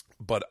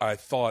 but I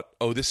thought,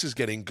 oh, this is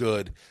getting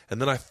good,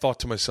 and then I thought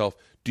to myself,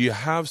 do you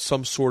have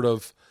some sort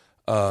of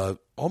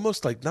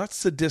almost like not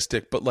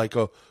sadistic, but like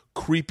a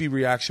creepy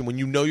reaction when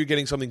you know you're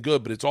getting something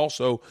good, but it's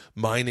also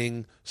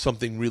mining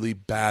something really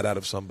bad out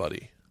of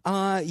somebody?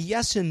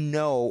 Yes and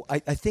no. I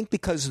think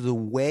because of the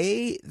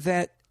way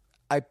that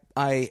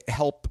I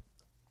help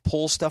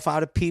pull stuff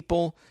out of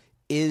people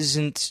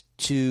isn't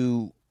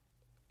to...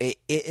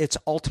 It's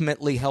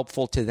ultimately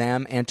helpful to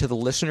them and to the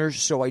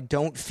listeners, so I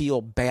don't feel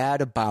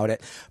bad about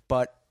it.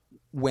 But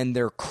when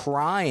they're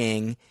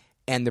crying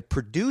and the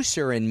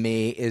producer in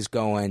me is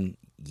going,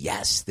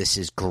 yes, this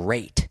is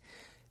great.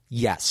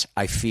 Yes,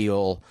 I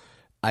feel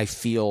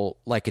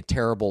like a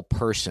terrible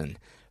person,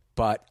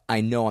 but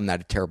I know I'm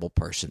not a terrible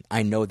person.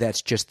 I know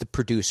that's just the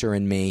producer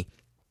in me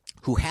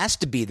who has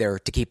to be there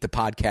to keep the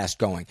podcast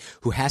going,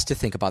 who has to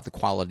think about the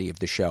quality of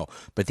the show.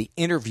 But the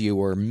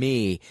interviewer,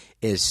 me,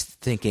 is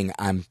thinking,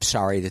 I'm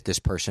sorry that this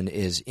person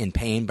is in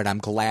pain, but I'm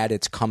glad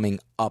it's coming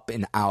up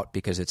and out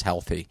because it's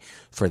healthy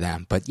for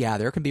them. But yeah,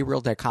 there can be a real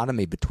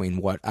dichotomy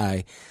between what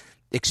I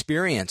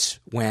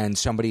experience when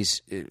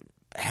somebody's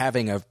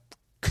having a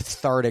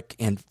cathartic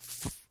and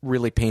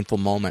really painful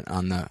moment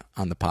on the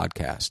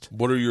podcast.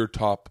 What are your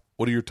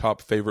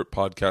top favorite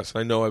podcasts?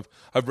 I know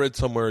I've read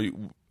somewhere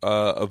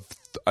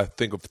I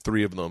think of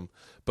 3 of them,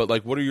 but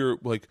like, what are your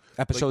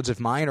episodes of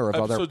mine or of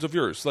episodes of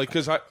yours? Like,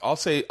 because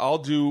I'll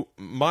do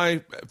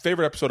my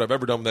favorite episode I've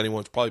ever done with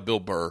anyone is probably Bill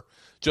Burr,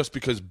 just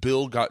because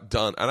Bill got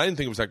done, and I didn't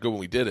think it was that good when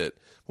we did it.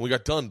 When we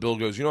got done, Bill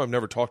goes, I've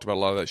never talked about a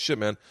lot of that shit,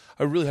 man.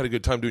 I really had a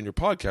good time doing your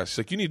podcast. He's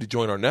like, you need to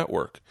join our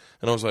network,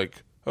 and I was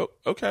like, oh,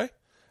 okay.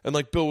 And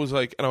like Bill was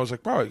like, and I was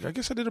like, wow, I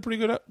guess I did a pretty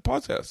good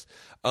podcast.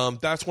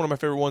 That's one of my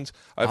favorite ones.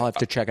 I'll have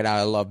to check it out.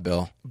 I love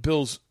Bill.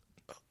 Bill's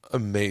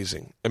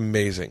amazing.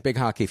 Big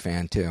hockey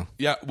fan too.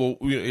 Yeah. Well,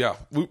 yeah.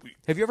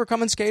 Have you ever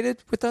come and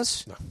skated with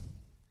us? No.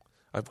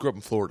 I grew up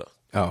in Florida.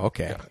 Oh,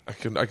 okay.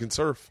 Yeah, I can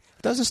surf.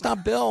 Doesn't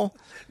stop Bill.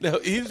 No,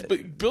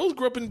 Bill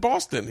grew up in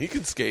Boston. He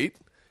can skate.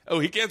 Oh,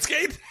 he can't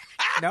skate?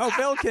 No,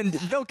 Bill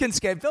can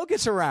skate. Bill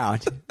gets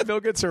around.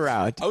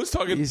 I was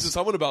talking to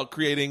someone about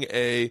creating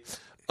a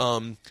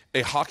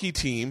hockey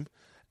team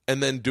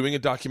and then doing a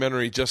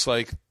documentary just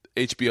like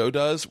HBO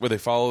does, where they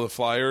follow the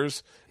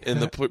Flyers in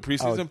the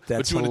preseason,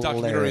 but doing a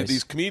documentary of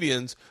these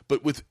comedians,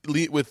 but with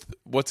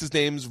what's his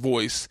name's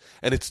voice,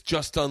 and it's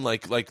just done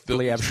like the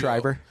Liev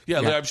Schreiber.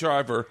 Yeah, Liev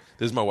Schreiber.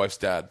 This is my wife's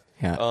dad.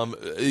 Yeah.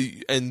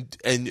 And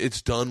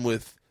it's done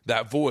with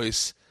that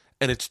voice,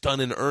 and it's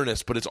done in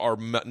earnest, but it's our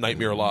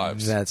nightmare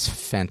lives. That's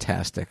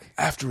fantastic.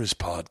 After his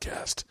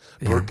podcast,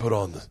 Bert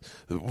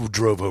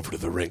drove over to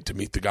the rink to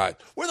meet the guy.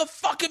 Where the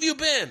fuck have you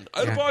been?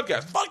 I had a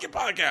podcast. Fuck your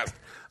podcast.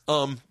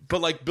 But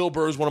like Bill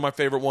Burr is one of my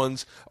favorite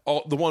ones.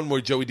 The one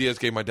where Joey Diaz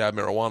gave my dad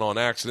marijuana on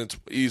accident,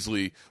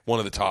 easily one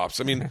of the tops.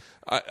 I mean,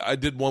 I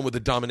did one with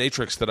the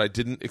dominatrix that I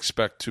didn't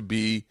expect to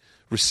be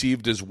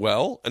received as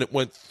well, and it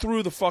went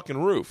through the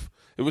fucking roof.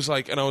 It was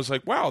like, and I was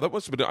like, wow, that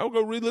must have been, I'll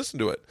go re-listen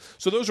to it.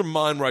 So those are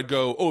mine where I'd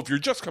go, oh, if you're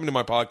just coming to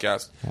my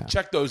podcast,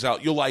 check those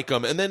out. You'll like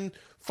them. And then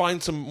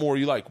find some more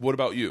you like. What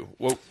about you?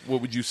 What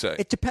would you say?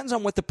 It depends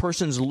on what the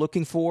person's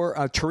looking for.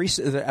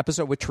 The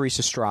episode with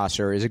Teresa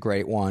Strasser is a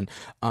great one.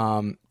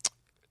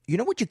 You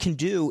know what you can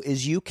do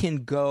is you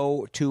can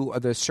go to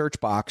the search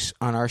box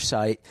on our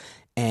site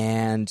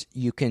and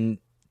you can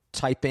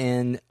type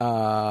in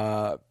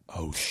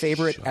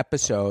favorite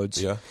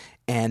episodes. Yeah.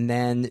 And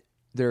then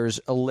there's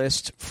a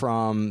list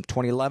from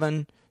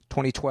 2011,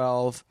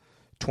 2012,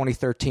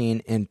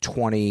 2013, and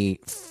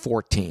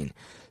 2014.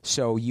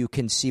 So you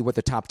can see what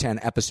the top 10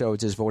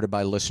 episodes as voted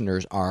by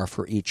listeners are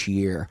for each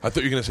year. I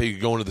thought you were going to say you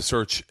could go into the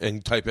search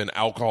and type in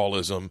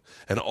alcoholism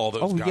and all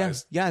those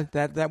guys. Yeah,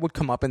 that would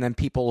come up. And then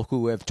people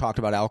who have talked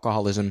about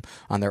alcoholism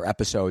on their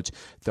episodes,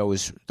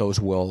 those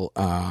will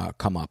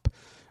come up.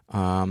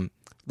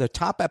 The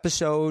top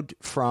episode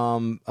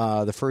from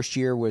the first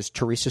year was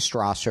Teresa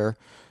Strasser.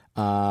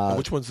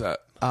 Which one's that?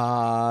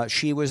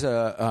 She was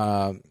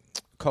a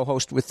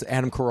co-host with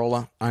Adam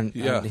Carolla on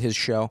his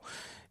show.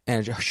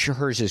 And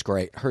hers is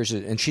great.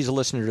 And she's a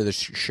listener to this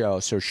show,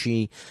 so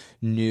she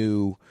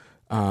knew.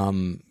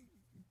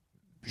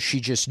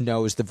 She just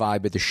knows the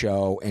vibe of the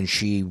show, and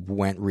she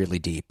went really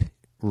deep,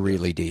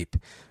 really deep.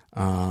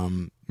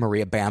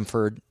 Maria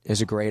Bamford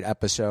is a great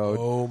episode.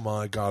 Oh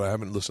my God, I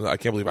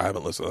can't believe I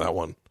haven't listened to that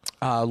one.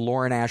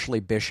 Lauren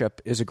Ashley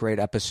Bishop is a great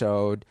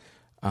episode.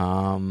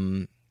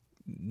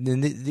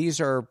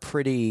 These are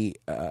pretty.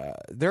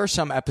 There are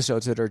some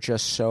episodes that are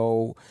just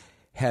so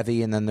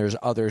heavy, and then there's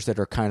others that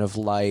are kind of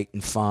light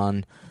and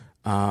fun.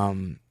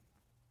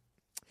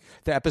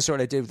 The episode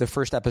I did, the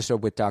first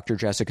episode with Dr.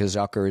 Jessica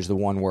Zucker, is the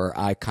one where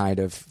I kind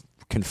of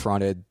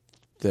confronted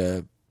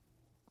the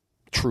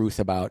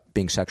truth about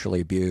being sexually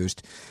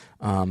abused.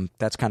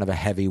 That's kind of a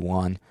heavy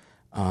one.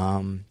 There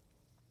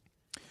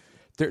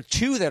are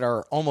two that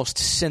are almost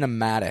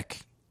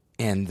cinematic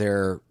in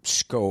their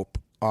scope.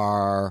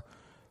 Are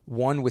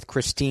one with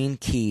Christine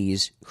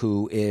Keys,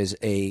 who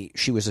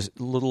she was a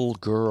little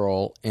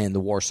girl in the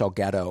Warsaw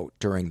Ghetto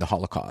during the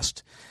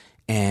Holocaust,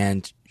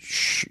 and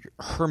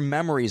her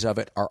memories of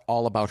it are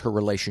all about her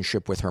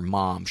relationship with her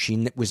mom.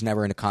 She was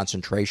never in a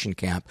concentration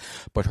camp,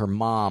 but her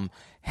mom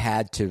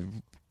had to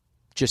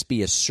just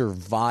be a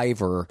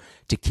survivor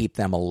to keep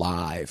them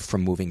alive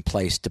from moving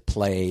place to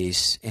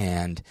place.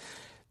 And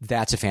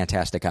that's a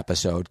fantastic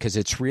episode because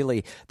it's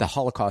really the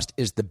Holocaust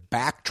is the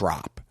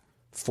backdrop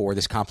for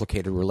this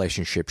complicated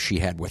relationship she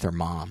had with her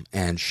mom.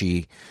 And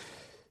she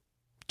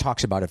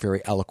talks about it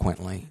very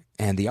eloquently.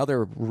 And the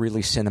other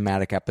really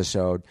cinematic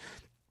episode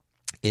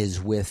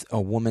is with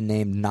a woman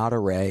named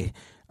Nadare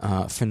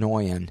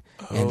Fenoyan,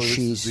 and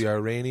she's the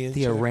Iranian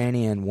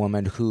Iranian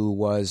woman who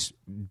was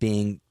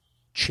being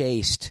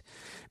chased,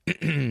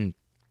 trying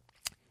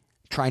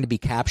to be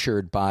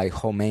captured by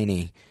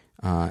Khomeini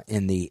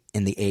in the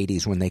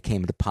 80s when they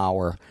came to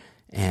power,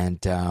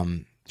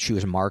 and she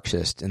was a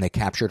Marxist, and they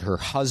captured her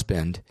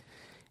husband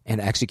and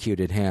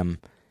executed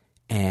him,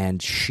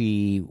 and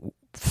she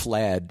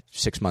fled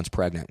 6 months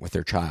pregnant with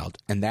their child.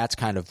 And that's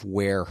kind of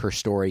where her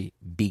story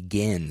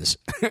begins.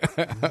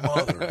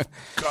 Mother of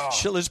God.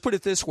 So let's put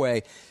it this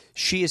way.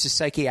 She is a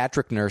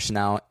psychiatric nurse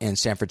now in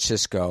San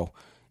Francisco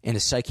in a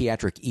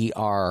psychiatric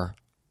ER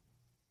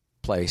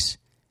place.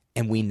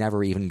 And we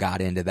never even got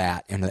into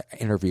that. And the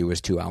interview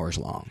was 2 hours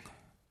long.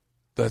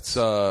 That's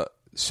so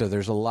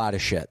there's a lot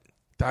of shit.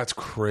 That's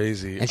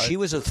crazy. And she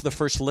was the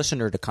first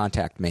listener to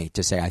contact me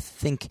to say, I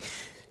think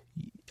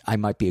I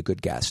might be a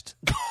good guest.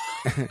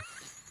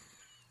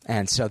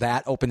 And so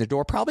that opened the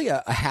door. Probably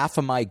a half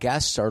of my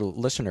guests are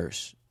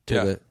listeners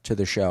to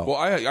the show. Well,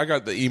 I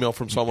got the email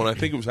from someone, I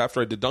think it was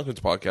after I did Duncan's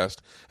podcast,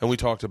 and we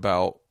talked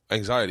about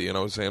anxiety, and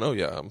I was saying, oh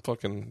yeah,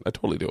 I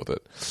totally deal with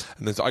it.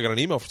 And then I got an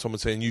email from someone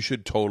saying, you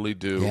should totally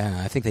do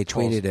I think they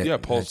tweeted it. Yeah,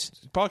 Paul's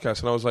podcast.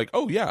 And I was like,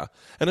 oh yeah.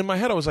 And in my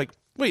head I was like,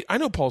 wait, I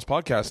know Paul's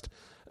podcast.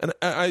 And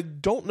I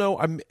don't know,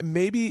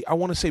 maybe I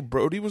want to say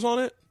Brody was on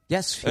it.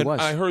 Yes, he was.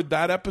 I heard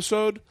that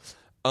episode.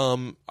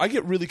 I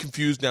get really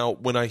confused now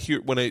when I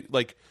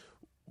like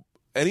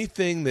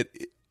anything that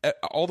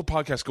all the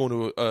podcasts go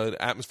into an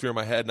atmosphere in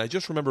my head, and I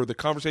just remember the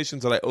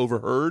conversations that I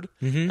overheard,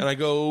 and I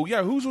go,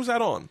 yeah, whose was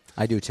that on?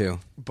 I do too.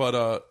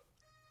 But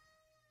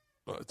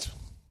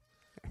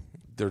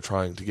they're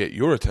trying to get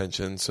your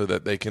attention so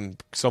that they can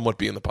somewhat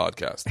be in the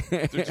podcast.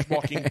 They're just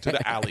walking to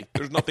the alley.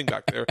 There's nothing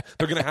back there.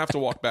 They're going to have to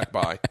walk back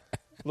by.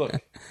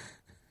 Look,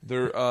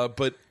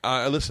 but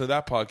I listened to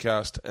that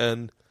podcast,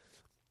 and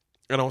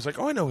I was like,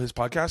 oh, I know his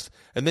podcast.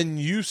 And then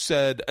you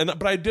said,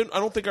 but I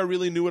don't think I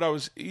really knew what I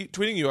was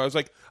tweeting you. I was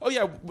like, oh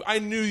yeah, I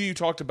knew you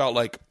talked about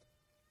like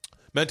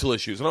mental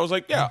issues. And I was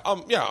like, yeah,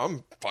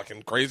 I'm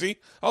fucking crazy.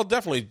 I'll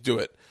definitely do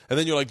it. And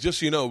then you're like, just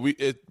so you know, we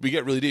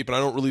get really deep and I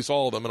don't release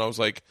all of them. And I was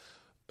like,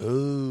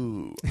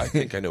 oh, I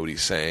think I know what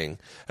he's saying.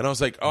 And I was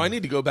like, oh, I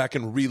need to go back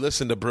and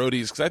re-listen to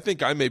Brody's because I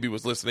think I maybe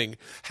was listening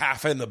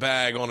half in the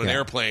bag on an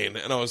airplane.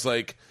 And I was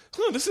like,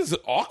 this is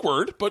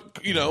awkward, but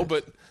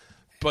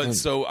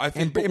so I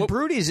think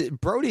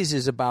Brody's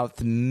is about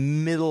the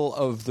middle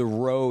of the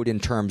road in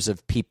terms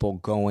of people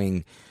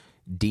going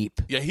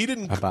deep. Yeah, he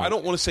didn't. I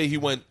don't want to say he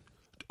went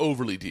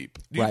overly deep.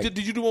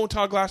 Did you do one with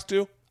Todd Glass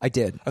too? I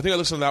did. I think I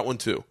listened to that one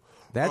too.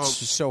 That's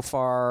so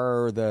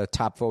far the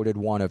top voted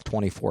one of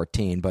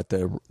 2014, but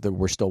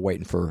we're still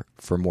waiting for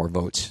more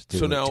votes.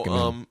 To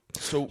come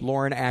in.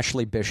 Lauren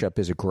Ashley Bishop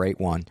is a great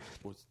one.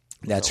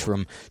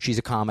 She's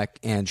a comic,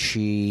 and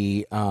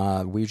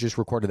we just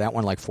recorded that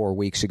one like 4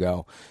 weeks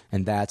ago,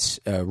 and that's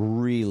a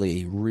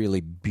really,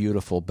 really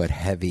beautiful but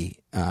heavy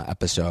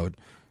episode.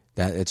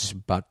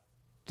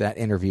 That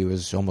interview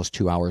is almost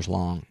 2 hours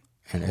long,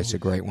 and it's a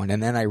great one.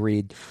 And then I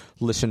read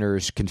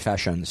listeners'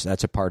 confessions.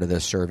 That's a part of the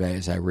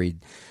surveys. I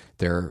read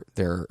their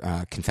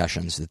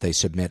confessions that they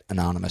submit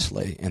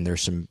anonymously, and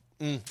there's some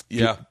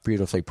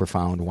beautifully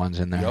profound ones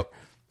in there. Yep.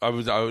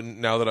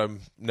 Now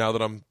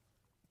that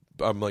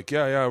I'm like,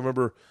 yeah, I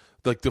remember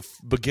like the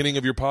beginning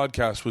of your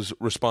podcast was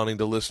responding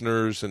to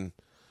listeners, and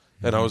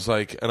I was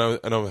like, and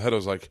in my head I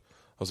was like,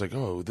 was like,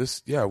 oh,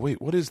 this, yeah,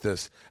 wait, what is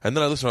this? And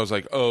then I listened, I was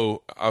like,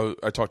 oh,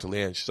 I talked to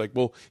Leanne. She's like,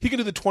 well, he can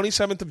do the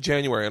 27th of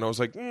January. And I was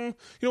like, you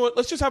know what,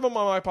 let's just have him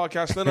on my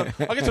podcast. And then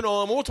I'll get to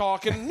know him, we'll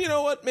talk. And you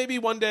know what, maybe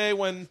one day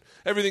when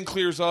everything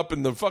clears up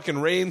and the fucking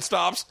rain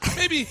stops,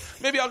 maybe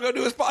I'll go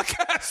do his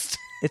podcast.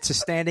 It's a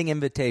standing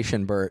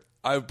invitation, Bert.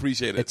 I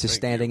appreciate it. It's a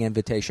standing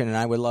invitation, and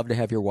I would love to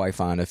have your wife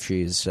on if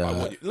she's...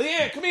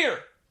 Leanne, come here.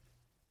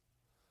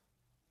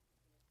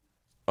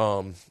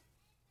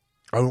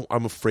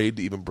 I'm afraid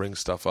to even bring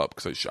stuff up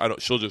because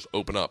she'll just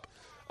open up.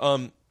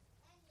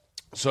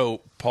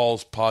 So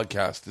Paul's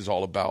podcast is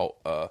all about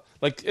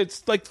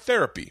it's like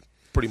therapy,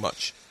 pretty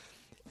much.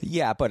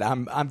 Yeah, but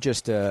I'm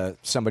just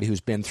somebody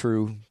who's been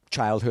through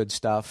childhood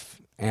stuff,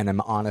 and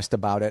I'm honest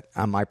about it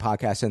on my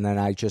podcast, and then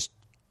I just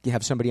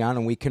have somebody on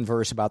and we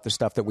converse about the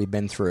stuff that we've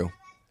been through.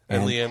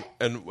 And Leanne,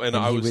 and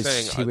I was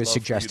saying he was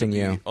suggesting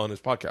you on his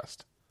podcast.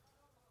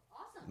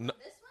 Awesome. This one?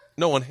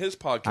 No, on his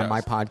podcast. On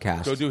my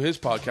podcast. Go do his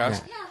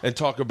podcast Yeah. and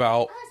talk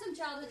about. I have some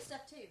childhood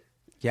stuff too.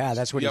 Yeah,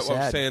 that's what he said.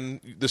 Well, I'm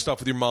saying the stuff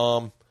with your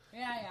mom.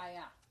 Yeah.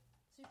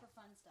 Super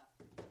fun stuff.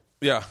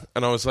 Yeah,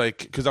 and I was like,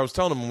 because I was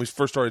telling him when we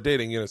first started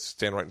dating,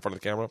 stand right in front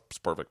of the camera. It's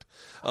perfect.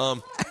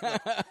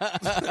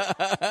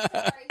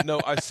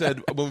 No, I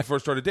said when we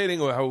first started dating,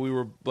 how we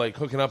were like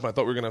hooking up, and I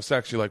thought we were gonna have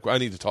sex. You're like, well, I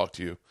need to talk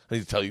to you. I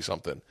need to tell you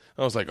something. And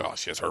I was like, oh,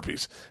 she has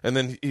herpes. And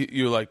then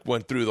you like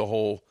went through the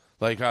whole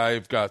like,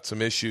 I've got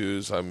some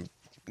issues.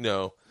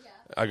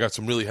 I got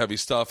some really heavy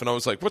stuff, and I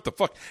was like, what the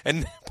fuck?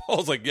 And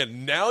Paul's like, yeah,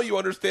 now you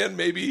understand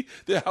maybe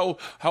how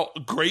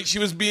great she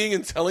was being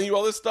and telling you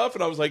all this stuff.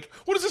 And I was like,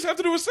 what does this have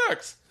to do with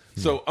sex?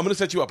 So I'm going to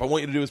set you up. I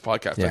want you to do his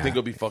podcast. Yeah. I think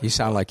it'll be fucking You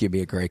sound fun. like you'd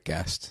be a great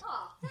guest.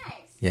 Oh,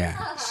 thanks.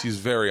 Yeah. She's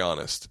very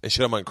honest, and she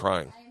don't mind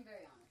crying. I am very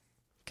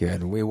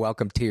honest. Good. We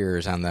welcome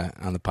tears on the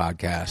I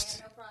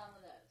podcast. have no problem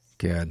with those.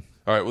 Good.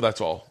 All right, well,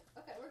 that's all.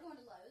 Okay, we're going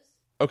to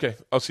Lowe's. Okay,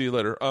 I'll see you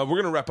later. We're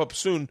going to wrap up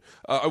soon.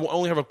 I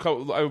only have a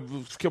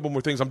couple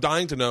more things. I'm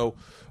dying to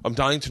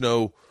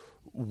know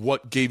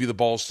what gave you the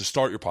balls to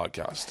start your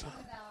podcast. About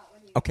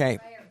when you Okay.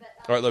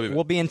 but, All right, love you.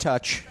 We'll be in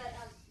touch. But,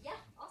 yeah,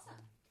 awesome.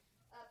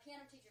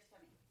 Piano teacher's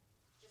coming.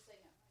 Just so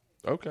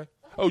you know. Okay.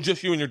 Oh,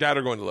 just you and your dad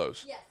are going to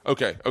Lowe's? Yes.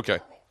 Okay. Okay.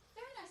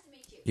 Very nice to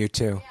meet you. You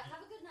too. Yeah, have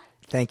a good night.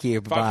 Thank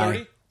you. 5:30? Bye. She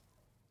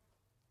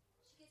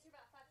gets here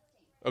about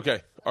 5:15.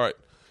 Okay. All right.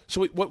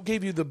 So wait, what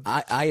gave you the...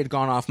 I had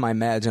gone off my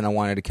meds and I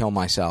wanted to kill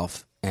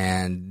myself.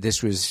 And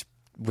this was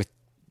with,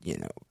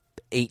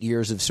 8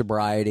 years of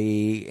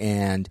sobriety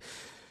and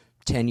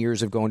 10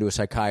 years of going to a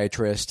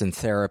psychiatrist and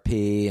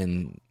therapy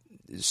and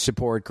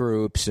support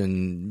groups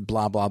and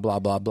blah, blah, blah,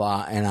 blah,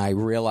 blah. And I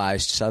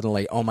realized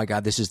suddenly, oh my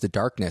God, this is the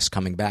darkness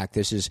coming back.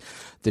 This is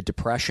the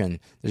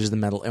depression. This is the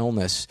mental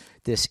illness.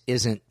 This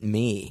isn't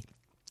me.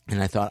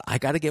 And I thought, I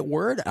got to get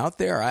word out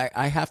there.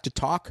 I have to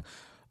talk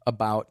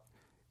about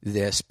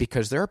this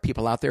because there are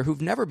people out there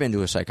who've never been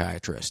to a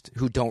psychiatrist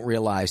who don't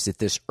realize that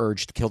this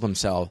urge to kill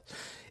themselves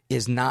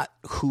is not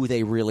who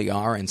they really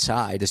are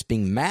inside. It's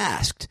being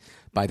masked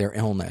by their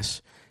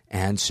illness.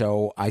 And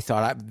so I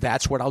thought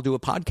that's what I'll do a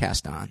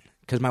podcast on.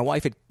 Because my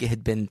wife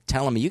had been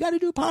telling me, you got to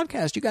do a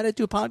podcast. You got to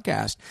do a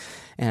podcast.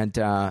 And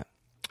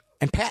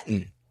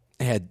Patton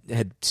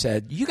had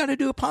said, you got to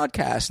do a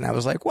podcast. And I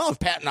was like, well, if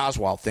Patton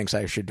Oswalt thinks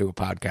I should do a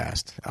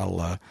podcast,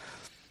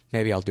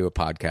 maybe I'll do a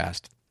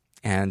podcast.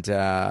 And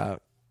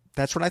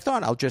that's what I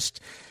thought. I'll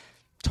just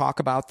talk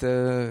about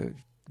the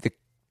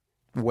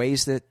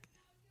ways that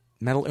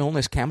mental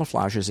illness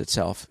camouflages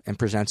itself and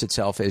presents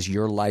itself as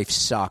your life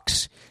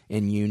sucks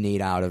and you need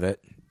out of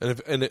it.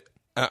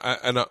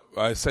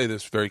 I say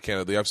this very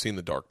candidly. I've seen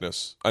the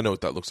darkness. I know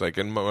what that looks like.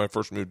 And when I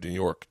first moved to New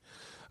York,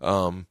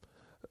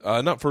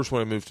 not first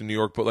when I moved to New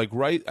York, but like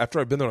right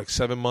after I'd been there like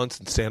 7 months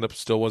and stand-up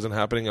still wasn't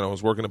happening, and I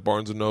was working at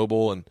Barnes &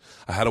 Noble, and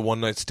I had a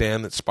one-night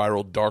stand that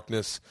spiraled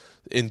darkness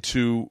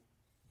into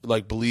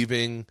like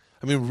believing,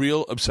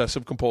 real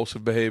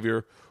obsessive-compulsive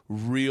behavior,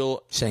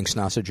 real... Saying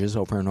sausages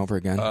over and over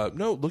again.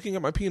 No, looking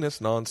at my penis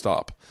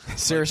nonstop.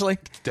 Seriously?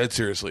 Dead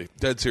seriously.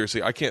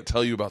 I can't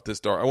tell you about this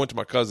dark. I went to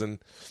my cousin...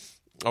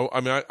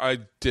 I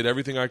did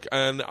everything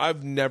and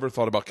I've never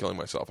thought about killing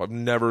myself.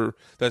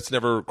 That's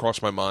never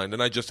crossed my mind.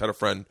 And I just had a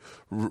friend,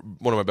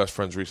 one of my best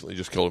friends recently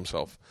just killed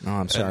himself. Oh,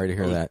 I'm sorry to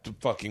hear that.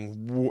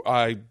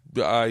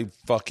 I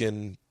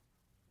fucking,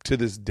 to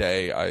this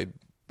day,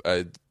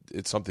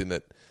 it's something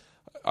that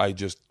I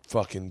just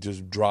fucking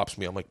just drops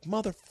me. I'm like,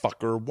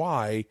 motherfucker,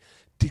 why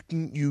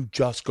didn't you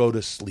just go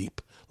to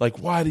sleep? Like,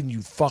 why didn't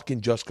you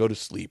fucking just go to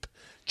sleep?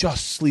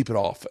 Just sleep it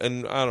off.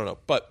 And I don't know.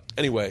 But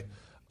anyway,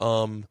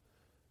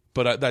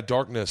 But that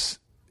darkness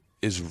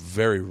is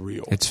very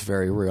real. It's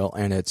very real,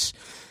 and it's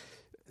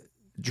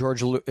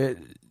George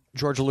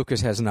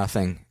Lucas has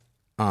nothing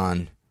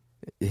on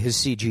his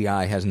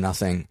CGI has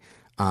nothing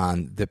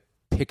on the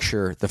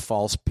picture, the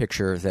false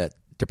picture that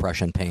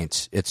depression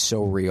paints. It's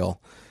so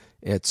real.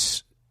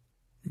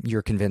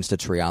 You're convinced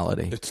it's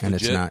reality, It's and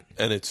legit, it's not.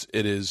 And it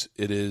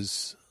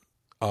is.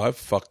 I've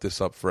fucked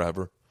this up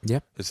forever.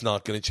 Yep. It's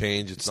not going to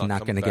change. It's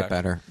not going to get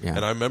better. Yeah.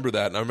 And I remember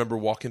that. And I remember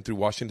walking through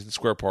Washington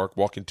Square Park,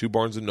 walking to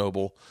Barnes and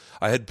Noble.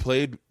 I had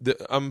played.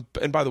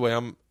 And by the way,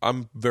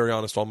 I'm very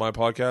honest on my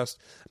podcast.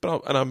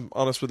 But I'm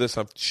honest with this.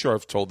 I'm sure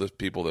I've told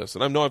people this,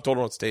 and I know I've told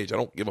it on stage. I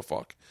don't give a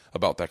fuck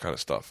about that kind of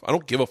stuff. I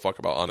don't give a fuck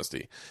about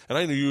honesty. And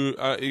I know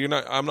you're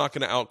not. I'm not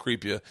going to out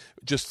creep you.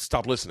 Just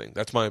stop listening.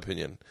 That's my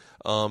opinion.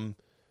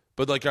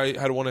 But like I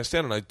had a one night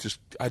stand,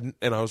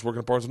 and I was working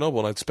at Barnes and Noble,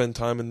 and I'd spend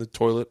time in the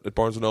toilet at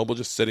Barnes and Noble,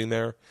 just sitting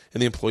there in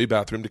the employee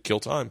bathroom to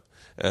kill time.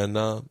 And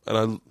I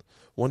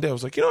one day I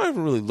was like, I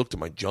haven't really looked at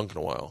my junk in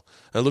a while.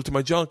 And I looked at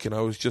my junk, and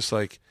I was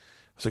like,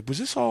 is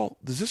this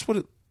what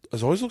it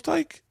has always looked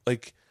like?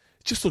 Like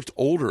it just looked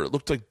older. It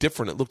looked like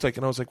different. It looked like,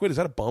 and I was like, wait, is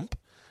that a bump?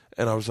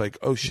 And I was like,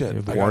 oh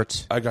shit,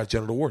 warts. I got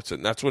genital warts,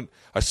 and that's when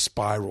I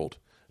spiraled.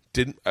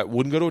 I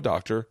wouldn't go to a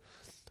doctor,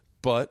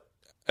 but.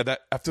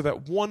 After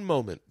that one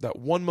moment,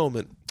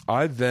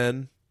 I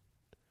then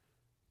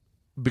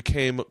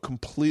became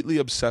completely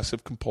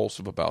obsessive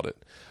compulsive about it.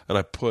 And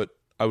I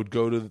would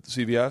go to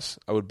CVS,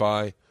 I would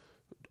buy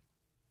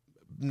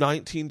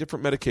 19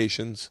 different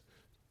medications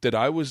that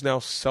I was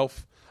now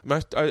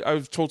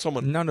I've told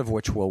someone none of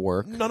which will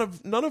work. None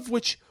of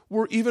which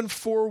were even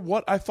for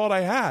what I thought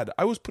I had.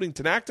 I was putting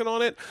Tinactin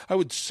on it. I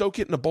would soak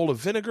it in a bowl of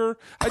vinegar.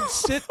 I'd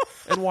sit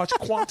and watch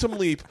Quantum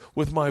Leap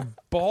with my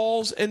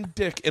balls and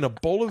dick in a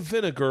bowl of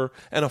vinegar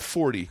and a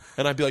 40,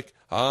 and I'd be like,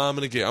 I'm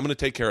gonna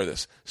take care of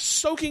this.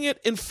 Soaking it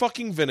in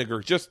fucking vinegar,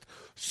 just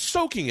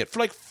soaking it for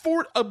like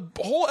a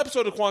whole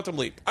episode of Quantum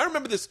Leap. I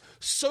remember this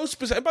so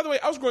specific. And by the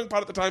way, I was growing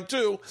pot at the time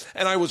too,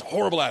 and I was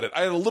horrible at it.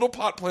 I had a little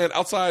pot plant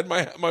outside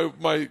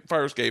my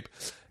fire escape,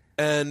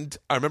 and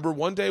I remember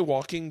one day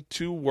walking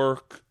to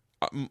work.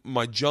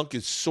 My junk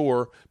is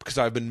sore because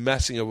I've been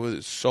messing with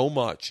it so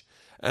much.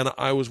 And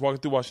I was walking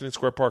through Washington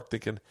Square Park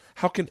thinking,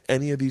 how can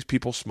any of these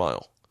people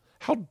smile?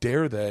 How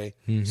dare they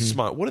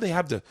smile? What do they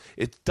have to...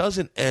 It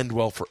doesn't end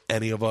well for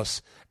any of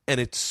us,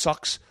 and it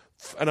sucks.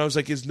 And I was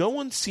like, is no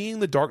one seeing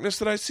the darkness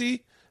that I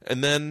see?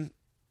 And then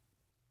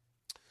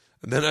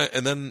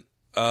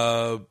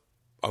I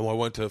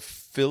went to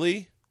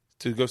Philly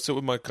to go sit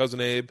with my cousin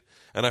Abe,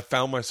 and I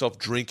found myself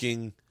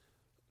drinking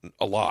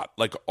a lot,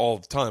 like all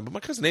the time. But my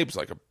cousin Abe was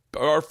like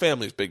our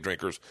family's big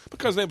drinkers. My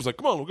cousin Abe was like,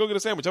 come on, we'll go get a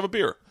sandwich, have a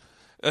beer.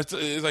 It's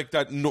like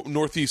that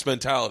Northeast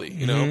mentality,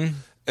 you know?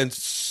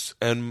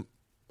 And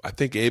I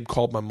think Abe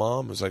called my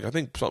mom. It was like, I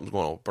think something's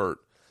going on with Bert.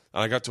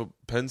 And I got to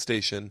Penn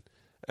Station,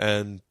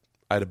 and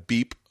I had a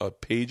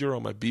pager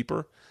on my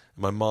beeper.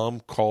 And my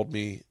mom called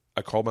me.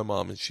 I called my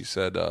mom, and she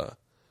said,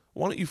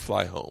 why don't you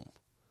fly home?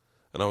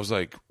 And I was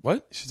like,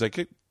 what? She's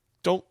like,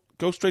 don't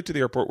go straight to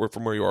the airport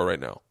from where you are right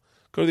now.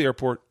 Go to the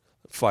airport,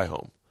 fly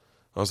home.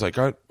 I was like,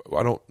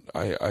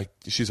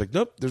 she's like,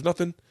 nope, there's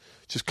nothing.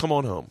 Just come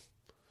on home.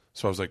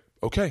 So I was like,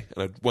 okay.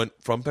 And I went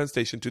from Penn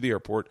Station to the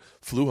airport,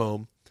 flew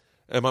home.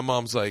 And my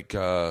mom's like,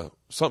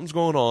 something's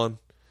going on.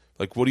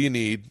 Like, what do you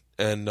need?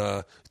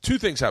 And two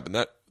things happened.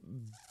 I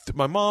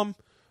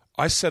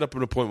set up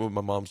an appointment with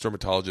my mom's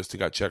dermatologist and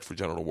got checked for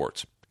genital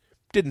warts.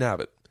 Didn't have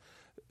it.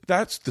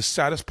 That's the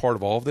saddest part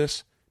of all of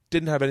this.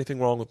 Didn't have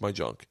anything wrong with my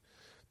junk.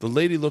 The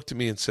lady looked at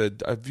me and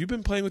said, have you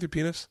been playing with your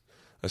penis?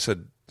 I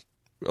said,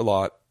 a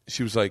lot.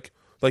 She was like,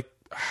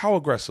 how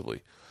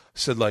aggressively? I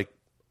said, I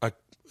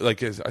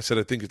said,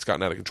 I think it's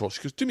gotten out of control.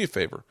 She goes, do me a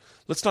favor.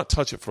 Let's not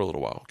touch it for a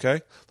little while, okay?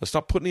 Let's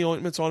not put any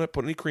ointments on it,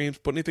 put any creams,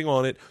 put anything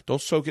on it.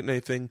 Don't soak it in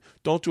anything.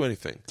 Don't do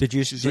anything. Did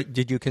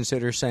you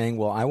consider saying,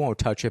 well, I won't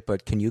touch it,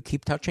 but can you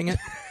keep touching it?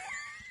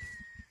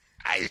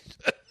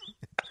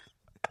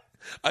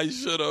 I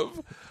should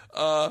have.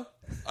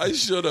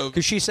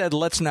 Because she said,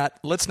 let's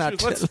not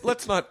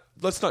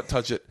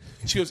touch it.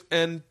 She goes,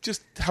 and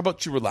just how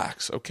about you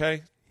relax,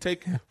 okay?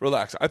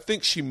 Relax. I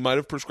think she might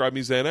have prescribed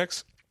me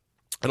Xanax.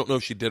 I don't know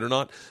if she did or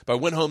not, but I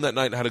went home that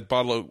night and had a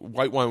bottle of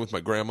white wine with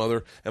my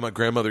grandmother, and my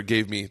grandmother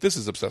gave me, this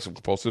is obsessive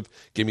compulsive,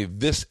 gave me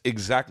this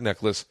exact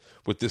necklace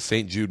with this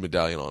St. Jude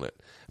medallion on it.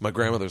 And my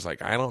grandmother's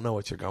like, I don't know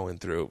what you're going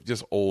through.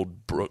 Just old,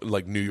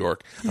 like New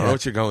York. I don't know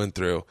what you're going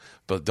through,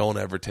 but don't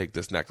ever take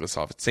this necklace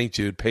off. It's St.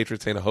 Jude, patron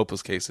saint of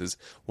hopeless cases.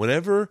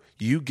 Whenever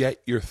you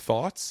get your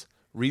thoughts,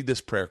 read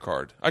this prayer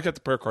card. I got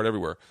the prayer card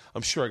everywhere.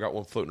 I'm sure I got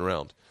one floating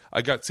around.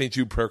 I got St.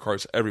 Jude prayer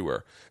cards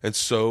everywhere. And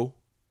so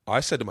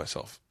I said to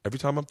myself, every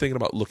time I'm thinking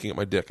about looking at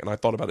my dick, and I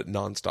thought about it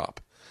nonstop,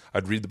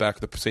 I'd read the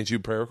back of the St.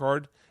 Jude prayer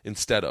card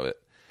instead of it.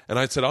 And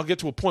I said, I'll get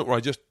to a point where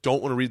I just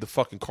don't want to read the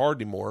fucking card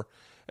anymore,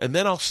 and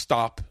then I'll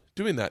stop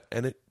doing that.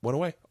 And it went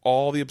away.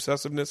 All the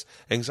obsessiveness,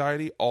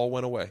 anxiety, all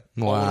went away.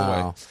 All went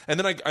away. And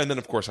then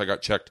of course I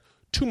got checked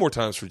 2 more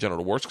times for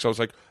genital warts because I was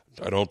like,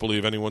 I don't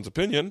believe anyone's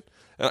opinion.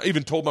 And I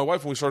even told my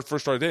wife when we first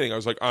started dating, I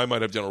was like, I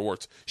might have genital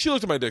warts. She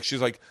looked at my dick.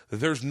 She's like,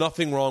 there's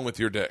nothing wrong with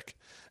your dick.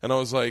 And I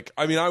was like,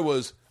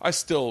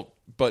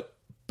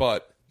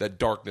 but that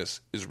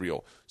darkness is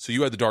real. So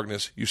you had the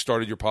darkness. You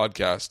started your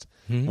podcast.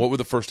 Mm-hmm. What were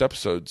the first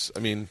episodes? I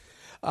mean,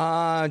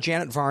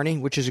 Janet Varney,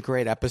 which is a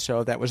great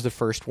episode. That was the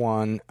first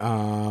one.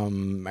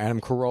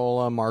 Adam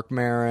Carolla, Mark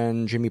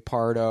Maron, Jimmy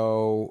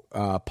Pardo,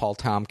 Paul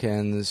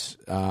Tompkins,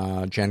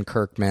 Jen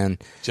Kirkman.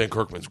 Jen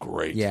Kirkman's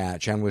great. Yeah,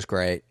 Jen was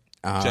great.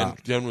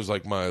 Jen was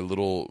like my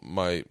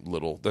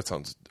little. That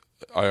sounds.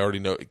 I already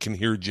know. Can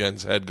hear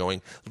Jen's head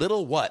going.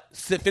 Little what?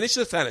 Finish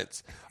the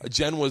sentence.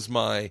 Jen was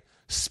my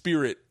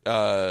spirit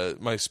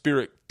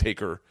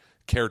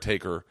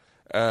caretaker.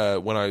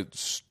 When I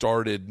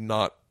started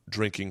not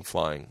drinking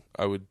flying,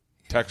 I would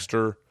text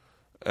her,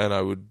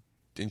 and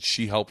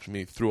she helped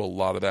me through a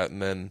lot of that.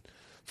 And then,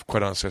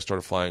 quite honestly, I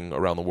started flying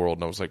around the world,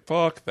 and I was like,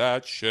 "Fuck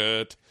that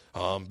shit!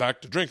 I'm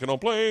back to drinking on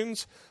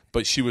planes."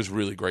 But she was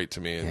really great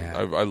to me, and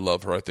I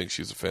love her. I think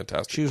she's a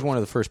fantastic. She was one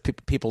of the first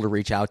people to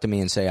reach out to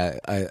me and say,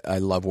 I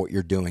love what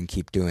you're doing.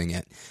 Keep doing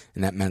it.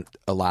 And that meant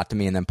a lot to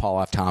me. And then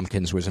Paul F.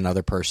 Tompkins was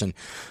another person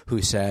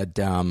who said,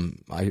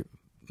 I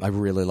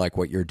really like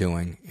what you're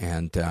doing,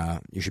 and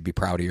you should be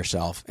proud of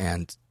yourself.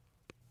 And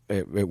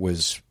it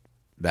was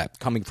that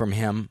coming from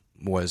him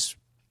was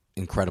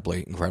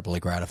incredibly, incredibly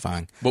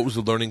gratifying. What was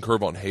the learning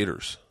curve on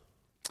haters?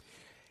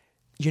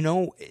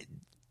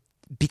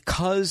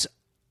 Because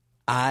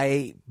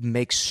I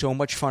make so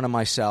much fun of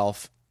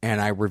myself, and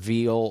I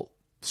reveal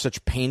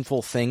such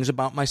painful things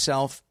about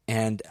myself,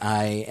 and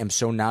I am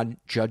so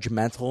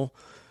non-judgmental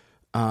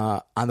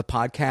on the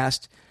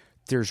podcast,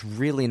 there's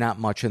really not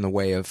much in the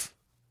way of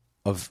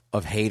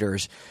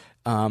haters.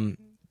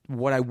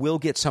 What I will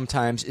get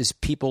sometimes is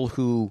people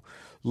who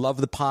love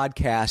the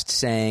podcast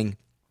saying,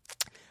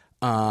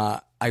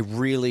 I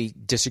really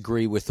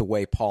disagree with the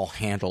way Paul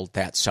handled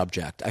that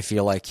subject. I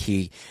feel like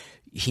he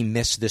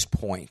missed this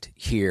point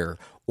here.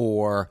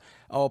 Or,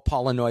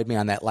 Paul annoyed me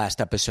on that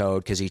last episode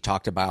because he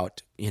talked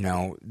about,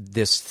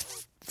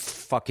 this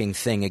fucking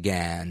thing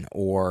again,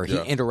 or he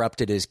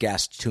interrupted his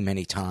guest too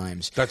many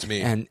times. That's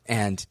me.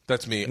 And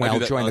that's me. Well, I do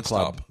that join nonstop. the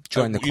club.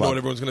 Join the club. You know what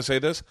everyone's going to say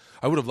this?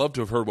 I would have loved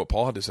to have heard what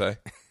Paul had to say.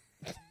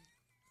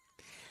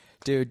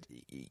 Dude,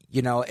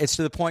 it's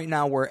to the point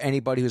now where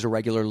anybody who's a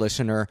regular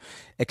listener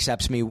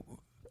accepts me,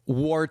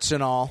 warts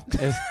and all.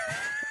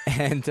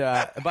 And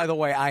by the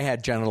way, I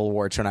had genital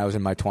warts when I was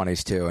in my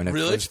 20s too, and it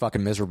was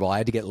fucking miserable. I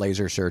had to get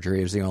laser surgery.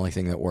 It was the only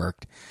thing that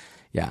worked.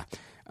 Yeah.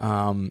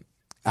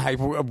 I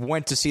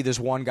went to see this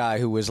one guy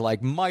who was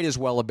like, might as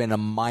well have been a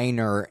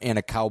miner in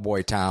a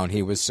cowboy town.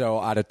 He was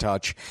so out of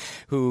touch,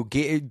 who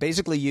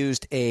basically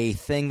used a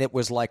thing that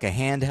was like a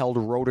handheld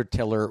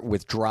rototiller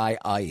with dry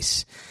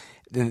ice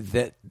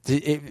that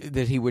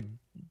he would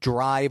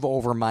drive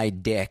over my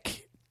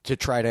dick to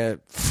try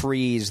to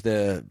freeze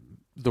the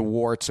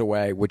warts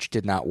away, which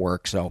did not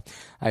work. So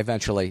I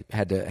eventually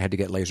had to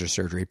get laser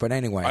surgery. But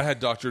anyway, I had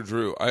Dr.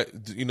 Drew.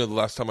 The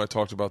last time I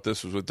talked about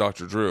this was with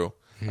Dr. Drew,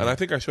 and I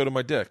think I showed him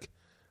my dick.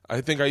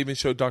 I think I even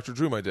showed Dr.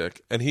 Drew my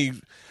dick, and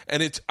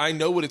it's I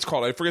know what it's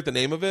called. I forget the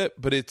name of it,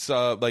 but it's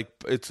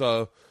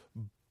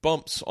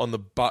bumps on the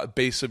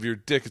base of your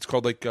dick. It's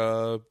called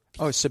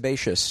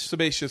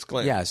sebaceous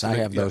gland. Yes, I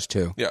have those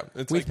too. Yeah,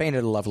 we've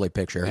painted a lovely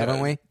picture, haven't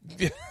we?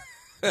 Yeah.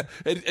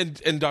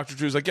 and Dr.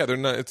 Drew's like, they're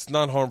not. It's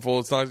not harmful.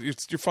 It's not. You're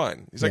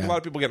fine. He's like, a lot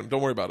of people get them.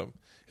 Don't worry about them.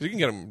 You can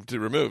get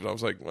them removed. I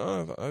was like,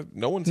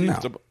 no one seems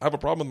to have a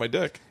problem with my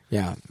dick.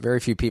 Yeah,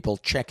 very few people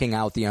checking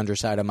out the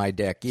underside of my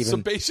dick. Even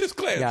sebaceous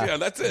glands. Yeah,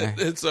 that's it.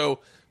 And so,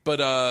 but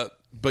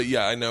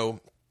yeah, I know.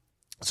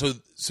 So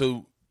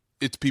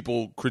it's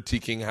people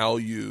critiquing how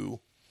you.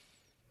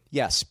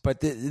 Yes, but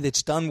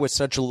it's done with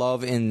such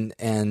love and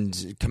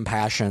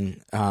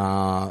compassion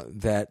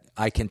that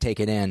I can take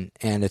it in,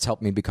 and it's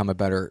helped me become a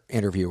better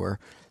interviewer.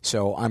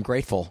 So I'm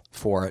grateful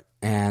for it.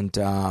 And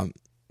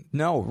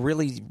no,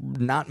 really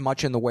not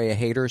much in the way of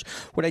haters.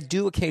 What I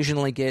do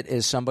occasionally get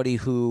is somebody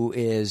who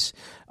is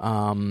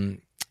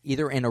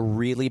either in a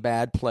really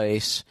bad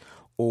place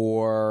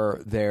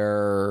or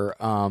they're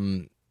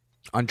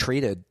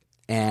untreated,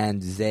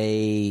 and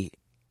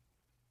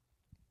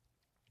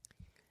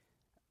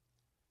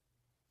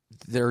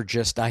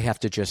I have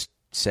to just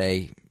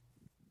say,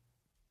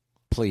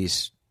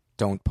 please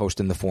don't post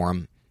in the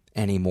forum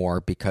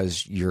anymore,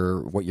 because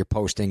what you're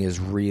posting is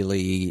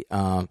really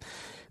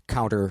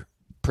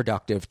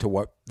counterproductive to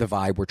what the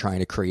vibe we're trying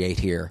to create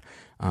here.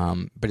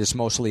 But it's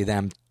mostly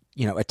them,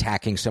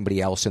 attacking somebody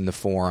else in the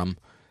forum.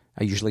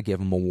 I usually give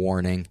them a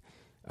warning.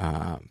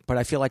 But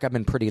I feel like I've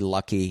been pretty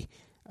lucky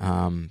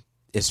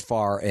as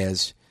far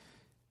as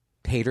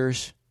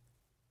haters.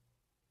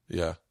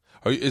 Yeah.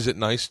 Is it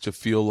nice to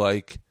feel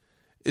like?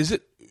 Is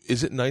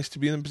it nice to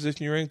be in the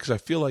position you're in? Because I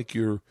feel like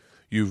you're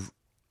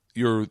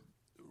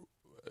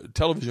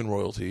television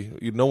royalty.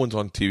 No one's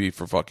on TV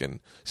for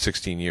fucking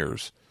 16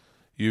 years.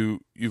 You're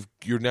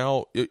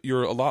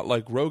a lot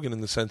like Rogan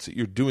in the sense that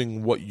you're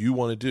doing what you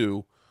want to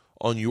do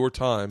on your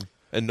time,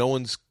 and no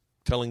one's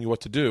telling you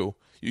what to do.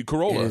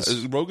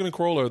 Rogan and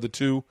Corolla are the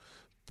two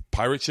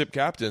pirate ship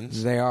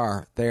captains. They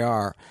are.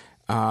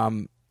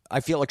 I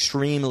feel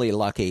extremely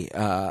lucky.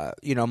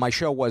 My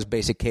show was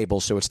basic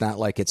cable, so it's not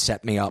like it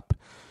set me up.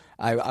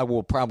 I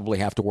will probably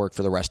have to work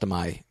for the rest of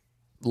my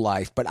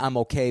life, but I'm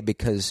okay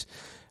because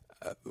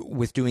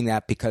with doing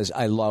that because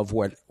I love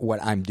what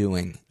I'm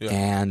doing,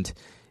 and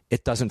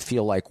it doesn't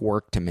feel like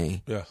work to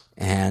me. Yeah.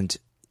 And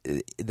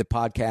the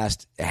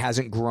podcast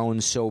hasn't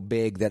grown so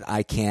big that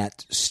I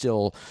can't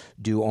still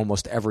do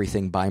almost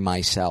everything by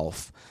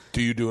myself.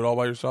 Do you do it all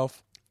by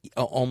yourself?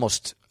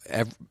 Almost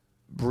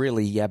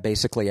really, yeah,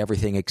 basically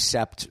everything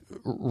except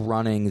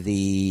running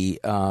the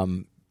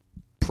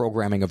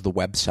programming of the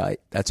website.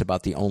 That's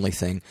about the only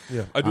thing.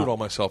 Yeah, I do it all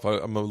myself.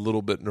 I'm a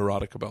little bit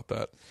neurotic about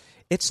that.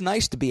 It's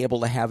nice to be able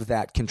to have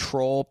that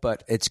control,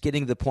 but it's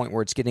getting to the point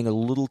where it's getting a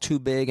little too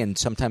big, and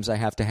sometimes I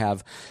have to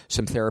have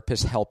some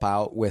therapists help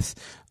out with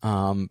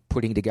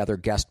putting together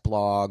guest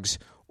blogs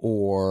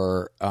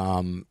or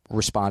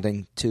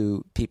responding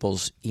to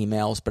people's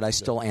emails. But I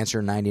still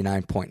answer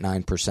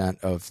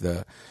 99.9% of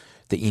the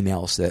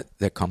emails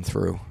that come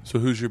through. So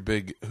who's your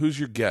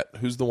get?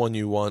 Who's the one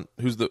you want?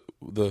 Who's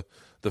the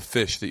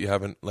fish that you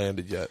haven't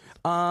landed yet?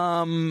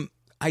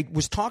 I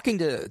was talking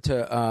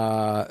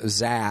to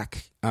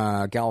Zach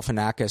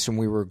Galifianakis, and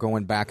we were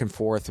going back and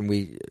forth,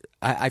 and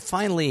I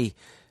finally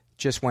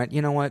just went,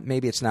 you know what,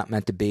 maybe it's not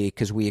meant to be,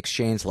 because we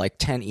exchanged like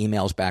 10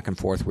 emails back and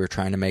forth. We were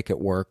trying to make it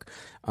work.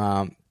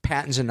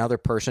 Patton's another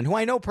person who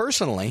I know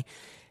personally.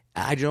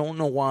 I don't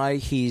know why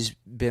he's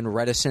been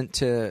reticent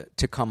to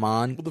come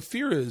on. Well, the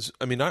fear is,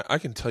 I mean, I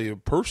can tell you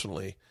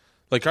personally,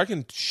 like I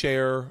can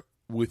share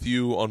with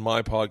you on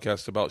my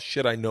podcast about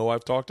shit I know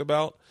I've talked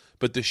about,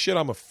 but the shit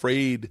I'm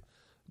afraid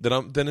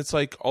then it's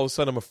like all of a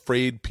sudden I'm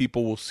afraid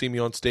people will see me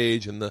on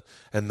stage and the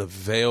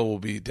veil will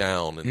be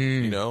down, and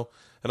you know,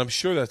 and I'm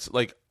sure that's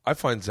like, I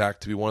find Zach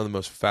to be one of the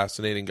most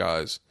fascinating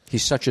guys.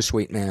 He's such a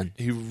sweet man.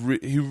 He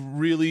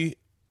really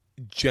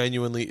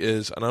genuinely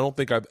is, and I don't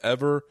think I've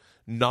ever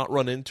not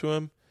run into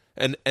him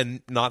and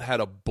not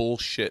had a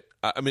bullshit.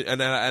 I mean, and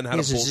had he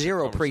has a bullshit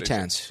zero conversation.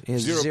 pretense. He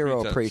has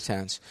zero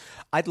pretense.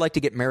 I'd like to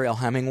get Mariel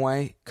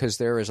Hemingway, because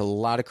there is a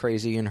lot of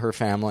crazy in her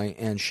family,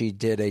 and she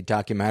did a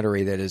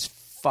documentary that is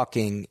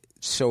fucking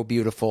so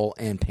beautiful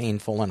and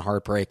painful and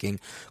heartbreaking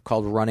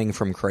called Running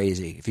from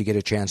Crazy. If you get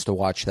a chance to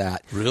watch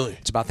that. Really?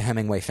 It's about the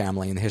Hemingway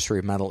family and the history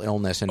of mental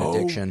illness and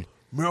addiction.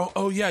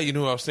 Oh, yeah, you know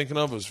who I was thinking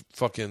of was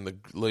fucking the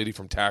lady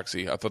from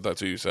Taxi. I thought that's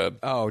who you said.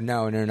 Oh,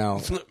 no.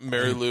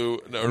 Mary Lou.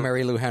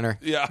 Mary Lou Henner.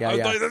 Yeah, I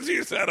thought that's who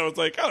you said. I was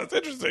like, oh, that's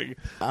interesting.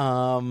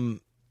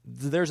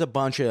 There's a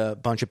bunch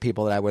of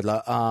people that I would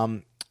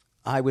love.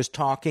 I was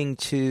talking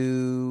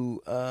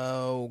to,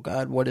 oh,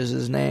 God, what is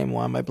his name?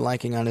 Why am I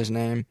blanking on his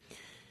name?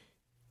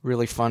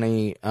 Really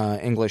funny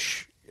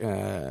English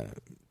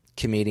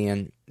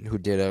comedian who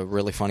did a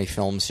really funny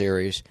film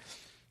series.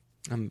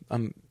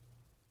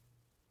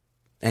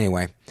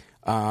 Anyway,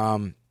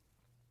 I'd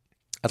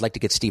like to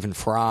get Stephen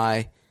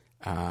Fry.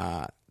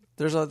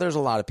 There's a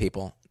lot of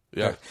people.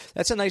 Yeah,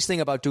 that's a nice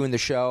thing about doing the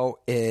show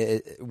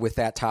with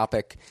that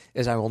topic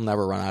is I will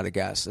never run out of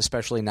guests,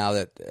 especially now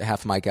that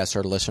half of my guests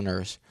are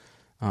listeners.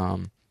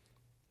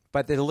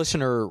 But the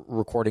listener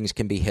recordings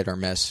can be hit or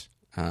miss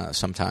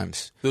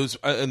sometimes. Those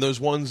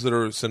ones that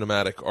are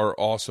cinematic are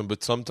awesome,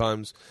 but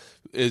sometimes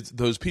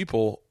the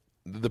people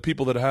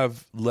that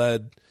have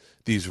led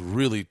these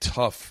really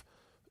tough,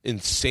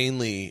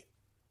 insanely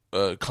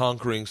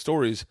conquering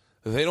stories,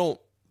 they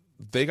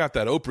got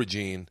that Oprah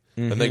gene,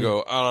 and they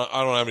go,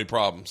 I don't have any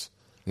problems.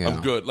 Yeah.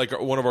 I'm good. Like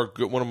one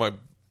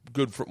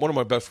of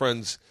my best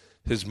friends,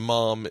 his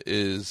mom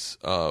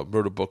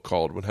wrote a book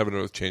called When Heaven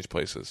and Earth Change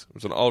Places. It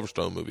was an Oliver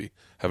Stone movie,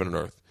 Heaven and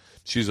Earth.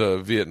 She's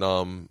a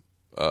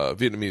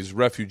Vietnamese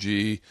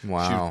refugee.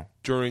 Wow. She,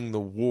 during the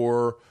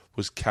war,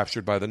 was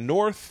captured by the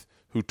North,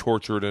 who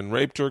tortured and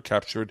raped her,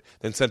 captured,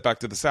 then sent back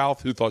to the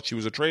South, who thought she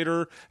was a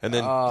traitor, and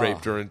then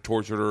raped her and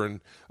tortured her.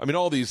 And I mean,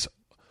 all these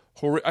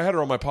I had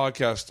her on my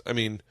podcast. I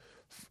mean,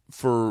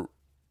 for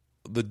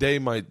the day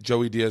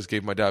Joey Diaz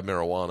gave my dad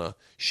marijuana,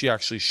 she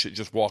actually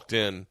just walked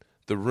in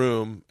the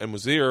room and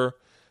was there,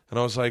 and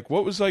I was like,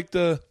 what was like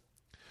the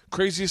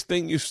craziest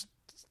thing you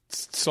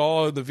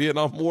saw in the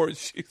Vietnam War?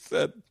 She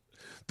said,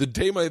 the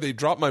day they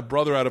dropped my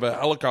brother out of a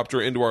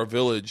helicopter into our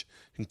village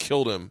and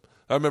killed him.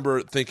 I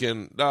remember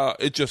thinking,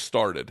 it just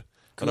started.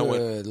 And I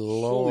went, good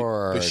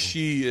Lord. But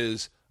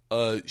she's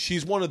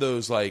one of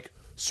those like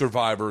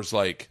survivors.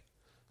 Like,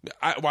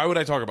 why would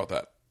I talk about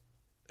that?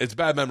 It's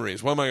bad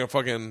memories. Why am I going to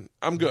fucking,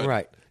 I'm good.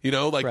 Right. You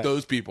know, like right.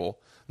 Those people.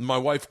 My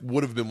wife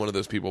would have been one of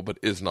those people, but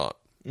is not.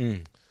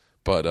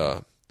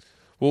 But,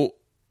 well,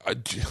 I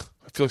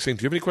feel like saying,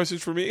 do you have any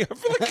questions for me? I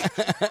feel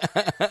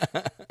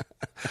like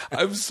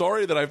I'm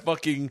sorry that I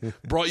fucking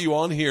brought you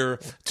on here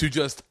to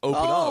just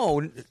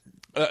open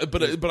up.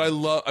 But I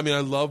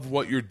love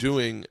what you're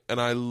doing,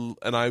 and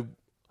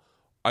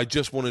I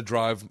just want to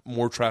drive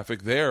more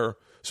traffic there,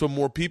 so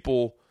more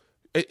people.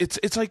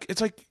 It's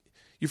like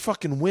you're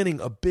fucking winning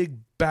a big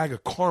bag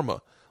of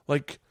karma.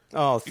 Like,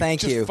 oh,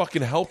 thank you,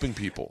 fucking helping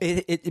people.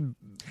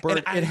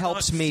 Bert, it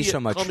helps me so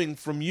much coming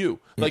from you.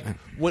 Like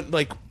when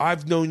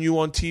I've known you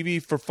on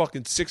TV for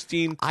fucking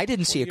 16. I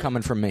didn't see it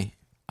coming from me.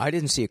 I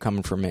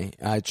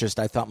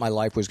thought my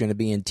life was going to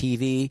be in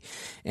TV,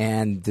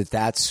 and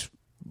that's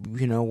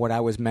what I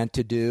was meant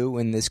to do,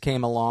 and this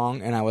came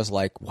along, and I was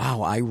like,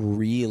 wow, I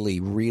really,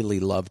 really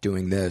love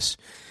doing this.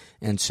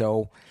 And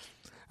so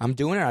I'm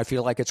doing it. I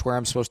feel like it's where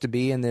I'm supposed to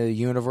be in the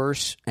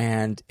universe,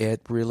 and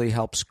it really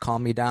helps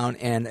calm me down.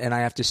 And I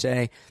have to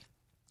say,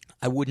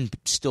 I wouldn't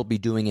still be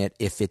doing it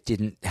if it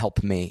didn't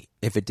help me,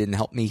 if it didn't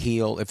help me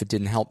heal, if it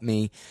didn't help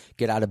me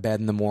get out of bed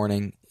in the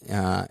morning,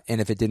 and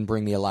if it didn't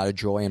bring me a lot of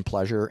joy and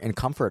pleasure and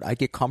comfort. I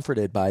get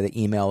comforted by the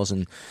emails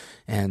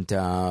and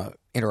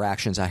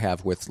interactions I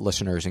have with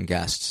listeners and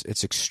guests.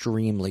 It's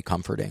extremely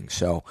comforting.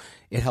 So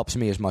it helps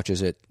me as much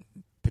as it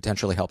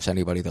potentially helps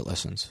anybody that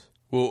listens.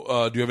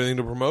 Well, do you have anything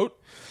to promote?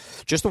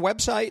 Just the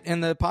website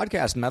and the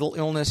podcast, Mental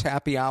Illness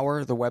Happy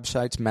Hour. The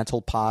website's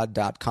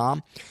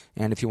mentalpod.com.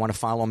 And if you want to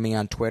follow me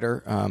on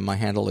Twitter, my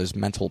handle is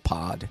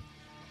mentalpod.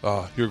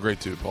 You're a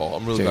great dude, Paul.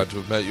 I'm really glad to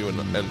have met you and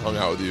hung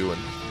out with you.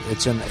 And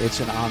it's an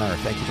honor.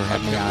 Thank you for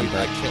having me on.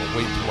 I can't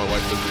wait till my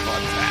wife does the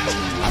podcast.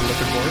 I'm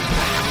looking forward to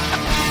it.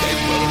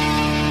 Thanks, brother.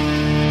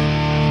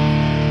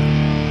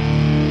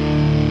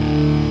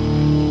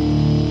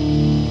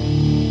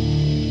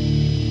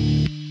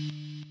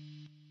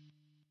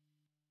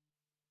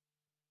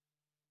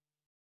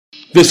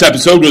 This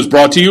episode was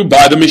brought to you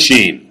by The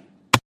Machine.